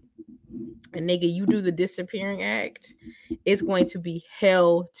and nigga, you do the disappearing act, it's going to be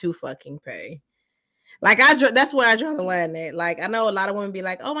hell to fucking pay. Like that's where I draw the line at. Like I know a lot of women be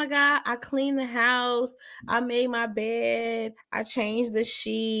like, "Oh my god, I cleaned the house, I made my bed, I changed the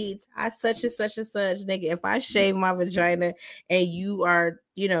sheets, I such and such and such." Nigga, if I shave my vagina and you are,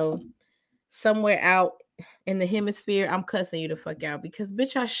 somewhere out in the hemisphere, I'm cussing you the fuck out because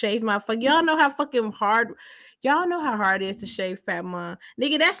bitch, I shaved my fuck. Y'all know how fucking hard. Y'all know how hard it is to shave Fat Mom.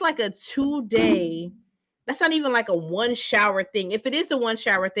 Nigga, that's like a 2-day. That's not even like a 1 shower thing. If it is a 1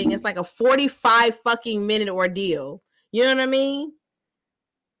 shower thing, it's like a 45 fucking minute ordeal. You know what I mean?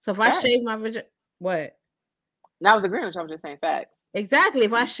 So if I shave my vagina, what? Now I was agreeing with you. I was just saying facts. Exactly.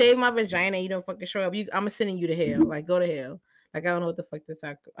 If I shave my vagina and you don't fucking show up, I'm sending you to hell. Like, go to hell. Like, I don't know what the fuck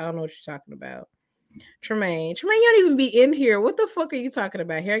I don't know what you're talking about. Tremaine, you don't even be in here. What the fuck are you talking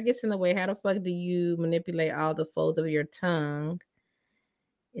about? Hair gets in the way. How the fuck do you manipulate all the folds of your tongue?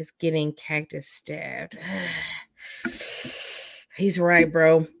 It's getting cactus stabbed. He's right,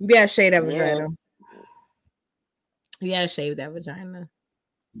 bro. You gotta shave that vagina. You gotta shave that vagina.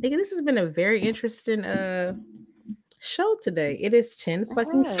 Nigga, this has been a very interesting show today. It is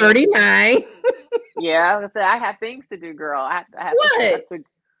 10:39. Yeah, I have things to do, girl. I have what?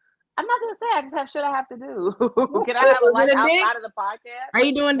 I'm not gonna say. I just have shit I have to do. Can I have a life outside of the podcast? Are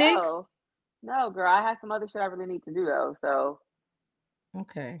you doing dicks? No, girl. I have some other shit I really need to do though. So,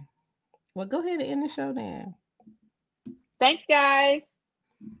 okay. Well, go ahead and end the show then. Thanks, guys.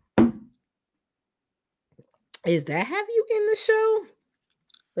 Is that have you in the show?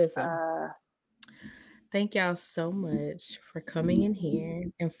 Listen. Thank y'all so much for coming in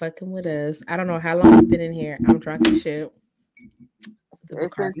here and fucking with us. I don't know how long you've been in here. I'm drunk as shit.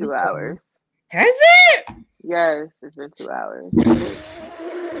 It's been 2 hours. Has it? Yes, it's been 2 hours.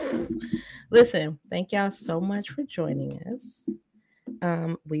 Listen, thank y'all so much for joining us.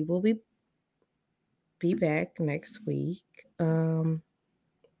 We will be back next week. Fuck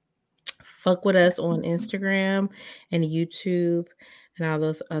with us on Instagram and YouTube and all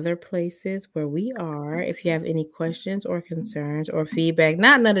those other places where we are. If you have any questions or concerns or feedback,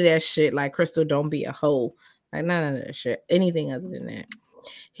 none of that shit like Crystal, don't be a hoe. Like none of that shit. Anything other than that.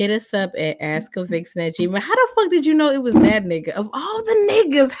 Hit us up at askavixen@gmail. How the fuck did you know it was that nigga? Of all the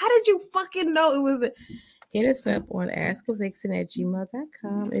niggas, how did you fucking know it was Hit us up on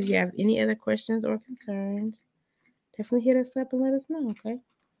askavixen@gmail.com. If you have any other questions or concerns, definitely hit us up and let us know, okay?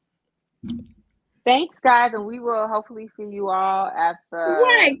 Thanks, guys, and we will hopefully see you all at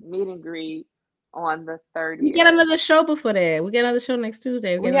the meet and greet on the 30th. We get another show before that. We get another show next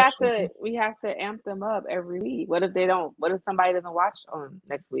Tuesday. We have to amp them up every week. What if somebody doesn't watch on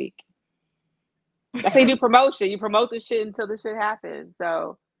next week? That's how you do promotion. You promote the shit until the shit happens.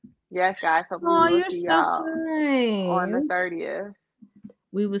 So yes, guys, hopefully we will see y'all on the 30th.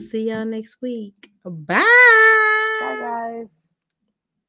 We will see y'all next week. Bye. Bye, guys.